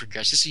game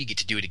progresses, so you get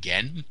to do it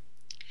again.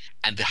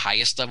 And the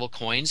highest level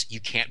coins, you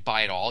can't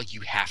buy at all,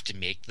 you have to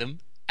make them,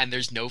 and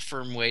there's no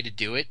firm way to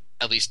do it,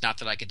 at least not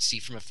that I could see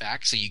from a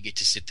fact, so you get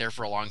to sit there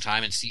for a long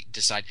time and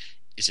decide,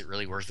 is it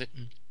really worth it?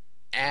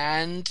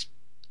 And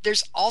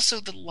there's also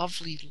the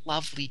lovely,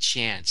 lovely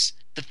chance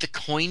that the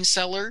coin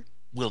seller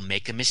will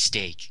make a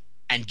mistake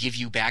and give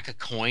you back a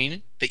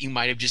coin that you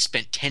might have just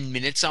spent 10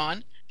 minutes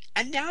on,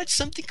 and now it's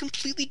something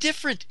completely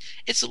different.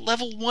 It's a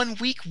level 1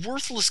 weak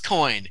worthless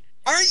coin.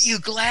 Aren't you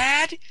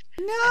glad?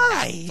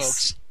 Nice! And that,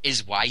 folks,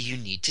 is why you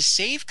need to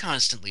save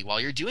constantly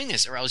while you're doing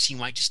this, or else you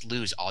might just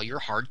lose all your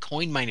hard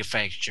coin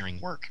manufacturing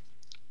work.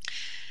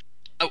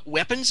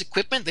 Weapons,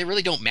 equipment, they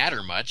really don't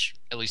matter much,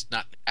 at least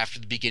not after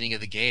the beginning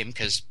of the game,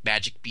 because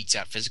magic beats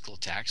out physical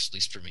attacks, at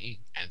least for me,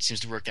 and it seems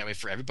to work that way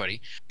for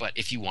everybody. But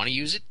if you want to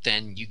use it,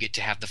 then you get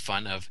to have the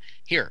fun of,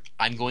 here,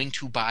 I'm going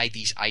to buy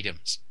these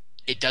items.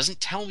 It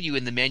doesn't tell you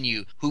in the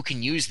menu who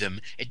can use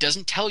them. It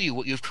doesn't tell you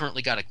what you've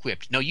currently got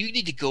equipped. No, you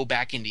need to go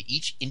back into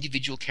each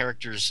individual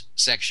character's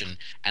section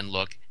and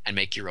look and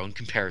make your own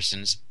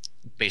comparisons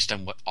based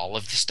on what all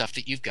of the stuff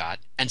that you've got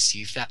and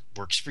see if that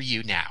works for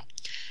you now.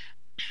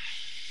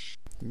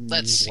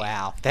 Let's see.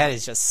 Wow, that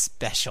is just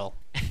special.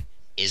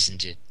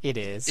 Isn't it? It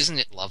is. Isn't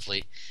it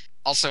lovely?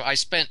 Also, I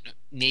spent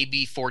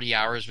maybe 40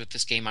 hours with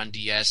this game on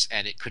DS,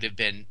 and it could have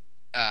been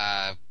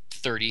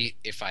 30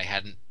 if I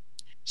hadn't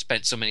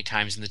spent so many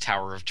times in the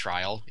Tower of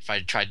Trial, if I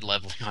had tried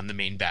leveling on the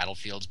main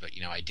battlefields, but,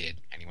 I did.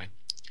 Anyway.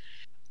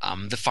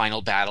 The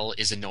final battle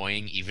is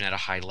annoying even at a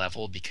high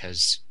level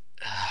because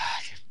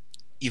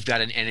you've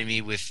got an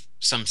enemy with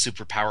some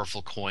super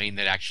powerful coin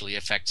that actually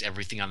affects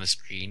everything on the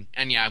screen.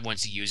 And yeah,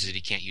 once he uses it,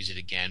 he can't use it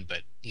again, but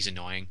he's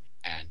annoying.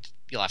 And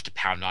you'll have to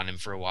pound on him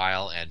for a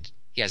while. And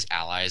he has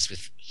allies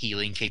with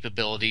healing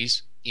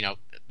capabilities. You know,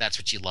 that's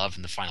what you love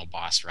in the final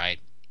boss, right?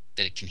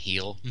 That it can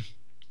heal.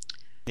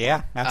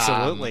 Yeah,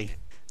 absolutely.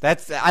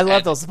 I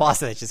love those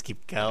bosses that just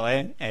keep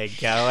going and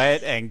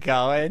going and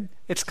going.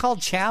 It's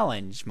called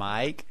challenge,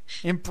 Mike.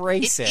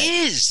 Embrace it. It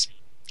is.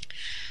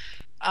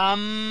 What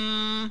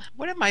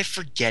am I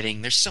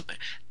forgetting? There's some.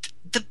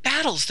 The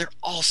battles, they're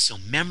all so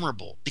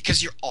memorable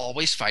because you're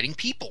always fighting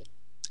people.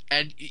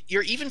 And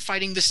you're even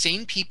fighting the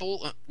same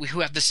people who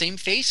have the same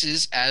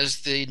faces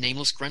as the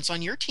nameless grunts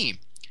on your team.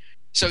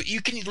 So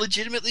you can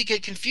legitimately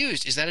get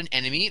confused. Is that an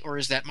enemy or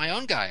is that my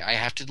own guy? I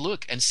have to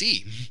look and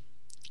see.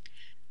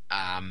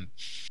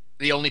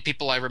 The only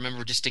people I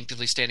remember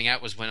distinctively standing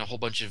out was when a whole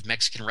bunch of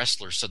Mexican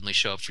wrestlers suddenly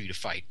show up for you to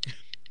fight.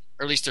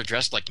 Or at least they're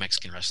dressed like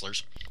Mexican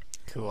wrestlers.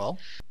 Cool.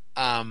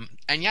 And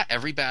yeah,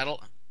 every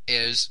battle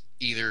is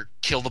either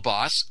kill the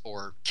boss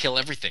or kill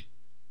everything.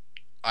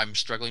 I'm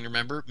struggling to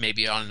remember.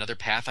 Maybe on another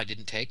path I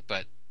didn't take,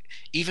 but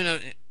even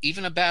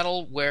a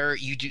battle where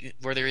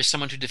there is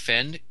someone to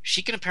defend,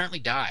 she can apparently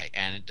die,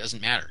 and it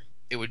doesn't matter.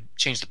 It would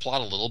change the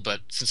plot a little,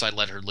 but since I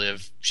let her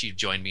live, she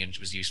joined me and it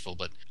was useful.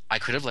 But I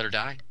could have let her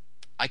die.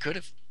 I could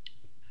have.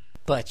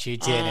 But you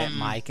didn't,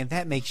 Mike, and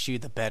that makes you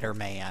the better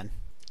man.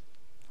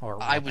 Or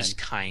woman, I was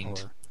kind.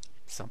 or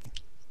something.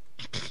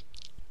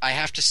 I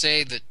have to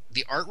say that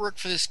the artwork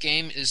for this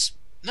game is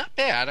not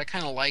bad. I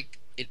kind of like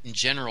it in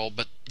general,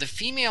 but the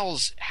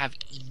females have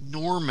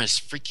enormous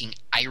freaking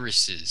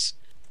irises,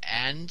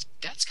 and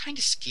that's kind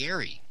of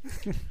scary.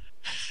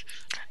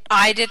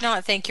 I did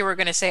not think you were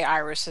going to say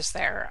irises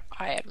there.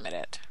 I admit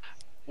it.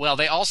 Well,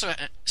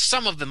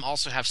 some of them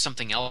also have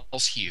something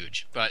else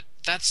huge, but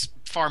that's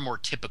far more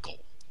typical.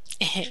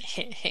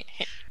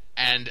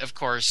 And of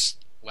course,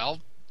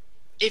 well,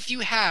 if you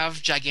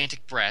have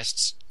gigantic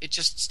breasts, it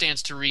just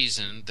stands to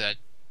reason that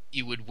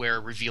you would wear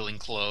revealing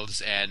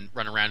clothes and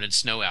run around in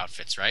snow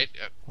outfits, right?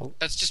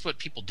 That's just what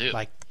people do.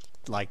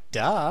 Like,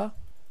 duh.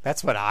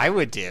 That's what I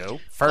would do.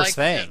 First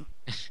thing.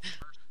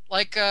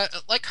 Like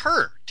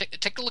her.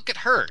 Take a look at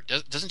her.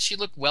 Doesn't she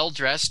look well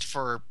dressed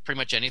for pretty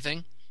much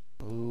anything?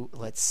 Ooh,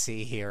 let's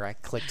see here. I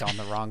clicked on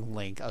the wrong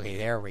link. Okay,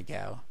 there we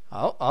go.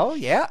 Oh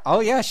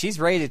yeah. She's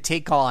ready to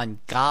take on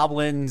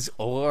goblins,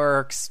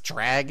 orcs,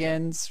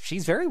 dragons.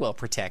 She's very well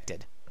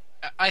protected.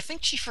 I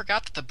think she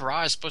forgot that the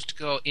bra is supposed to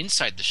go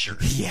inside the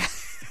shirt. Yeah,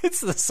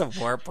 it's the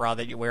support bra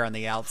that you wear on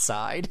the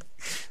outside.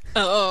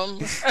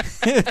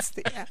 It's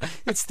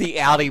the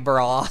outie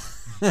bra.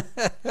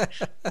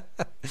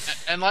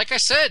 And like I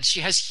said,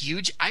 she has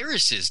huge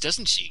irises,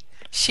 doesn't she?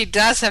 She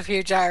does have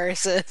huge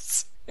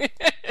irises.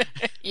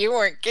 You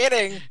weren't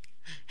kidding.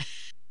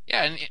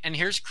 Yeah, and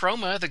here's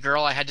Chroma, the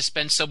girl I had to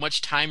spend so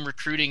much time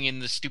recruiting in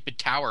the stupid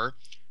tower,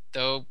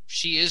 though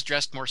she is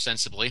dressed more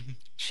sensibly.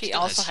 She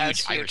also has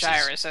huge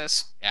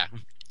irises. Yeah.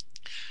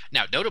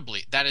 Now,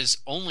 notably, that is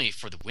only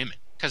for the women,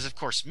 because of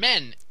course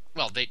men,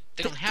 well, they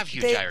don't have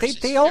huge irises.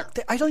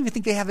 I don't even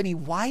think they have any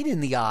white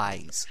in the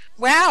eyes.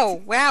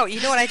 Wow.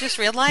 You know what I just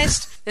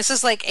realized? This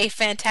is like a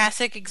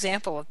fantastic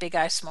example of big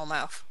eyes, small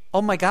mouth.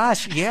 Oh my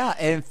gosh, yeah.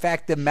 In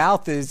fact, the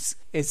mouth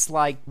it's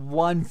like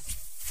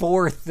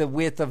 1/4 the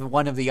width of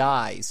one of the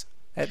eyes.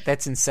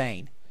 That's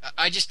insane.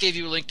 I just gave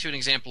you a link to an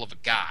example of a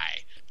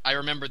guy. I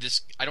remember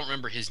this. I don't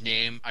remember his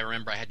name. I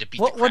remember I had to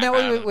beat the crap out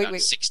of him about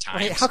 6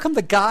 times. Wait, how come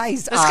the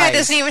guy's This guy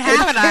doesn't even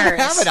have an iris. He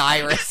doesn't have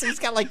an iris. He's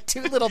got like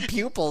 2 little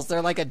pupils.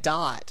 They're like a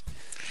dot.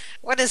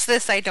 What is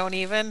this? I don't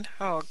even.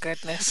 Oh,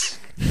 goodness.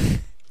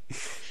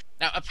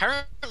 Now,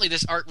 apparently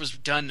this art was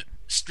done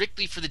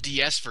strictly for the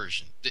DS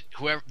version.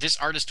 This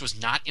artist was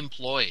not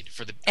employed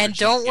for the And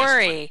don't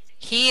worry,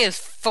 he is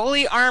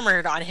fully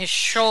armored on his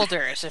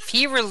shoulders. If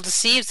he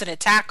receives an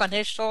attack on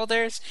his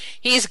shoulders,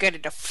 he's going to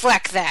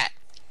deflect that.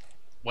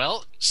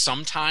 Well,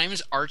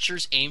 sometimes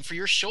archers aim for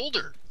your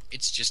shoulder.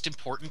 It's just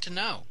important to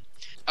know.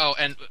 Oh,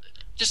 and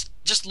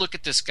just look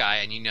at this guy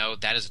and you know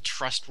that is a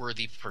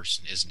trustworthy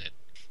person, isn't it?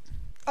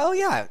 Oh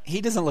yeah, he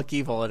doesn't look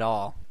evil at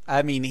all.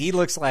 I mean, he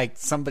looks like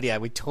somebody I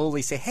would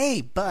totally say, "Hey,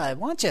 bud,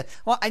 why don't you?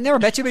 Well, I never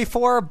met you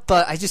before,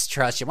 but I just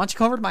trust you. Why don't you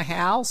come over to my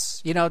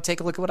house? You know,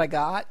 take a look at what I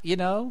got. You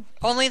know."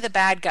 Only the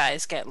bad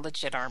guys get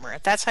legit armor.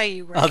 That's how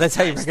you. Oh, that's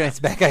how you recognize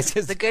the bad guys.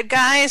 The good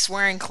guys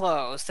wearing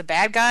clothes. The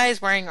bad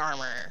guys wearing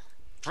armor.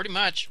 Pretty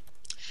much.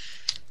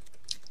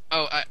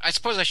 Oh, I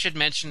suppose I should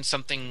mention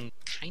something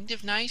kind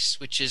of nice,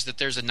 which is that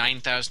there's a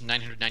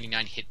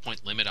 9,999 hit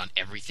point limit on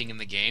everything in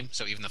the game,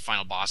 so even the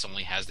final boss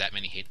only has that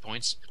many hit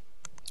points.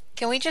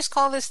 Can we just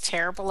call this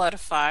terrible out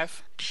of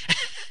 5?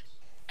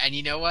 And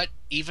you know what?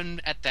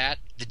 Even at that,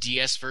 the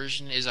DS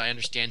version is, I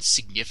understand,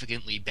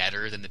 significantly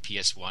better than the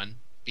PS1,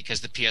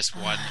 because the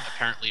PS1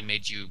 apparently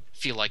made you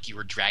feel like you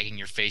were dragging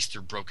your face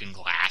through broken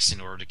glass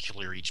in order to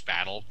clear each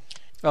battle.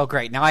 Oh,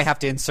 great. Now I have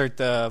to insert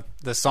the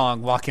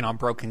song Walking on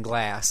Broken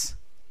Glass.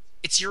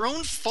 It's your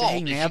own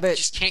fault if you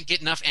just can't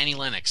get enough Annie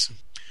Lennox.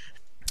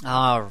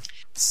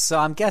 So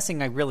I'm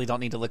guessing I really don't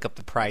need to look up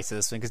the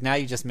prices because now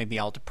you just made me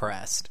all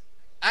depressed.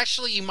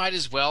 Actually, you might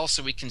as well,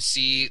 so we can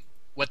see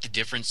what the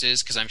difference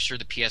is, because I'm sure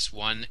the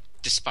PS1,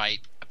 despite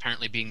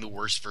apparently being the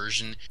worst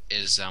version,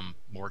 is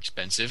more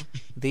expensive.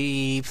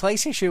 The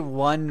PlayStation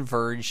 1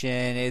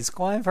 version is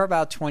going for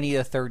about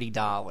 $20 to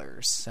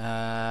 $30.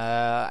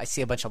 I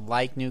see a bunch of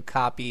like-new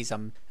copies. I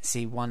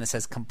see one that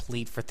says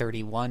complete for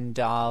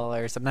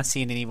 $31. I'm not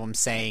seeing any of them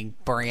saying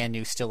brand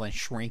new, still in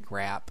shrink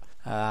wrap.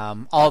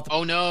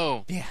 Oh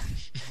no! Yeah,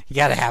 you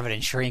gotta have it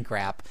in shrink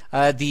wrap.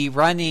 The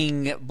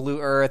running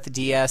Blue Earth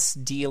DS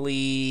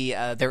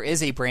Dealy, there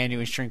is a brand new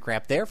in shrink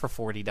wrap there for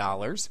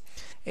 $40,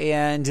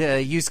 and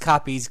used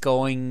copies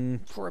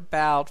going for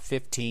about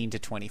 $15 to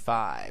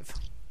 $25.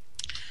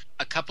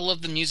 A couple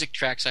of the music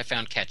tracks I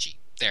found catchy.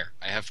 There,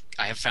 I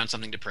have found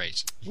something to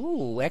praise.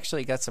 Ooh,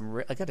 actually got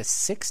I got a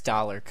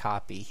 $6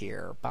 copy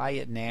here. Buy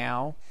it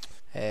now.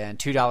 And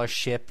 $2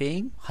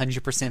 shipping,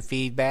 100%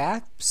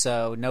 feedback,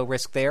 so no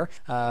risk there.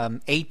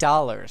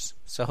 $8.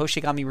 So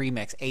Hoshigami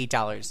Remix,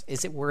 $8.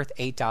 Is it worth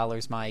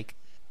 $8, Mike?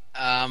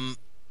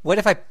 What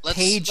if I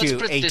paid you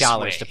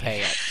 $8 to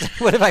pay it?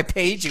 What if I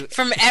paid you?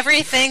 From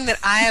everything that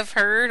I have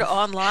heard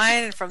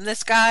online from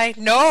this guy,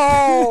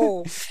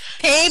 no!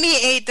 Pay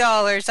me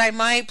 $8. I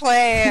might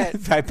play it.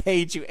 If I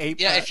paid you $8.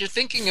 Yeah, if you're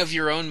thinking of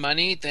your own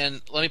money,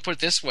 then let me put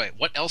it this way.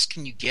 What else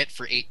can you get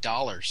for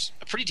 $8?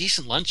 A pretty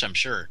decent lunch, I'm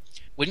sure.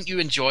 Wouldn't you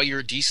enjoy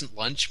your decent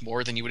lunch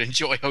more than you would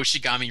enjoy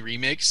Hoshigami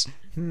Remix?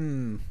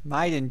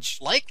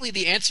 Likely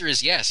the answer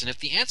is yes, and if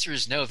the answer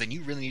is no, then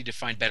you really need to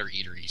find better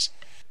eateries.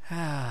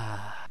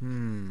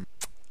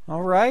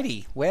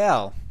 Alrighty,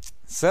 well,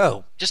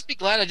 so... Just be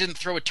glad I didn't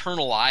throw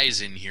Eternal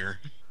Eyes in here.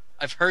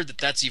 I've heard that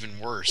that's even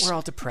worse. We're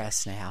all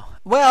depressed now.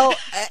 Well,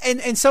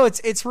 and so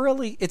it's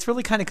really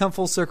kind of come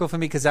full circle for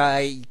me because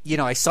I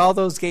saw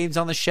those games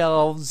on the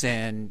shelves,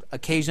 and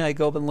occasionally I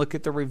go up and look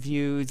at the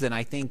reviews, and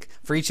I think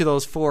for each of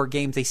those 4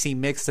 games they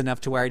seem mixed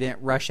enough to where I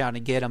didn't rush out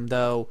and get them.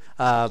 Though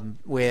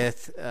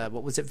with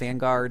what was it,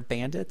 Vanguard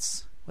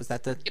Bandits? Was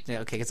that the... Yep. Yeah,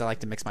 okay, because I like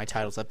to mix my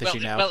titles up, well, as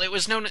you know. Well, it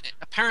was known...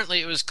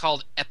 Apparently it was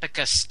called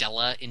Epica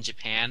Stella in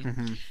Japan.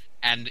 Mm-hmm.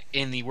 And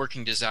in the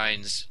Working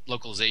Designs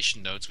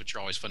localization notes, which are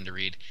always fun to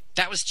read,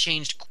 that was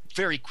changed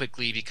very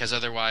quickly because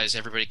otherwise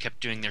everybody kept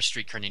doing their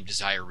Streetcar Named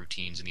Desire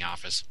routines in the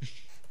office.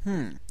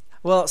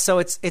 Well, so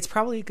it's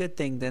probably a good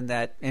thing then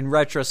that, in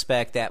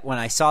retrospect, that when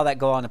I saw that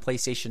go on the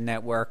PlayStation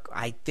Network,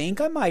 I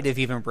think I might have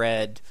even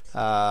read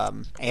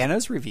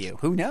Anna's review.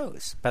 Who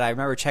knows? But I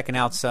remember checking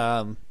out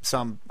some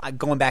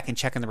going back and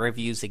checking the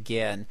reviews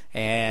again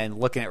and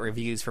looking at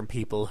reviews from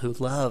people who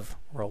love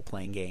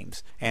role-playing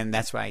games. And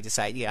that's why I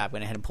decided, I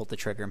went ahead and pulled the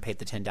trigger and paid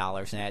the $10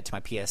 and added it to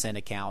my PSN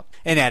account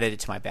and added it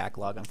to my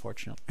backlog,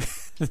 unfortunately.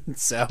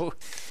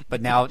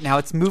 But now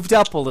it's moved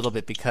up a little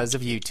bit because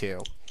of you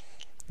two.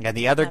 And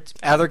the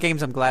other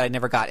games I'm glad I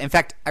never got. In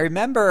fact, I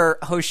remember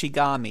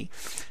Hoshigami.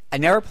 I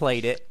never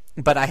played it,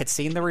 but I had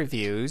seen the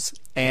reviews,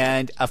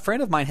 and a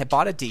friend of mine had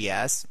bought a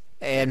DS,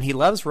 and he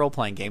loves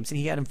role-playing games, and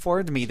he had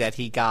informed me that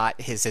he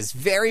got his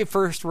very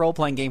first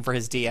role-playing game for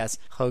his DS,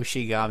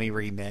 Hoshigami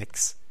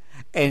Remix.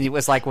 And it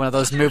was like one of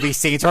those movie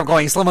scenes where I'm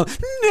going slow-mo,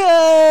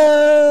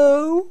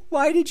 no!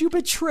 Why did you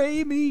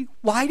betray me?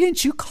 Why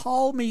didn't you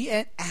call me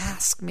and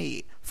ask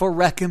me for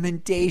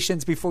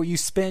recommendations before you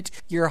spent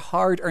your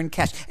hard-earned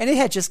cash? And it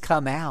had just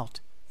come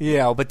out.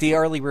 But the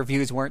early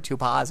reviews weren't too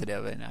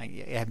positive, and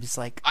I'm just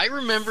like... I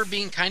remember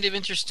being kind of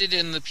interested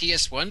in the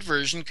PS1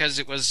 version because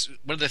it was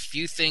one of the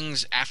few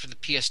things after the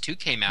PS2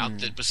 came out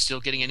that was still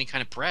getting any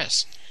kind of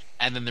press.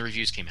 And then the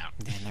reviews came out.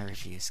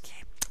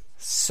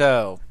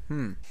 So,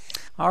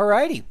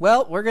 alrighty.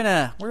 Well, we're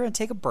gonna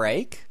take a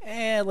break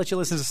and let you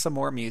listen to some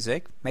more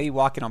music. Maybe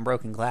Walking on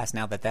Broken Glass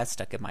now that that's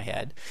stuck in my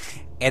head.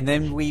 And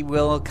then we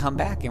will come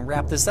back and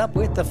wrap this up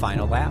with the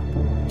final lap.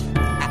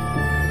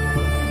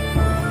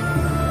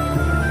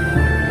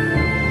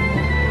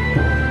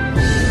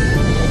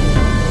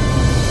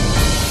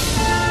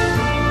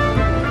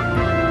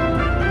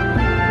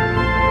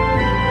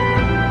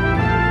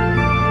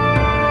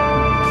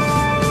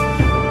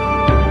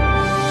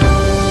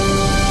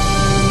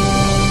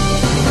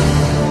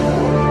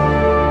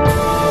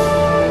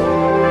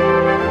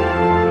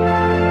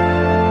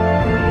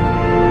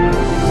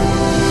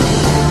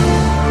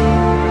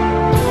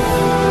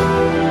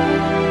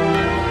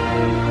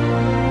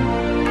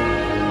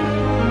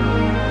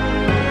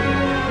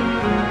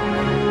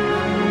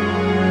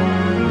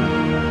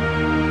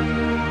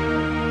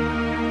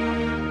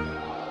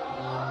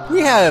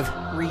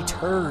 Have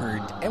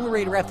returned, and we're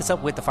ready to wrap this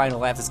up with the final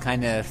laugh. This is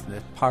kind of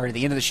the part of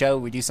the end of the show.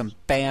 We do some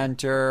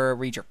banter,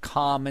 read your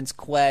comments,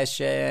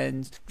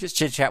 questions, just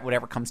chit chat,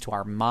 whatever comes to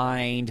our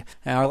mind.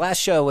 And our last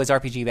show was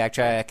RPG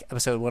Backtrack,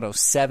 episode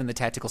 107, The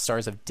Tactical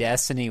Stars of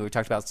Destiny. We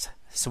talked about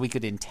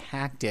Suikoden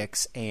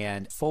Tactics,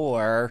 and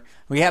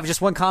we have just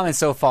one comment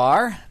so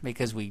far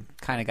because we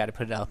kind of got to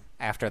put it up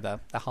after the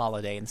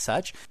holiday and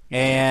such.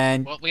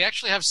 And well, we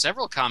actually have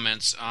several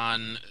comments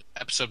on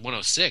episode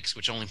 106,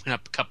 which only went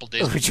up a couple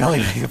days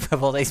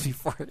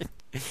before it.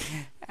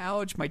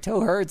 Ouch, my toe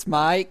hurts,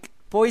 Mike.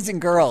 Boys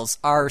and girls,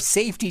 our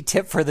safety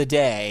tip for the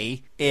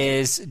day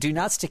is do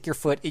not stick your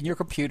foot in your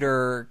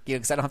computer,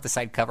 because I don't have the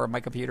side cover on my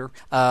computer,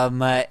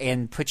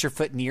 and put your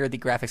foot near the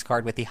graphics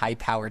card with the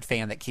high-powered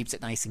fan that keeps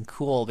it nice and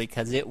cool,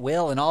 because it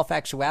will, in all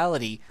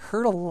factuality,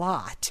 hurt a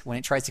lot when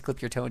it tries to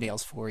clip your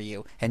toenails for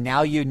you. And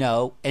now you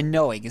know, and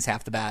knowing is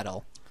half the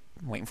battle.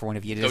 I'm waiting for one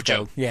of you to just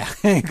go, yeah,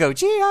 go,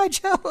 G.I.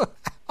 Joe.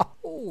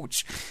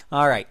 Ouch.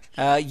 All right.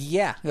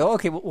 Yeah.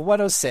 Okay.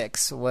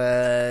 106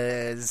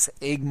 was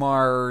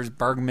Igmar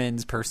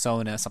Bergman's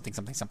Persona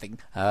something.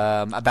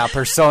 About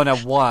Persona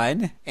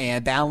 1.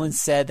 And Balance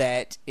said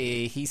that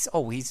he's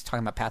talking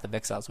about Path of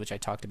Exiles, which I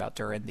talked about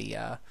during the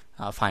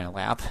final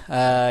lap.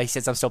 He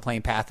says, I'm still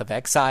playing Path of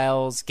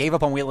Exiles. Gave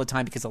up on Wheel of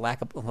Time because of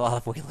lack of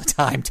Wheel of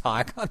Time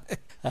talk on it.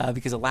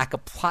 Because of lack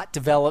of plot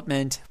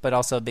development, but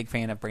also a big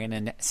fan of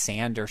Brandon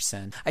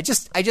Sanderson. I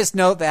just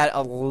know that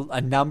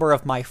a number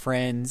of my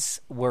friends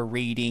were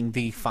reading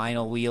the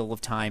final Wheel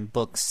of Time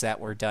books that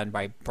were done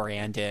by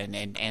Brandon,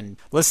 and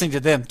listening to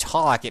them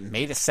talk, it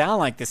made it sound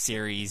like the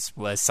series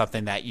was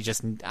something that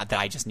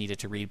I just needed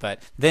to read.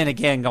 But then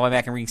again, going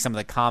back and reading some of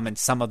the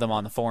comments, some of them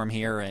on the forum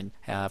here, and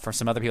from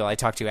some other people I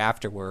talked to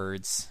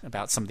afterwards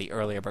about some of the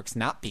earlier books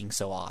not being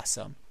so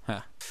awesome.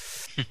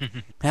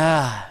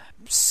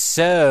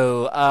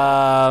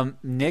 So,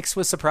 Nix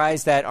was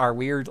surprised that our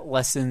weird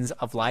lessons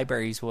of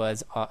libraries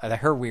was,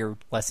 her weird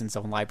lessons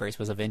on libraries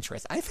was of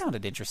interest. I found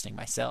it interesting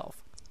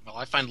myself. Well,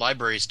 I find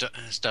library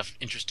stuff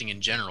interesting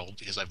in general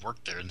because I've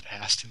worked there in the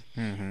past.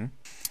 Mm-hmm.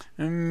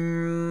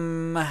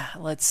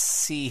 Let's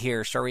see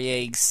here. Story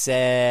Egg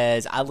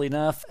says, oddly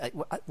enough,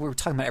 we were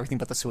talking about everything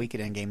but the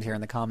Suikoden games here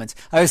in the comments.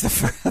 I was the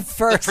first.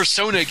 The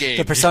Persona game.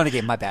 The Persona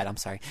game, my bad, I'm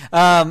sorry.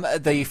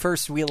 The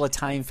first Wheel of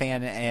Time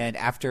fan, and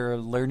after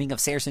learning of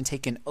Sanderson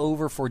taking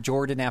over for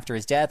Jordan after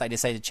his death, I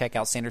decided to check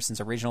out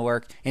Sanderson's original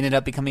work. Ended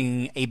up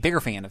becoming a bigger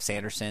fan of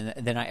Sanderson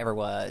than I ever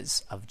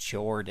was of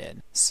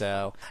Jordan.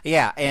 So,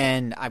 yeah,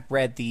 and I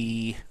read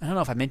I don't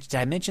know if I mentioned, did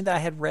I mention that I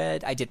had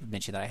read? I did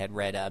mention that I had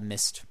read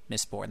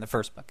Mistborn, the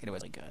first book, and it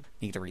was really good.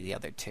 Need to read the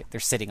other two. They're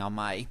sitting on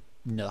my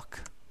Nook.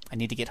 I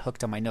need to get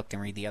hooked on my Nook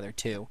and read the other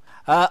two.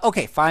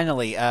 Okay,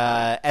 finally,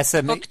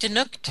 SMA... Hooked and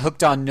Nooked.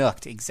 Hooked on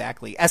Nooked,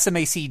 exactly.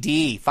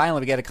 SMACD, finally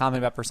we get a comment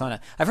about Persona.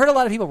 I've heard a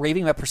lot of people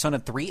raving about Persona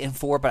 3 and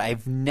 4, but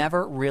I've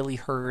never really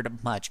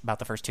heard much about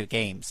the first two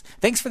games.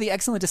 Thanks for the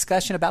excellent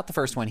discussion about the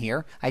first one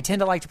here. I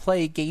tend to like to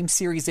play game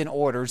series in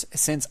orders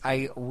since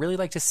I really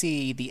like to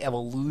see the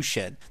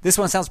evolution. This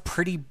one sounds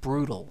pretty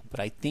brutal,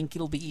 but I think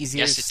it'll be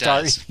easier to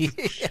start here.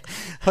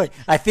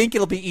 I think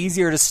it'll be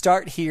easier to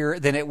start here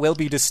than it will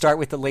be to start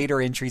with the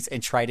later entries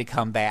and try to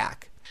come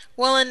back.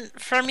 Well, and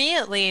for me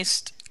at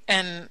least,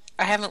 and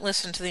I haven't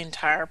listened to the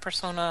entire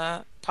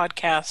Persona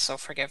podcast, so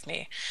forgive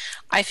me,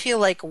 I feel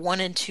like 1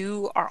 and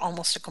 2 are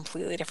almost a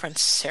completely different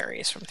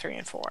series from 3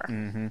 and 4.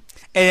 Mm-hmm.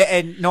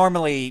 And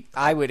normally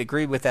I would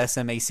agree with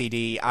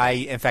SMACD.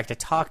 In fact, I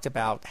talked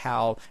about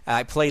how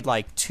I played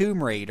like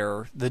Tomb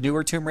Raider, the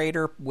newer Tomb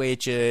Raider,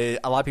 which a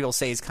lot of people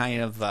say is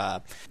kind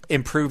of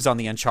improves on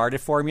the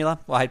Uncharted formula.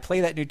 Well, I'd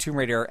play that new Tomb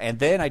Raider, and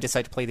then I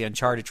decided to play the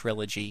Uncharted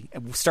trilogy,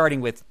 starting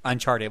with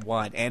Uncharted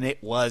 1, and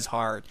it was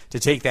hard to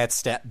take that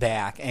step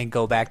back and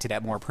go back to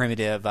that more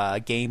primitive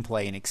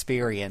gameplay and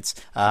experience.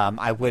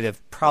 I would have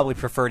probably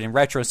preferred in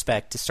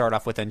retrospect to start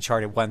off with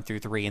Uncharted 1 through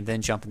 3 and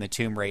then jump into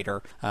Tomb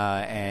Raider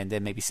and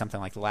then maybe something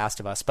like The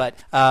Last of Us. But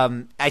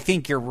I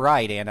think you're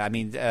right, Anna. I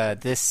mean,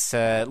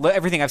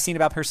 everything I've seen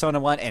about Persona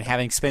 1 and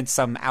having spent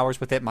some hours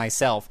with it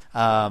myself,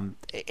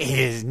 it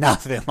is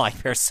nothing like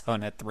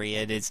Persona 3.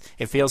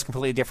 It feels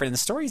completely different, and the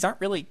stories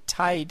aren't really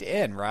tied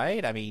in,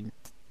 right? I mean,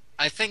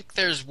 I think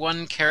there's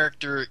one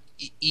character,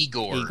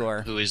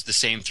 Igor, who is the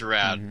same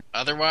throughout. Mm-hmm.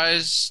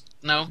 Otherwise,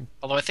 no.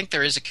 Although I think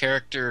there is a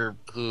character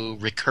who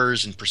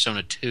recurs in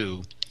Persona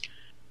 2.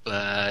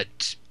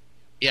 But,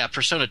 yeah,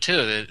 Persona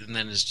 2, and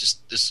then is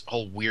just this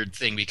whole weird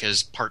thing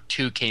because Part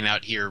 2 came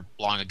out here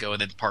long ago,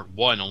 and then Part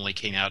 1 only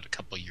came out a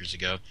couple of years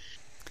ago.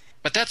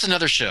 But that's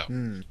another show.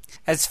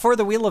 As for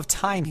the Wheel of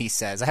Time, he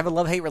says, I have a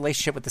love-hate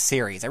relationship with the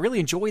series. I really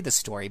enjoy the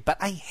story, but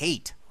I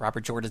hate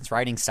Robert Jordan's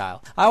writing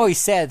style. I always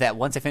said that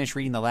once I finished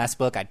reading the last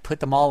book, I'd put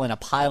them all in a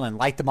pile and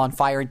light them on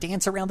fire and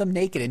dance around them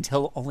naked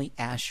until only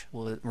ash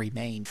will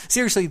remain.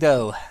 Seriously,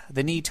 though,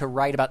 the need to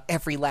write about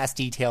every last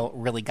detail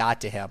really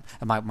got to him.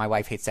 And my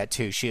wife hates that,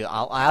 too.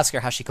 I'll ask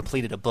her how she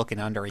completed a book in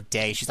under a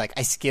day. She's like,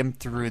 I skimmed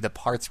through the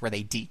parts where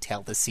they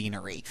detail the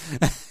scenery.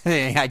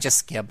 I just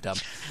skimmed them.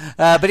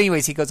 But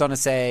anyways, he goes on to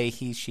say,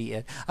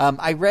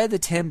 I read the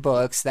 10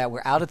 books that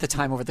were out at the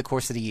time over the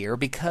course of the year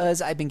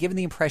because I've been given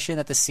the impression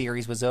that the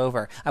series was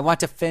over. I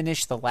want to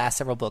finish the last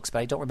several books, but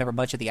I don't remember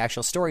much of the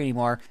actual story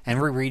anymore, and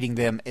rereading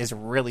them is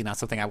really not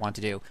something I want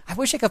to do. I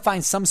wish I could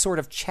find some sort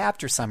of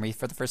chapter summary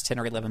for the first 10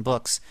 or 11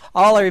 books.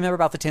 All I remember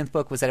about the 10th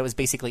book was that it was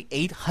basically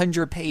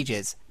 800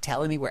 pages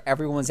telling me where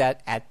everyone was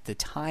at the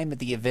time of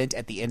the event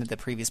at the end of the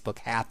previous book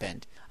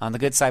happened. On the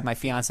good side, my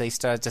fiancé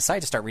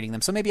decided to start reading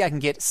them, so maybe I can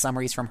get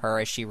summaries from her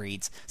as she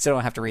reads, so I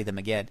don't have to read them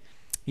again.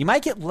 You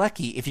might get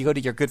lucky if you go to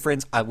your good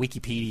friends on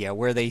Wikipedia,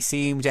 where they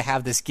seem to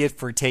have this gift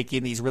for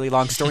taking these really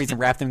long stories and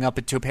wrapping them up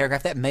into a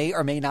paragraph that may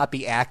or may not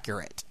be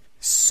accurate.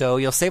 So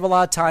you'll save a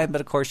lot of time,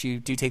 but of course you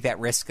do take that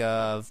risk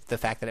of the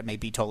fact that it may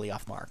be totally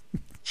off mark.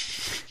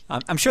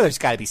 I'm sure there's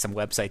got to be some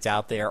websites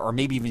out there, or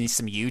maybe even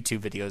some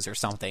YouTube videos or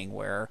something,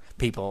 where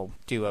people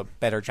do a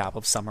better job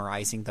of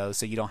summarizing those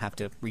so you don't have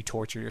to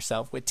re-torture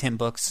yourself with 10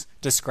 books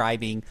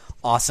describing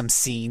awesome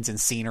scenes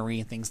and scenery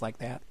and things like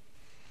that.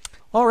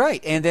 All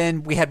right, and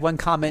then we had one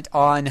comment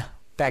on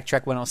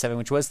Backtrack 107,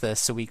 which was the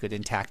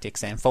Suikoden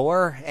Tactics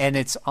N4, and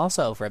it's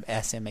also from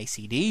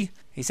SMACD.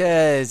 He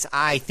says,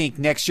 I think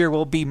next year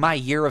will be my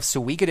year of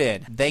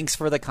Suikoden. Thanks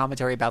for the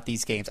commentary about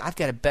these games. I've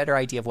got a better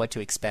idea of what to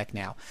expect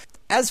now.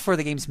 As for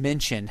the games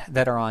mentioned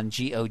that are on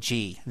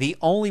GOG, the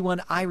only one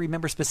I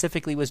remember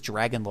specifically was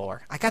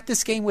Dragonlore. I got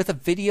this game with a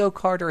video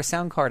card or a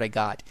sound card I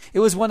got. It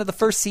was one of the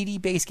first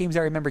CD-based games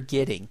I remember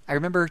getting. I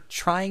remember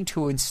trying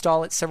to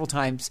install it several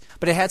times,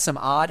 but it had some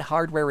odd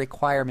hardware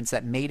requirements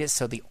that made it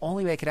so the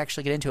only way I could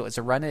actually get into it was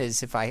to run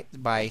it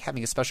by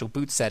having a special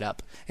boot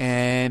setup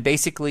and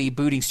basically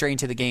booting straight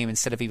into the game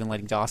instead of even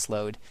letting DOS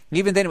load. And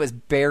even then it was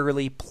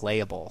barely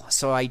playable,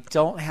 so I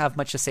don't have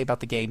much to say about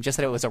the game, just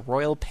that it was a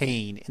royal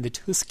pain in the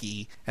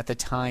Tusky at the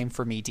time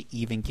for me to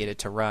even get it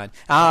to run.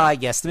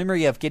 Yes, the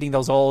memory of getting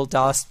those old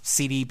DOS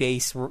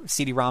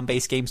CD-ROM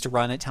based games to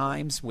run at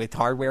times with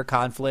hardware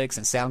conflicts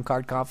and sound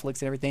card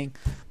conflicts and everything.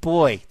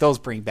 Boy, those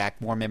bring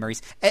back more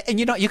memories. And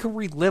you know, you can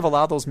relive a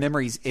lot of those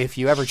memories if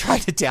you ever try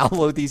to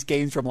download these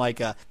games from like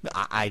an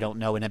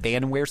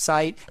abandonware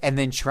site and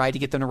then try to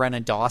get them to run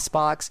in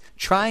DOSBox.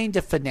 Trying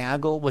to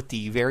finagle with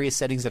the various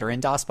settings that are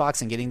in DOSBox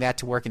and getting that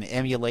to work in an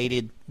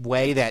emulated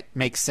way that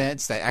makes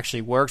sense, that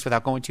actually works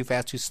without going too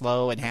fast, too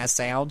slow, and has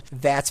sound.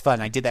 That's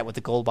fun. I did that with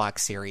the Goldbox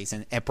series,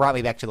 and it brought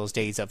me back to those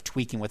days of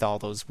tweaking with all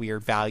those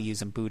weird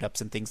values and boot ups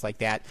and things like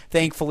that.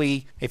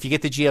 Thankfully, if you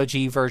get the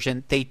GOG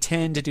version, they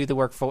tend to do the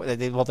work for they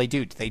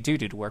do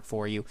the work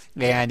for you,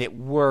 and it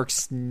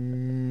works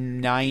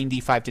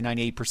 95 to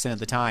 98% of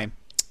the time.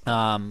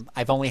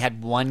 I've only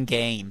had one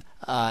game,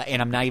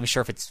 and I'm not even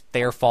sure if it's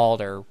their fault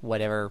or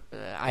whatever.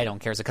 I don't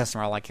care. As a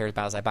customer, all I care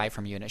about is I buy it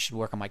from you, and it should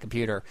work on my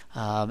computer.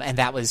 And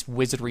that was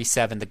Wizardry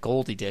 7, the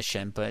Gold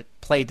Edition, but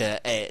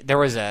there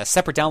was a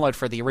separate download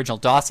for the original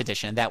DOS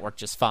edition, and that worked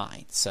just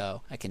fine.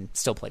 So I can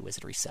still play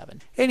Wizardry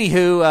 7.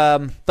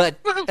 Anywho, but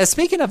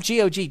speaking of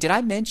GOG, did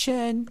I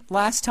mention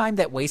last time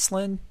that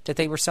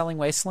they were selling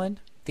Wasteland?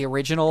 The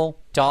original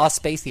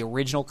DOS-based, the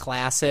original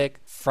classic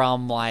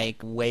from like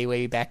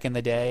way back in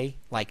the day,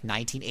 like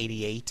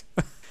 1988.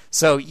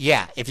 So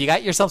yeah, if you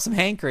got yourself some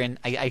hankering,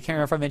 I can't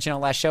remember if I mentioned it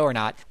on the last show or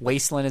not,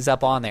 Wasteland is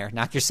up on there.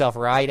 Knock yourself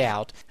right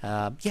out.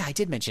 Yeah, I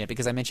did mention it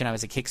because I mentioned I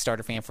was a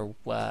Kickstarter fan for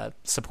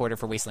supporter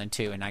for Wasteland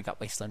 2, and I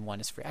got Wasteland 1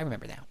 as free. I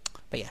remember that.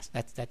 But yes,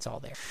 that's all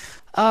there.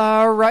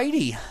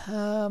 Alrighty.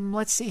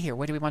 Let's see here.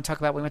 What do we want to talk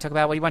about? What do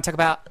you want to talk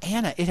about?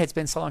 Anna, it has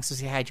been so long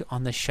since we had you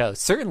on the show.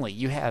 Certainly,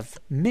 you have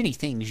many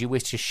things you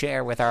wish to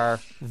share with our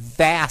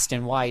vast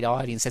and wide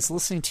audience that's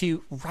listening to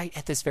you right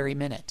at this very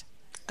minute.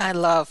 I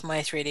love my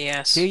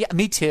 3DS. Do you?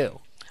 Me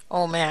too.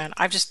 Oh man,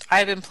 I've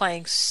been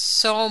playing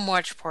so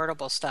much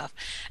portable stuff,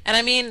 and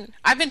I mean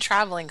I've been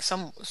traveling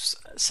some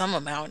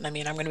amount. And I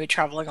mean I'm going to be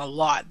traveling a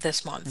lot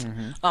this month,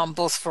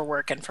 both for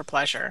work and for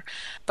pleasure.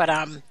 But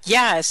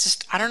yeah, it's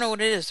just I don't know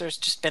what it is. There's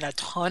just been a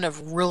ton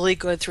of really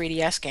good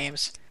 3DS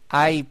games.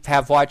 I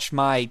have watched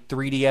my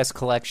 3DS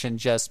collection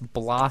just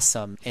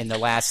blossom in the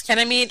last. And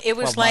I mean it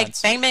was like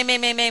months.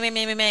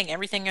 bang,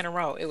 everything in a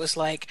row. It was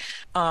like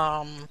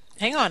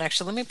hang on,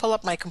 actually, let me pull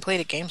up my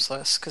completed games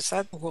list, because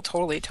that will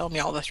totally tell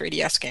me all the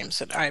 3DS games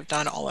that I've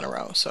done all in a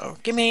row. So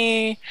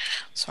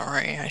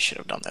sorry, I should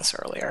have done this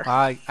earlier.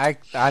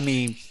 I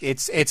mean,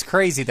 it's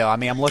crazy, though. I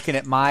mean, I'm looking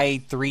at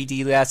my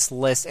 3DS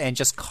list and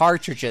just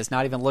cartridges,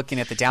 not even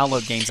looking at the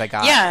download games I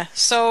got. Yeah,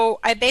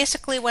 so I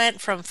basically went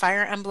from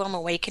Fire Emblem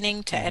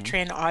Awakening to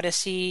Etrian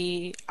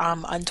Odyssey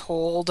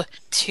Untold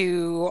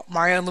to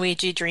Mario and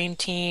Luigi Dream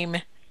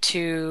Team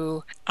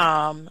to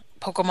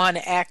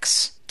Pokemon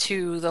X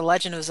to The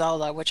Legend of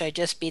Zelda, which I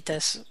just beat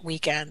this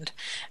weekend,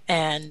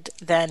 and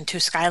then to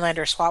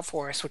Skylanders Swap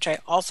Force, which I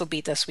also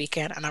beat this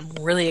weekend, and I'm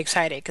really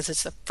excited because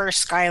it's the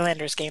first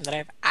Skylanders game that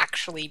I've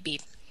actually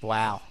beaten.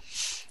 Wow.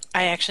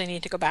 I actually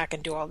need to go back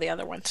and do all the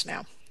other ones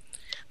now.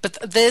 But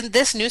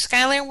this new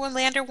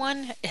Skylander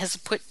one has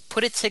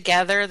put it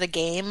together, the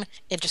game,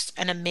 in just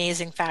an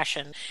amazing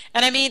fashion.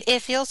 And I mean,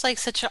 it feels like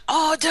such a,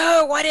 oh,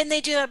 dude, why didn't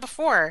they do that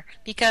before?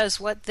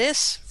 Because what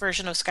this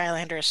version of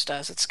Skylanders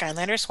does, it's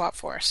Skylanders Swap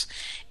Force,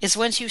 is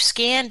once you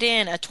scanned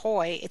in a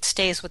toy, it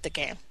stays with the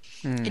game.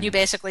 And you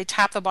basically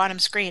tap the bottom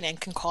screen and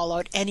can call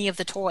out any of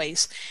the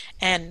toys.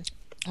 And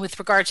with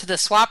regard to the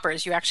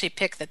swappers, you actually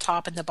pick the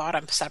top and the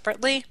bottom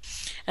separately,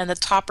 and the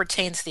top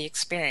retains the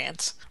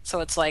experience.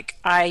 So it's like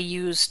I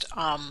used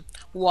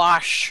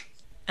Wash,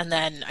 and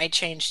then I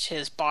changed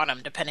his bottom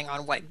depending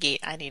on what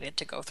gate I needed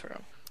to go through.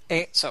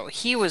 So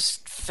he was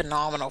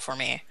phenomenal for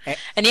me.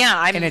 And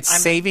I'm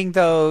saving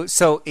though,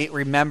 so it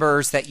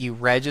remembers that you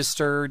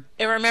registered.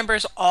 It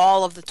remembers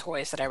all of the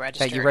toys that I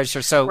registered. That you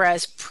registered. So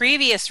whereas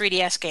previous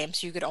 3DS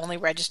games, you could only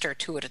register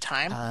 2 at a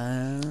time,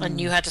 and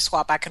you had to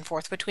swap back and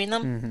forth between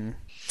them. Mm-hmm.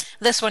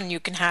 This one, you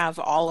can have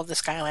all of the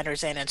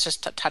Skylanders in. It's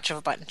just a touch of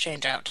a button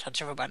change out,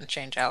 touch of a button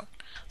change out.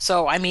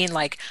 So I mean,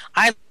 like,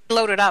 I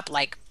loaded up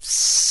like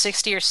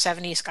 60 or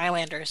 70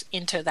 Skylanders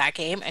into that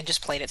game and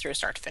just played it through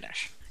start to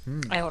finish.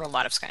 I own a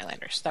lot of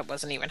Skylanders. That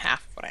wasn't even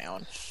half of what I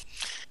own.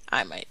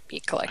 I might be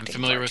collecting. I'm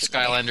familiar with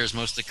Skylanders,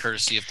 mostly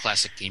courtesy of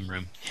Classic Game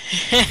Room.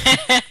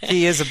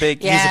 He's a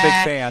big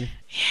fan.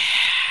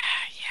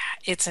 Yeah,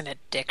 it's an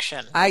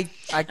addiction. And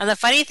the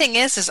funny thing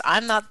is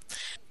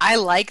I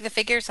like the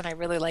figures and I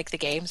really like the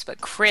games, but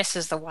Chris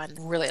is the one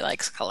who really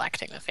likes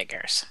collecting the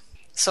figures.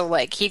 So,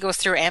 like, he goes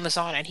through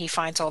Amazon and he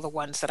finds all the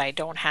ones that I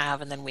don't have,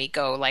 and then we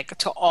go, like,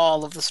 to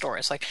all of the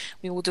stores. Like,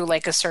 we will do,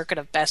 like, a circuit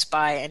of Best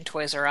Buy and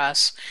Toys R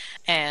Us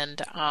and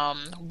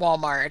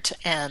Walmart,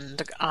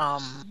 and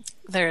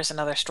there's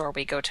another store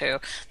we go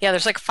to. Yeah,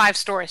 there's, like, 5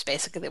 stores,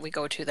 basically, that we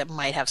go to that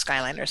might have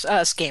Skylanders.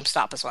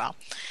 GameStop as well.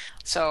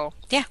 So,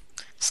 yeah,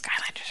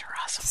 Skylanders are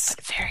awesome,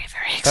 but very,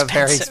 very expensive.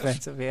 Very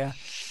expensive, yeah.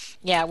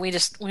 Yeah,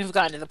 we've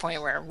gotten to the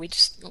point where we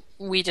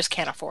just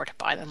can't afford to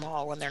buy them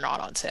all when they're not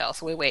on sale.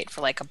 So we wait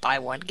for like a buy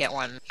one get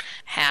one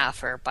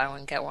half, or buy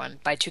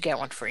two get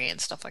one free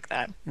and stuff like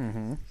that.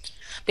 Mm-hmm.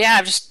 But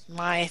yeah,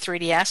 my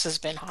 3DS has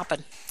been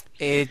hopping.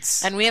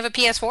 And we have a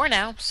PS4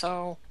 now,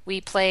 so we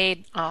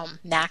played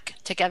Knack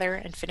together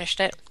and finished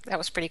it. That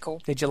was pretty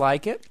cool. Did you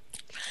like it?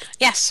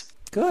 Yes.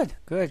 Good.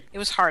 It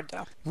was hard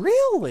though.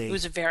 Really? It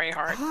was very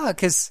hard.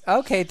 That's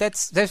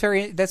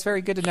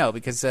very good to know,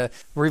 because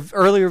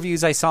early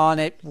reviews I saw on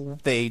it,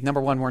 they number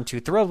one weren't too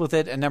thrilled with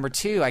it, and number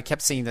two, I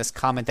kept seeing this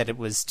comment that it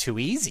was too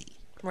easy.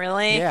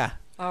 Really? Yeah.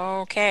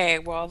 Okay.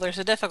 Well, there's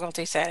a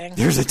difficulty setting.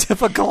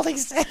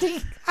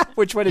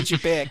 Which one did you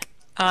pick?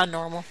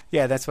 Normal.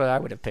 Yeah, that's what I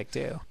would have picked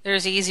too.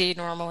 There's easy,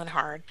 normal, and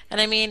hard. And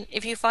I mean,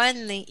 if you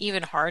find the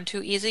even hard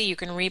too easy, you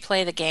can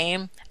replay the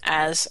game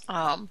as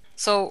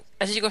so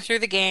as you go through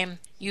the game,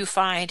 you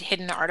find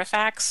hidden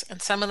artifacts,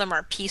 and some of them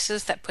are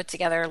pieces that put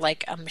together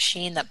like a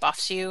machine that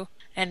buffs you,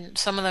 and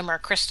some of them are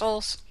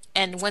crystals.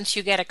 And once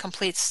you get a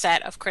complete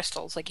set of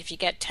crystals, like if you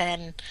get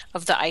 10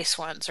 of the ice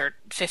ones or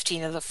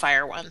 15 of the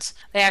fire ones,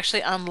 they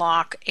actually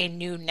unlock a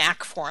new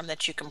Knack form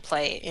that you can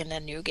play in a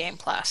new Game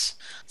Plus.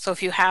 So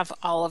if you have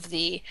all of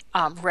the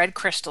red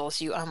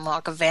crystals, you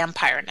unlock a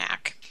Vampire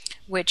Knack,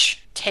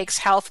 which takes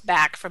health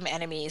back from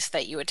enemies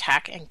that you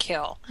attack and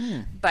kill.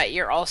 But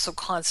you're also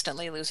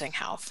constantly losing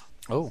health.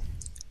 Oh,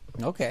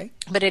 okay.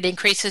 But it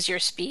increases your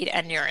speed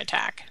and your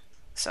attack.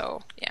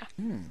 So, yeah.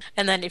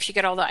 And then if you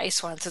get all the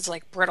ice ones, it's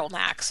like Brittle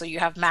Knack, so you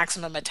have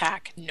maximum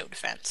attack, no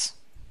defense.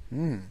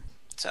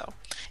 So,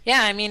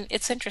 yeah, I mean,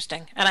 it's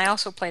interesting. And I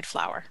also played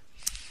Flower,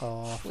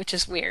 which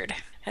is weird.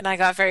 And I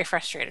got very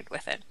frustrated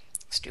with it.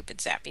 Stupid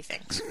zappy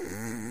things.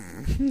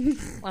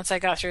 Once I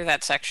got through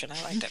that section,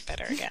 I liked it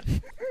better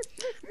again.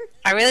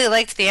 I really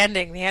liked the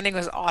ending. The ending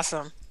was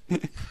awesome.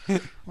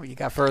 Well, you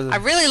got further. I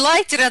really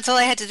liked it until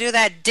I had to do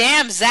that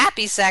damn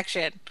zappy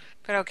section.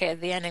 But okay,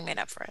 the ending made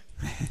up for it.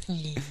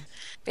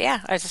 But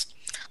yeah,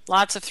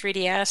 lots of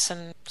 3DS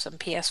and some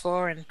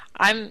PS4, and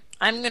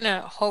I'm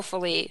gonna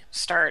hopefully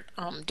start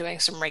doing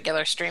some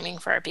regular streaming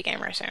for RP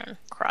Gamer soon.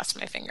 Cross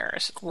my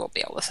fingers, we'll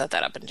be able to set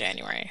that up in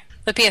January.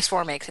 The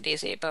PS4 makes it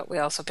easy, but we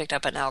also picked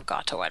up an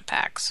Elgato at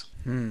PAX.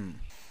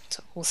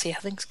 So we'll see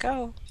how things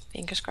go.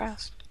 Fingers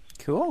crossed.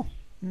 Cool.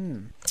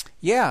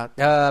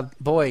 Yeah,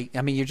 boy,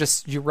 I mean,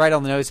 you're right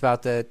on the nose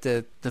about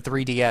the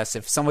 3DS.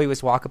 If somebody was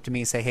to walk up to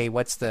me and say, hey,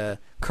 what's the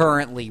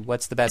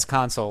best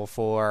console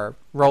for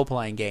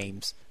role-playing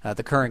games,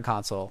 the current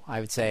console,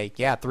 I would say,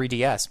 yeah,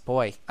 3DS.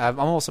 Boy, I'm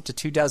almost up to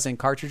 24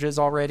 cartridges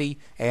already,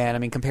 and I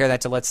mean, compare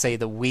that to, let's say,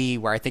 the Wii,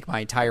 where I think my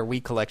entire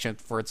Wii collection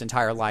for its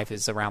entire life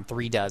is around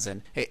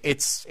 36.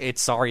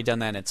 It's already done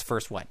that in its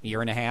first,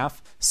 year and a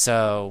half?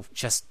 So,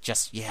 just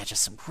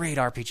some great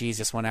RPGs,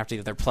 just one after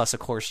the other, plus, of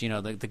course,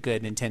 the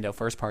good Nintendo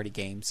first-party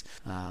games.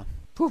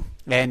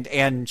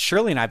 And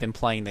Shirley and I have been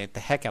playing the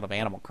heck out of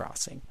Animal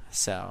Crossing,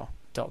 so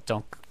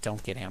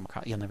don't get Animal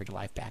Crossing. You'll never get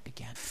life back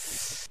again.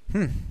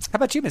 How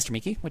about you, Mr.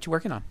 Miki? What you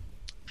working on?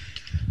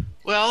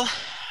 Well,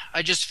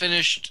 I just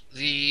finished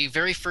the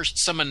very first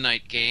Summon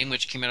Night game,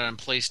 which came out on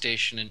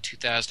PlayStation in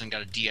 2000 and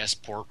got a DS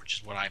port, which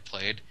is what I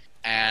played.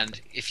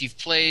 And if you've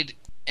played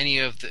any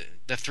of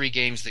the 3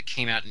 games that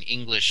came out in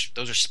English,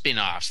 those are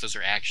spin-offs. Those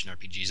are action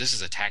RPGs. This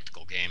is a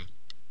tactical game.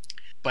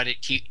 But it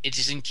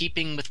is in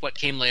keeping with what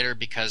came later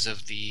because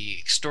of the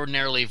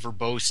extraordinarily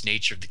verbose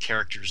nature of the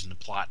characters and the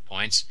plot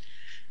points.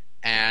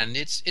 And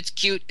it's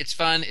cute, it's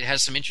fun, it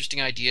has some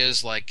interesting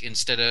ideas, like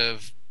instead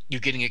of you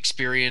getting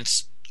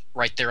experience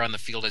right there on the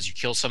field as you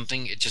kill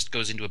something, it just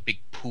goes into a big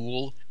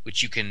pool,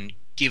 which you can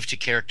give to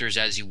characters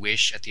as you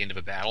wish at the end of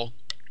a battle.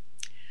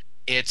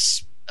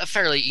 It's a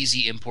fairly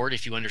easy import.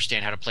 If you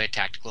understand how to play a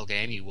tactical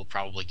game, you will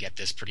probably get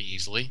this pretty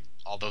easily,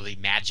 although the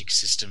magic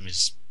system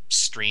is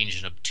strange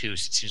and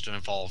obtuse. It seems to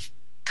involve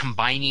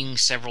combining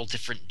several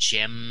different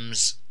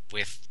gems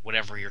with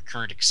whatever your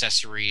current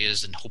accessory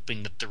is and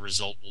hoping that the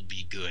result will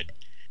be good.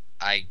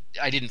 I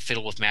didn't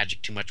fiddle with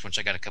magic too much once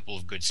I got a couple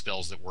of good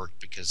spells that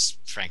worked because,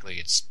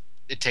 frankly,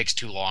 it takes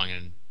too long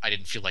and I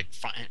didn't feel like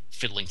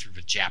fiddling through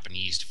with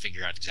Japanese to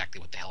figure out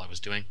exactly what the hell I was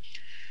doing.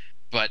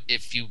 But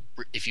if you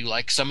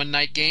like Summon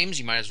Night games,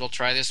 you might as well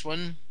try this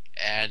one.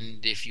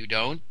 And if you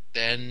don't,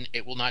 then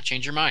it will not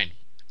change your mind.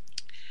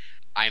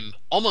 I'm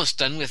almost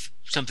done with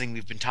something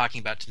we've been talking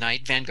about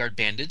tonight, Vanguard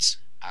Bandits.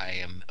 I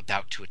am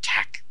about to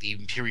attack the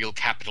Imperial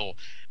capital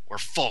where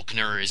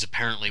Faulkner is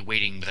apparently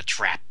waiting with a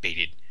trap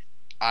baited.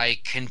 I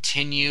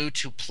continue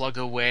to plug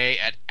away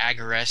at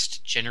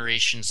Agarest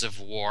Generations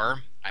of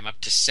War. I'm up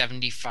to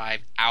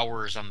 75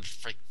 hours on the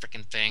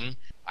frickin' thing.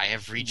 I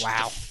have reached the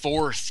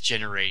 4th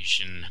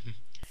generation.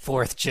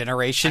 4th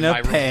generation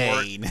of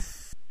pain.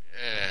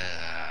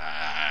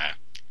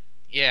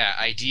 Yeah,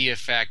 Idea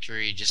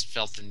Factory just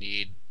felt the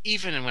need,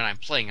 even when I'm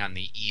playing on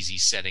the easy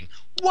setting.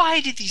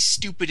 Why did these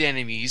stupid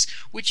enemies,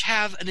 which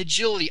have an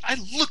agility, I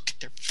looked at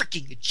their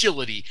freaking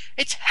agility,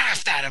 it's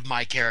half that of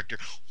my character.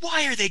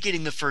 Why are they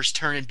getting the first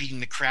turn and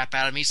beating the crap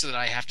out of me so that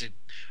I have to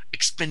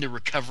expend a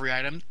recovery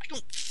item? I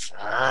don't...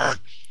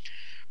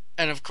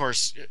 And of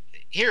course,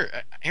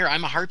 here,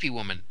 I'm a harpy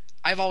woman.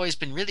 I've always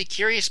been really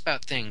curious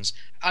about things.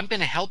 I'm going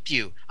to help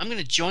you. I'm going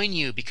to join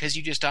you because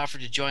you just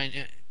offered to join...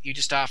 You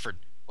just offered...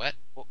 What?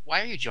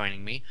 Why are you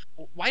joining me?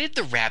 Why did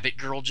the rabbit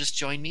girl just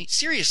join me?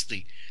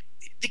 Seriously,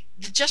 the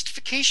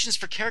justifications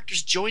for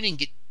characters joining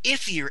get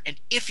iffier and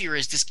iffier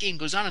as this game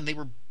goes on, and they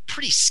were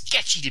pretty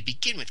sketchy to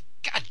begin with.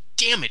 God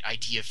damn it,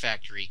 Idea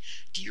Factory.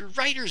 Do your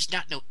writers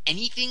not know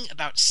anything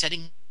about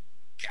setting...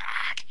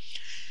 God.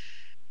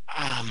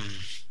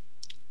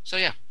 So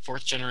yeah,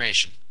 4th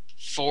generation.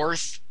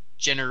 4th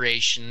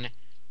generation,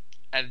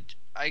 and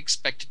I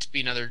expect it to be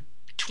another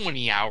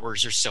 20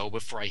 hours or so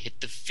before I hit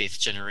the 5th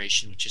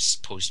generation, which is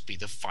supposed to be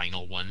the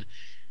final one.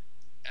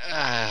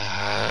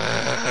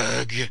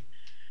 Ugh.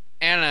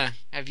 Anna,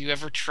 have you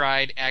ever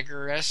tried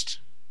Agarest?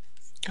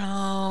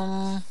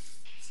 I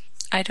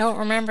don't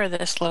remember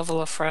this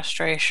level of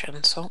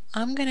frustration, so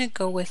I'm gonna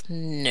go with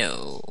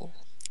no.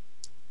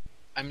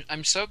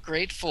 I'm so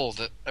grateful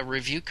that a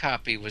review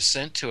copy was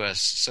sent to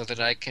us so that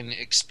I can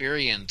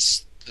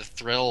experience the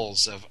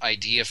thrills of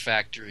Idea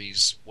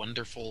Factory's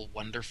wonderful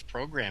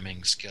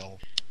programming skill.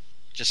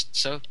 Just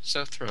so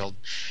thrilled.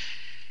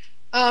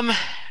 And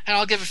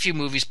I'll give a few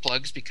movies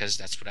plugs because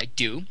that's what I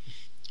do.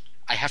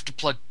 I have to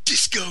plug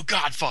Disco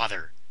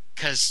Godfather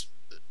because,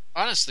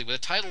 honestly, with a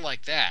title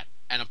like that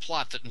and a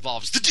plot that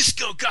involves the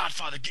Disco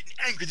Godfather getting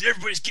angry that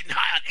everybody's getting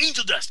high on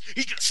angel dust,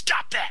 he's gonna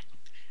stop that.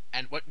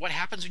 And what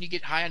happens when you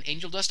get high on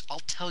angel dust? I'll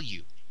tell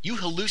you. You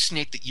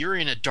hallucinate that you're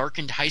in a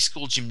darkened high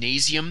school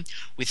gymnasium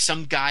with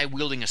some guy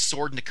wielding a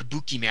sword and a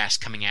kabuki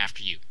mask coming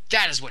after you.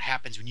 That is what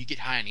happens when you get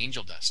high on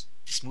angel dust.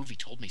 This movie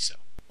told me so.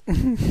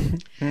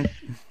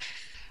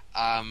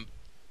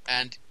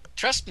 And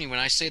trust me when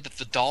I say that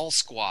the Doll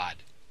Squad,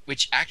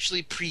 which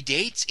actually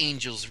predates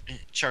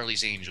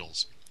Charlie's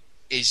Angels,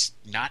 is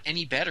not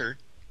any better,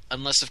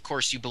 unless, of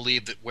course, you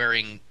believe that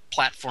wearing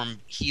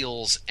platform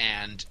heels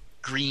and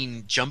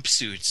green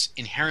jumpsuits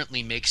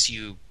inherently makes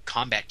you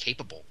combat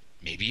capable.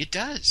 Maybe it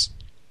does.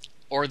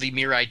 Or the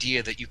mere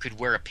idea that you could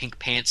wear a pink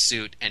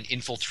pantsuit and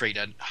infiltrate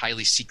a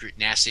highly secret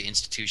NASA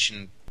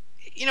institution.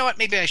 You know what?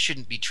 Maybe I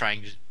shouldn't be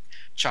trying to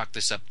chalk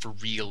this up for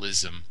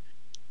realism.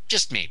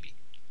 Just maybe.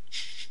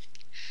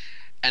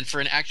 And for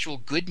an actual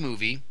good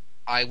movie,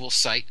 I will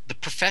cite The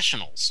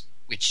Professionals,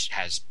 which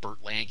has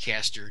Burt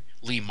Lancaster,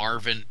 Lee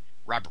Marvin,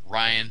 Robert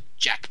Ryan,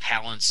 Jack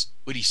Palance,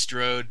 Woody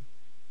Strode.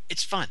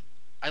 It's fun.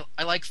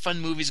 I like fun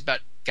movies about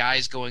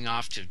guys going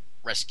off to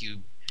rescue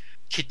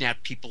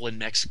kidnapped people in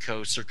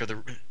Mexico circa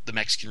the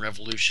Mexican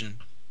Revolution.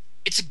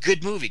 It's a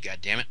good movie,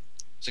 goddammit.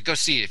 So go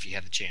see it if you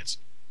have the chance.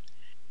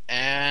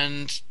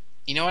 And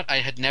you know what? I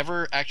had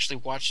never actually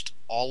watched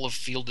all of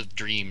Field of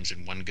Dreams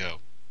in one go.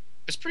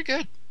 It's pretty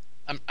good.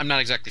 I'm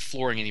not exactly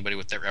flooring anybody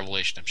with that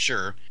revelation, I'm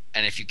sure.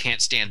 And if you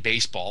can't stand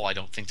baseball, I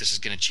don't think this is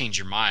going to change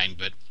your mind,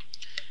 but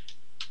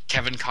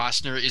Kevin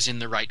Costner is in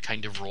the right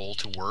kind of role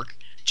to work.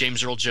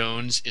 James Earl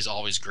Jones is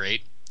always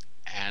great.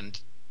 And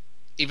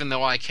even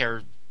though I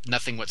care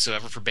nothing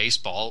whatsoever for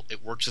baseball,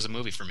 it works as a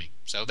movie for me.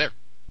 So there.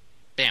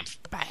 Bamf.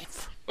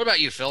 Bamf. What about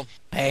you, Phil?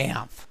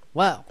 Bamf.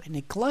 Well, I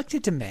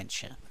neglected to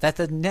mention that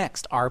the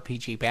next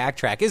RPG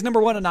backtrack is number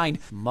 109,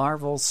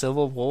 Marvel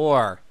Civil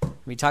War.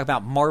 We talk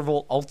about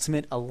Marvel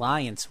Ultimate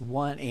Alliance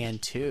 1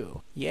 and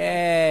 2.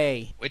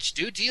 Yay! Which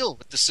do deal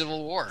with the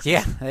Civil War.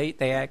 Yeah, they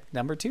act,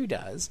 number 2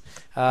 does.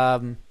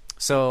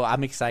 So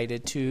I'm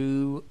excited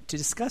to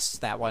discuss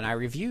that one. I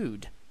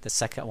reviewed the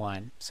second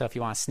one. So if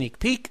you want a sneak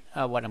peek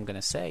of what I'm going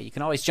to say, you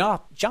can always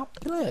stop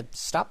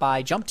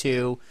by, jump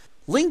to,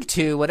 link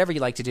to, whatever you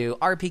like to do,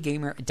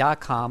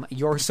 rpgamer.com,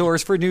 your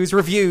source for news,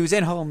 reviews,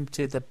 and home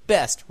to the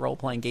best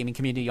role-playing gaming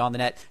community on the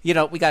net. You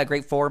know, we got a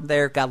great forum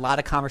there, got a lot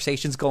of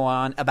conversations going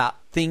on about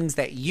things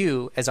that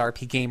you, as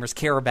RP gamers,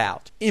 care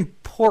about.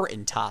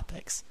 Important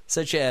topics,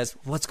 such as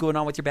what's going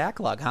on with your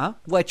backlog, huh?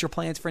 What's your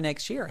plans for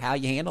next year? How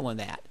you handling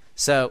that?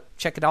 So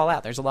check it all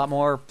out. There's a lot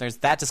more. There's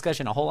that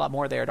discussion, a whole lot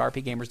more there at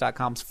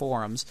rpgamers.com's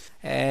forums.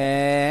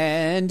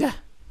 And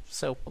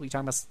so we'll be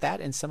talking about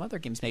that and some other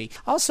games maybe.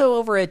 Also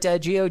over at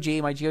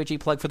GOG, my GOG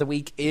plug for the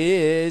week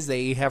is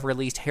they have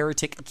released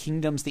Heretic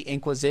Kingdoms: The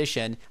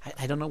Inquisition.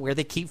 I don't know where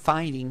they keep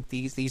finding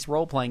these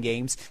role-playing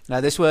games.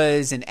 Now, this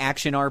was an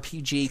action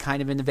RPG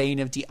kind of in the vein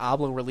of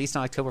Diablo, released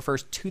on October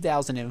 1st,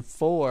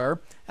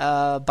 2004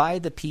 by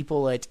the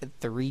people at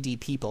 3D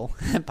People.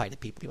 By the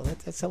people.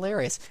 That's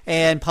hilarious.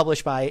 And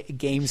published by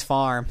Games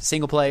Farm.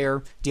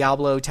 Single-player,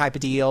 Diablo type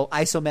of deal,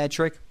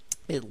 isometric.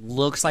 It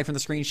looks like from the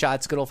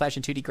screenshots, good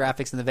old-fashioned 2D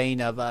graphics in the vein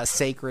of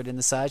Sacred and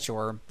the such,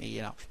 or,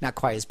 not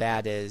quite as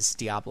bad as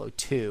Diablo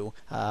 2.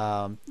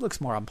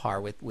 Looks more on par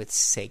with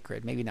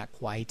Sacred. Maybe not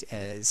quite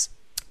as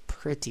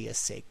pretty as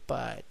Sacred,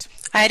 but...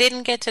 I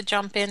didn't get to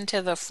jump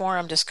into the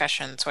forum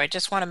discussion, so I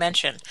just want to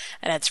mention,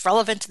 and it's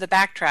relevant to the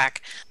backtrack,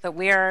 that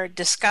we are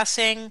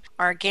discussing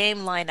our game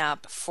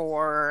lineup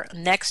for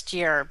next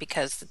year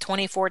because the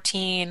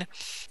 2014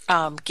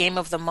 Game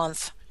of the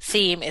Month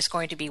theme is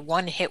going to be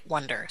one-hit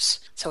wonders.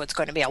 So it's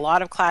going to be a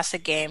lot of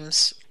classic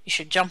games. You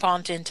should jump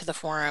on into the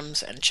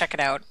forums and check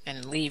it out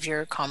and leave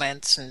your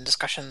comments and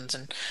discussions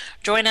and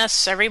join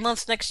us every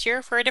month next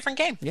year for a different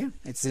game. Yeah,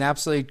 it's an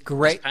absolutely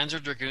great... Does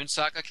Panzer Dragoon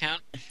Saga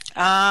count?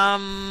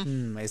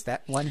 Is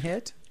that one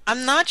hit?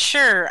 I'm not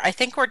sure. I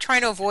think we're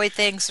trying to avoid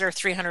things that are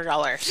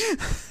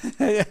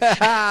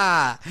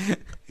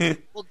 $300.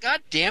 Well,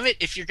 god damn it,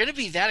 if you're going to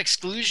be that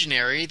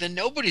exclusionary, then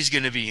nobody's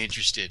going to be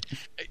interested.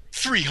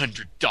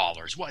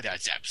 $300? Why,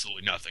 that's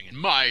absolutely nothing. In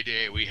my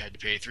day, we had to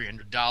pay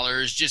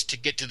 $300 just to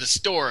get to the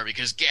store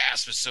because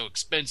gas was so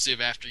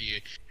expensive after you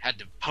had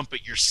to pump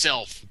it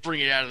yourself,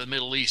 bring it out of the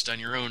Middle East on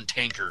your own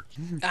tanker.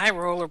 I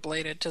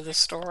rollerbladed to the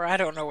store. I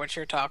don't know what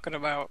you're talking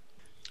about.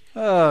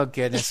 Oh,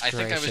 goodness gracious.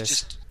 I think I was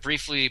just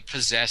briefly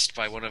possessed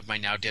by one of my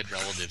now dead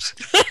relatives.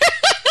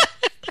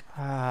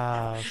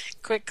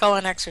 Quick call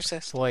an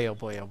exorcist. Boy, oh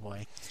boy, oh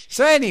boy.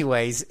 So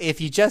anyways, if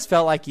you just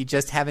felt like you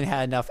just haven't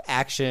had enough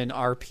action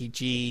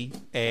RPG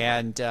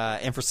and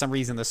for some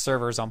reason the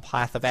servers on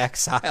Path of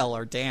Exile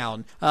are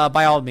down,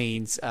 by all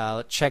means,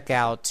 check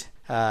out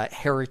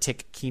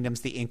Heretic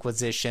Kingdoms: The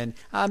Inquisition.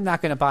 I'm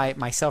not going to buy it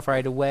myself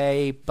right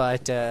away,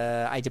 but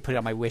I did put it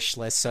on my wish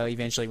list, so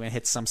eventually when it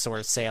hits some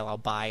sort of sale, I'll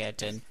buy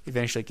it and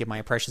eventually give my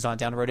impressions on it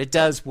down the road. It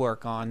does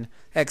work on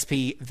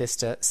XP,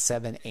 Vista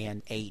 7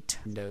 and 8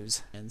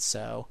 Windows, and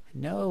so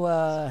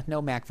no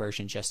Mac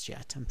version just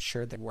yet. I'm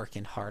sure they're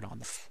working hard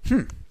on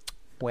them.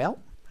 Well,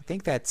 I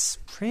think that's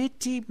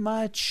pretty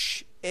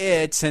much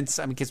it, since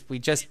because we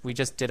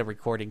just did a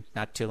recording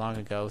not too long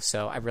ago,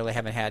 so I really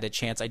haven't had a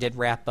chance. I did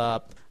wrap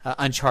up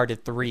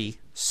Uncharted 3,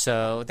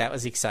 so that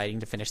was exciting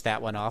to finish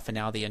that one off, and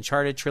now the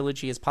Uncharted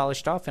trilogy is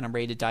polished off, and I'm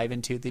ready to dive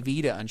into the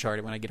Vita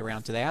Uncharted when I get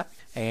around to that,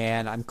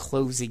 and I'm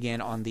closing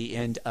in on the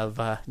end of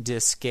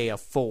Disgaea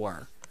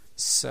 4,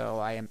 so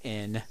I am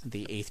in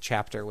the 8th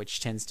chapter, which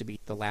tends to be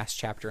the last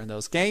chapter in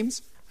those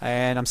games.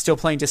 And I'm still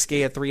playing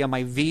Disgaea 3 on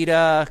my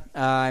Vita.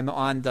 I'm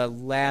on the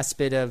last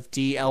bit of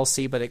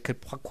DLC, but it could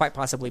quite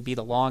possibly be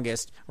the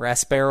longest.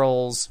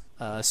 Rasparel's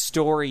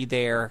story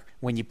there,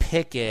 when you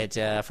pick it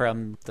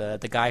from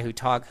the guy who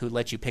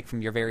lets you pick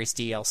from your various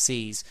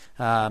DLCs,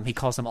 he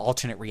calls them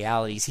alternate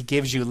realities. He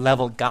gives you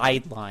level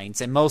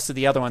guidelines, and most of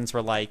the other ones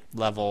were like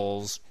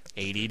levels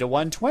 80 to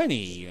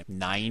 120,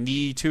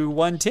 90 to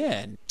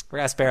 110.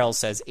 Rasparel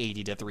says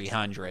 80 to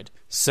 300.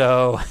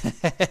 So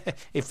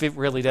if it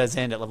really does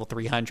end at level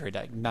 300,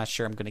 I'm not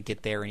sure I'm going to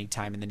get there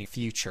anytime in the near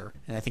future.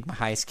 And I think my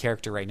highest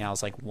character right now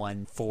is like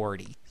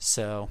 140.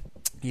 So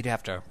you'd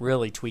have to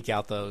really tweak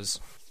out those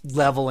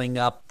leveling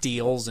up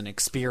deals and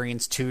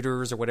experience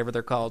tutors or whatever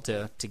they're called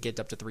to get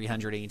up to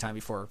 300 anytime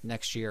before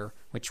next year,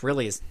 which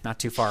really is not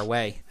too far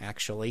away,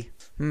 actually.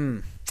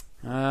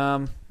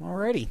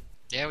 Alrighty.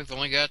 Yeah, we've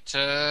only got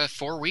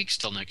 4 weeks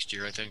till next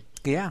year, I think.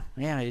 Yeah,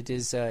 it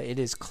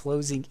is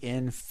closing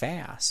in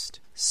fast.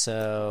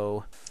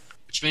 So,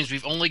 which means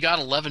we've only got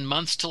 11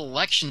 months till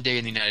Election Day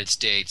in the United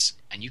States,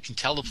 and you can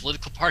tell the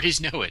political parties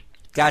know it.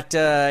 Got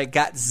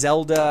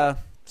Zelda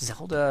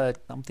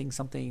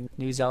something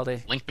new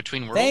Zelda. Link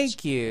Between Worlds.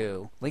 Thank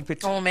you.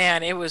 Oh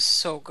man, it was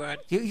so good.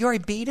 You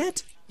already beat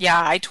it? Yeah,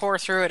 I tore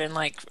through it in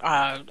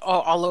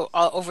all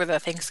over the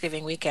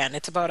Thanksgiving weekend.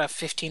 It's about a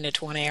 15 to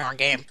 20 hour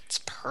game. It's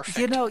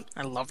perfect.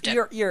 I loved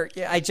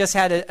it. I just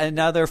had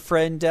another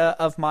friend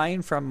of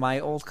mine from my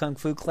old Kung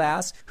Fu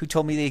class who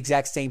told me the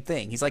exact same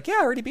thing. He's like, yeah,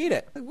 I already beat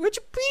it. Where'd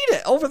you beat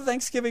it? Over the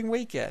Thanksgiving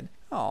weekend.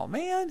 Oh,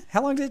 man.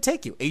 How long did it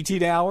take you?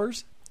 18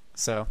 hours?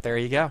 So there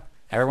you go.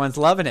 Everyone's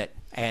loving it.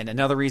 And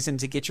another reason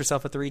to get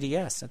yourself a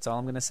 3DS. That's all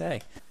I'm going to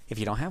say. If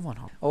you don't have one.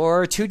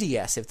 Or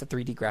 2DS if the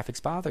 3D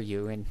graphics bother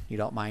you and you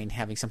don't mind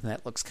having something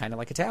that looks kind of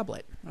like a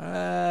tablet.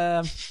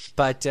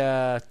 But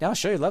no,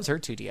 Shirley loves her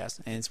 2DS,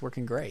 and it's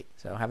working great.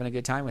 So having a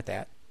good time with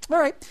that. All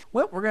right.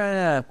 Well, we're going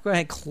to go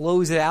ahead and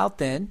close it out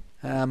then.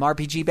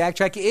 RPG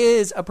Backtrack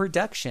is a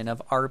production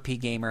of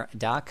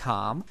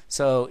rpgamer.com,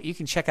 so you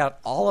can check out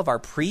all of our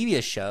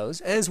previous shows,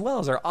 as well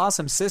as our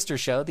awesome sister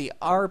show, the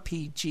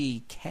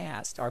RPG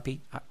Cast.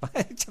 I'm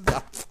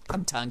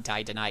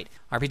tongue-tied tonight.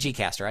 RPG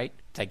Cast, right?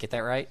 Did I get that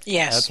right?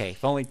 Yes. Okay.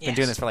 I've only been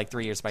doing this for like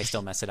 3 years, but I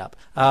still mess it up.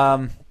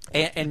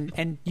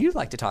 And you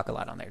like to talk a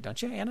lot on there,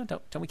 don't you, Anna?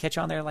 Don't we catch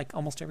you on there like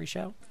almost every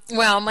show?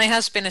 Well, my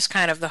husband is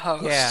kind of the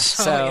host, Yeah,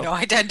 so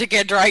I tend to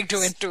get dragged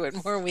into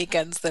it more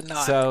weekends than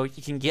not. So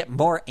you can get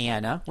more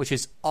Anna, which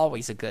is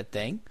always a good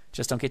thing.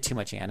 Just don't get too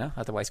much Anna,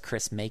 otherwise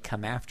Chris may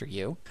come after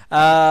you.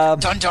 Dun,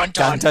 dun, dun.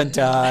 Dun, dun,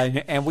 dun.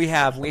 And we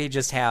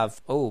just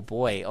have, oh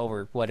boy,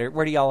 over, what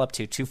are y'all up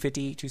to?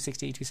 250,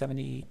 260,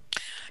 270?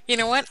 You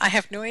know what? I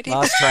have no idea.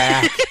 Lost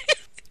track.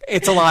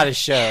 It's a lot of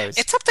shows.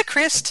 It's up to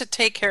Chris to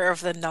take care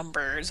of the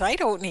numbers. I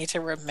don't need to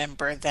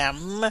remember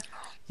them.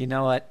 You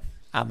know what?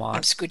 I'm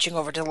scooching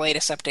over to the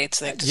latest updates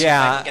then to see if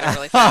I can get it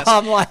really fast.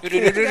 I'm like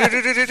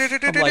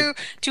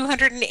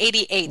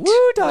 288.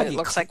 Woo, doggy. It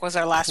looks like was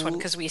our last one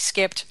because we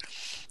skipped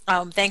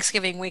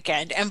Thanksgiving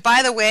weekend. And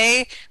by the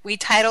way, we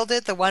titled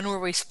it the one where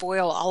we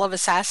spoil all of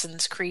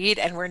Assassin's Creed,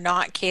 and we're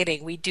not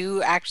kidding. We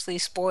do actually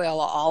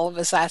spoil all of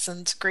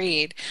Assassin's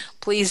Creed.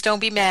 Please don't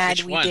be mad.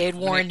 Which we one? did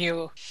warn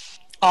you.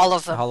 All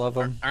of them. All of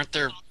them. Aren't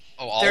there?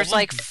 Oh, all There's of them?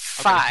 like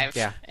 5, Okay.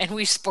 Yeah. and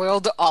we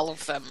spoiled all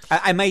of them.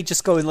 I might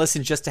just go and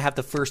listen just to have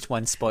the first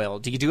one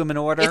spoiled. Do you do them in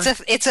order?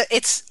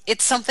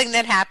 It's something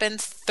that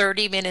happens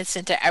 30 minutes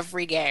into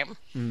every game,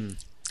 and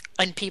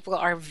people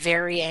are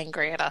very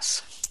angry at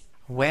us.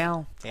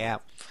 Well, yeah.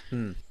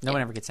 No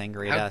one ever gets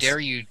angry at How us. dare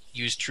you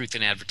use truth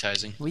in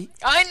advertising?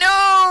 I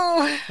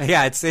know!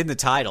 Yeah, it's in the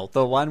title.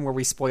 The one where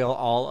we spoil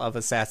all of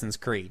Assassin's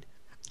Creed.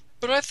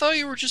 But I thought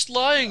you were just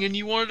lying and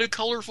you wanted a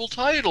colorful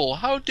title.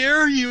 How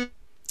dare you?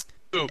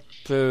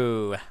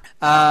 Boo.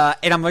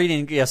 And I'm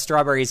reading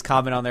Strawberry's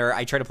comment on there.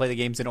 I try to play the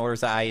games in order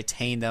so I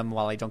attain them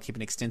while I don't keep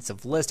an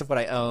extensive list of what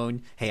I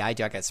own. Hey, I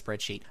do. I got a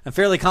spreadsheet. I'm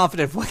fairly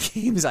confident of what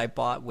games I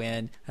bought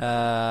when.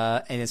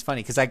 And it's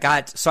funny because I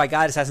got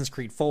Assassin's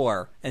Creed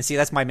 4. And see,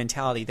 that's my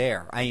mentality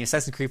there. I mean,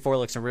 Assassin's Creed 4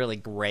 looks really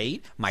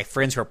great. My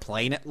friends who are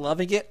playing it,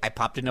 loving it. I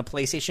popped in a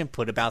PlayStation,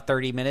 put about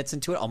 30 minutes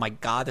into it. Oh my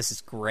God, this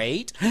is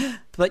great.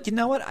 But you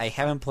know what? I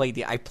haven't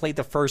played I played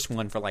the first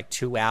one for like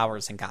 2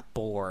 hours and got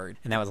bored.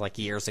 And that was like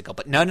years ago.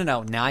 But no.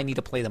 Now I need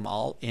to play them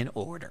all in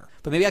order.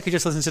 But maybe I could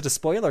just listen to the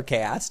spoiler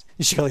cast.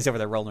 And Shirley's over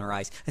there rolling her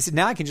eyes. I said,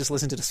 now I can just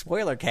listen to the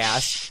spoiler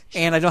cast.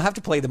 And I don't have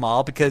to play them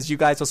all because you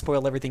guys will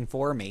spoil everything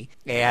for me.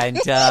 And,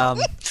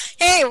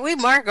 hey, we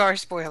mark our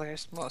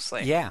spoilers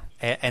mostly. Yeah.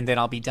 And then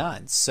I'll be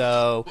done.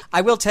 So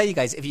I will tell you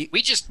guys,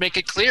 We just make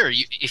it clear.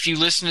 If you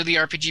listen to the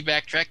RPG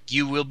Backtrack,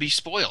 you will be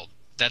spoiled.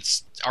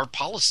 That's our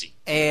policy.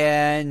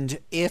 And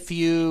if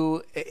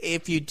you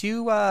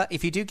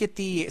do get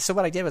the, so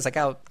what I did was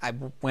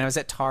when I was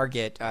at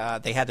Target,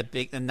 they had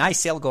a nice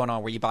sale going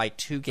on where you buy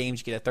 2 games,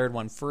 you get a third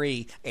one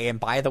free.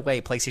 And by the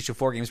way, PlayStation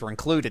 4 games were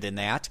included in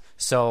that.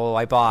 So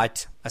I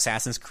bought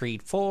Assassin's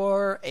Creed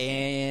 4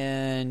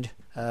 and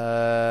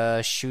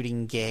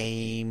shooting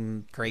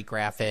game, great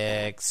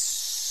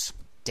graphics.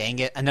 Dang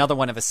it, another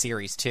one of a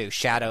series too,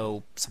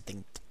 Shadow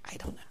something. I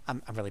don't know.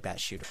 I'm really bad at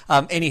shooter.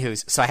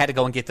 Anywho's, so I had to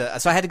go and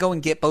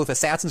get both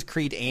Assassin's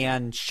Creed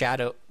and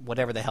Shadow,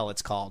 whatever the hell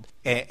it's called,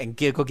 and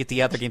go get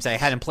the other games that I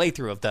hadn't played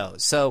through of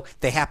those. So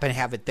they happen to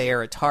have it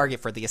there at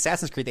Target for the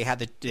Assassin's Creed. They had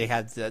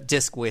the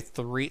disc with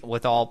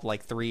all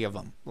like 3 of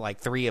them, like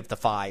 3 of the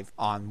 5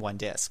 on one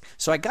disc.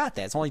 So I got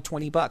that. It's only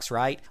 $20,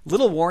 right?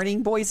 Little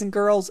warning, boys and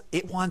girls,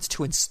 it wants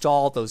to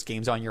install those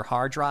games on your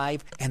hard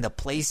drive, and the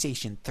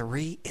PlayStation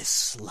 3 is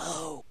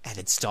slow at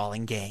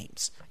installing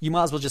games. You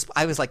might as well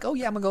I was like, oh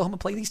yeah, I'm gonna go home and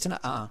play these tonight.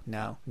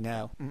 No.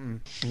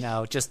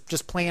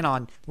 Just plan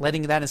on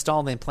letting that install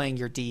and then playing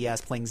your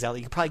DS, playing Zelda.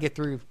 You could probably get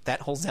through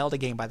that whole Zelda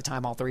game by the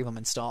time all 3 of them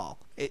install.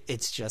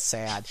 It's just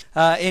sad.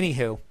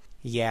 Anywho.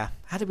 Yeah.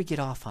 How did we get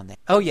off on that?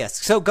 Oh,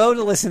 yes. So go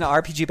to listen to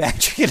RPG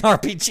Backtrack and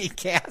RPG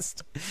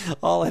Cast,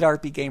 all at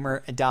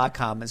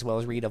rpgamer.com, as well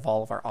as read of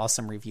all of our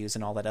awesome reviews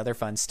and all that other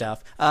fun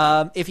stuff.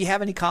 If you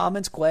have any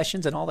comments,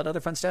 questions, and all that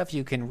other fun stuff,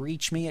 you can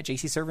reach me at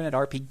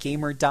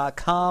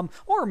jcservant@rpgamer.com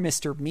or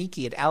Mr.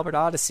 Meeky at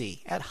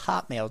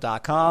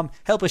albertodyssey@hotmail.com.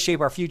 Help us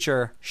shape our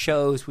future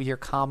shows with your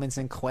comments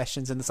and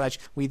questions and such.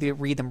 We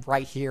read them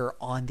right here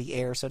on the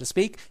air, so to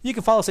speak. You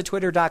can follow us at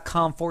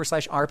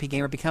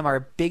twitter.com/rpgamer. Become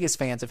our biggest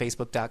fans at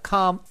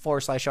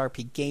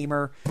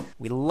facebook.com/rpgamer.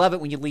 We love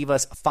it when you leave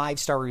us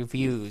 5-star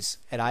reviews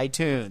at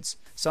iTunes.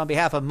 So on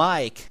behalf of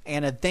Mike,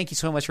 Anna, thank you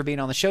so much for being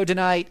on the show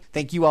tonight.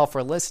 Thank you all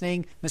for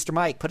listening. Mr.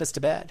 Mike, put us to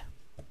bed.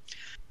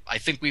 I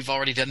think we've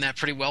already done that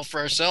pretty well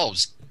for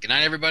ourselves. Good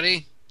night,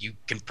 everybody. You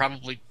can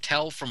probably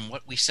tell from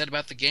what we said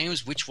about the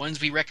games which ones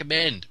we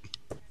recommend.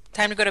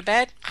 Time to go to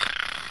bed?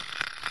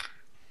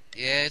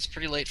 Yeah, it's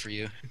pretty late for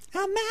you.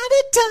 I'm out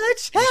of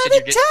touch, out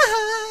of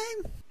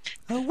time.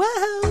 Oh,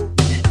 wow.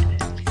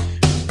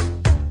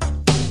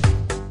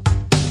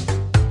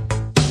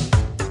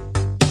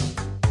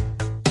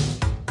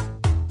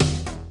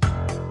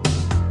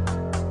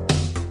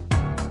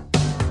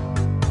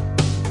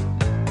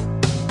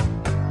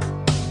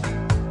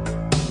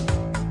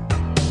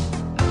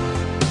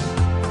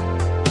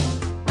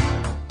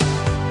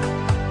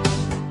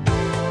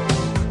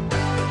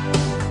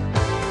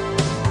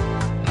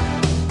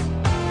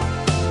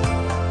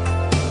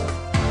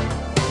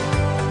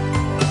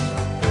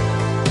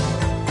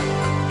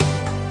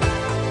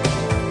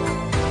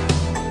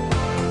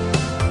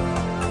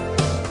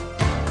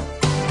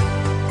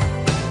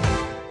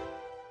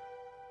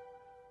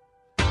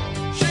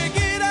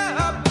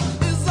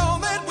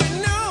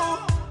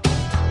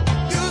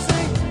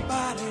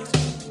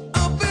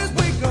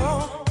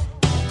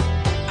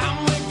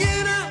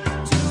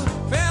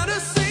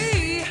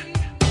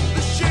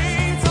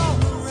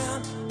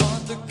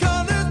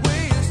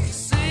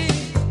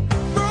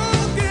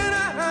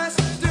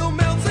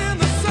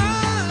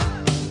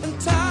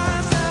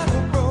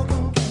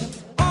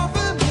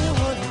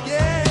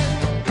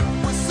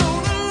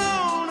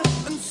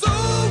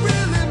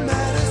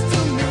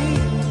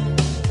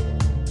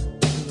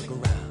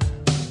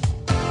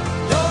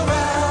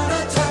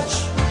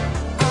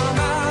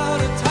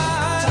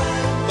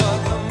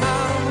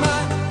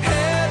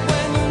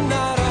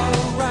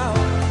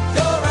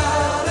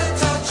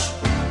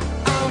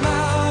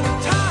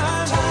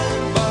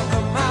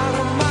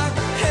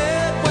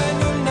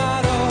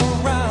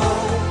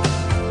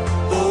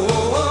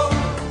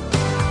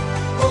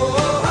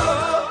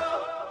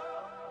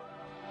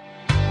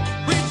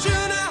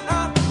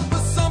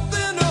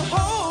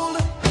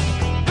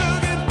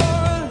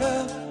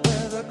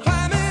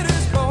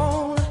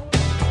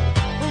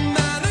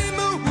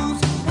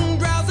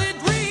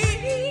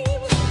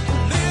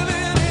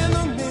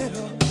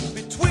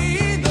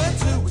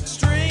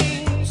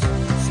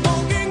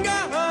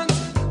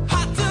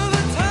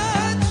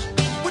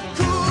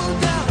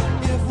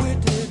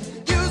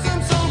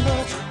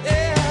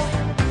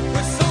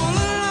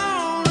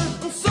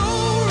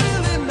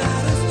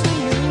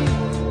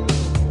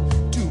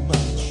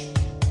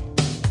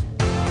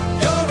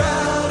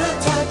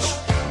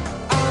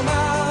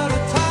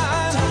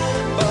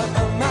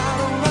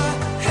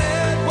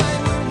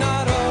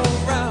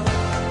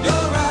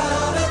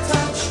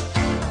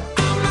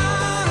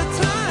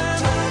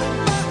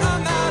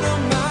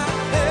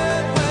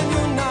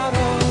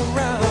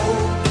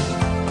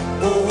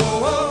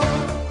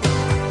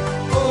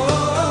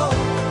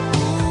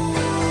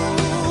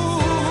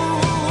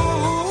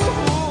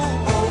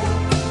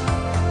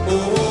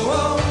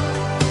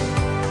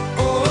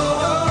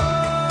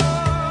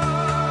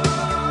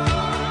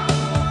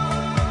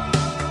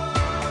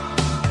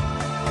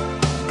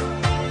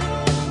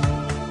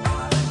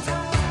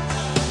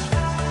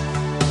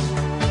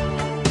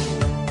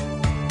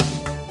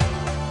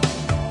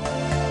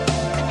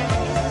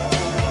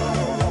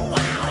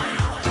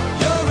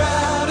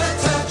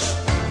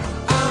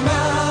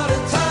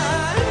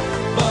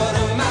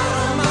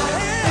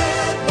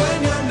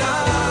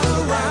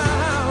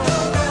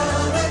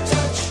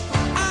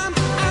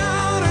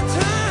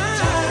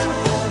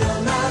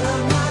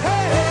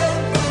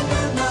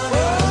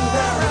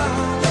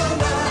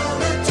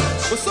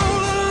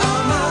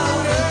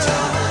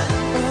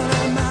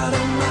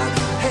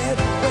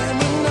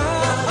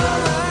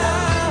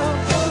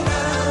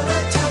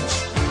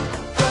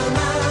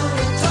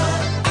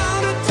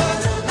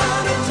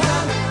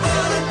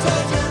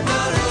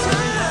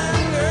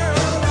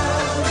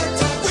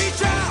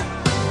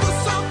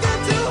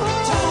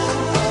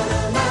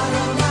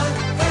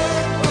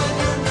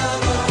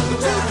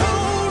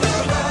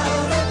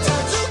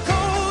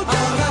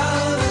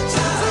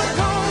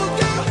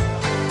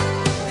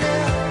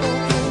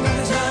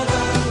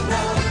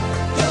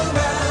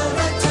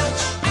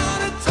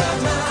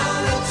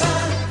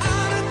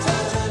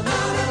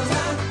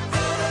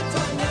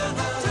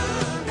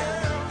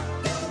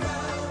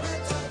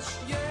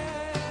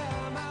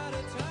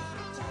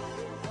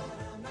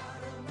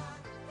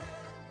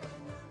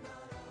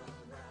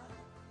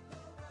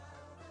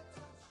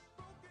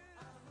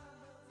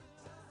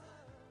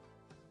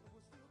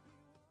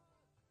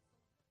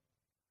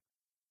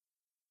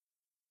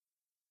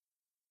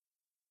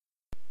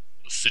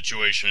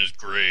 situation is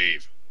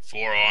grave.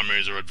 4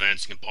 armies are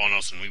advancing upon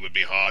us, and we would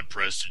be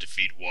hard-pressed to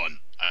defeat one.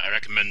 I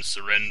recommend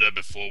surrender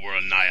before we're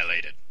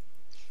annihilated.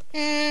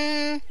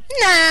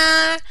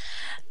 Nah.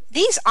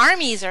 These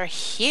armies are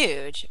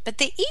huge, but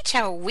they each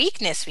have a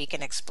weakness we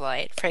can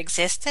exploit. For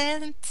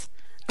existence?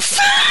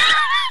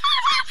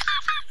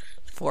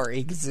 For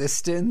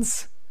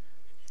existence?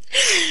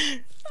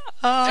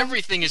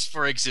 Everything is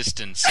for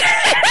existence.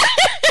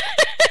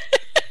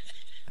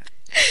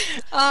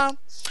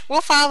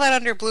 We'll file that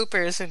under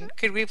bloopers, and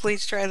could we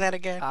please try that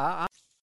again?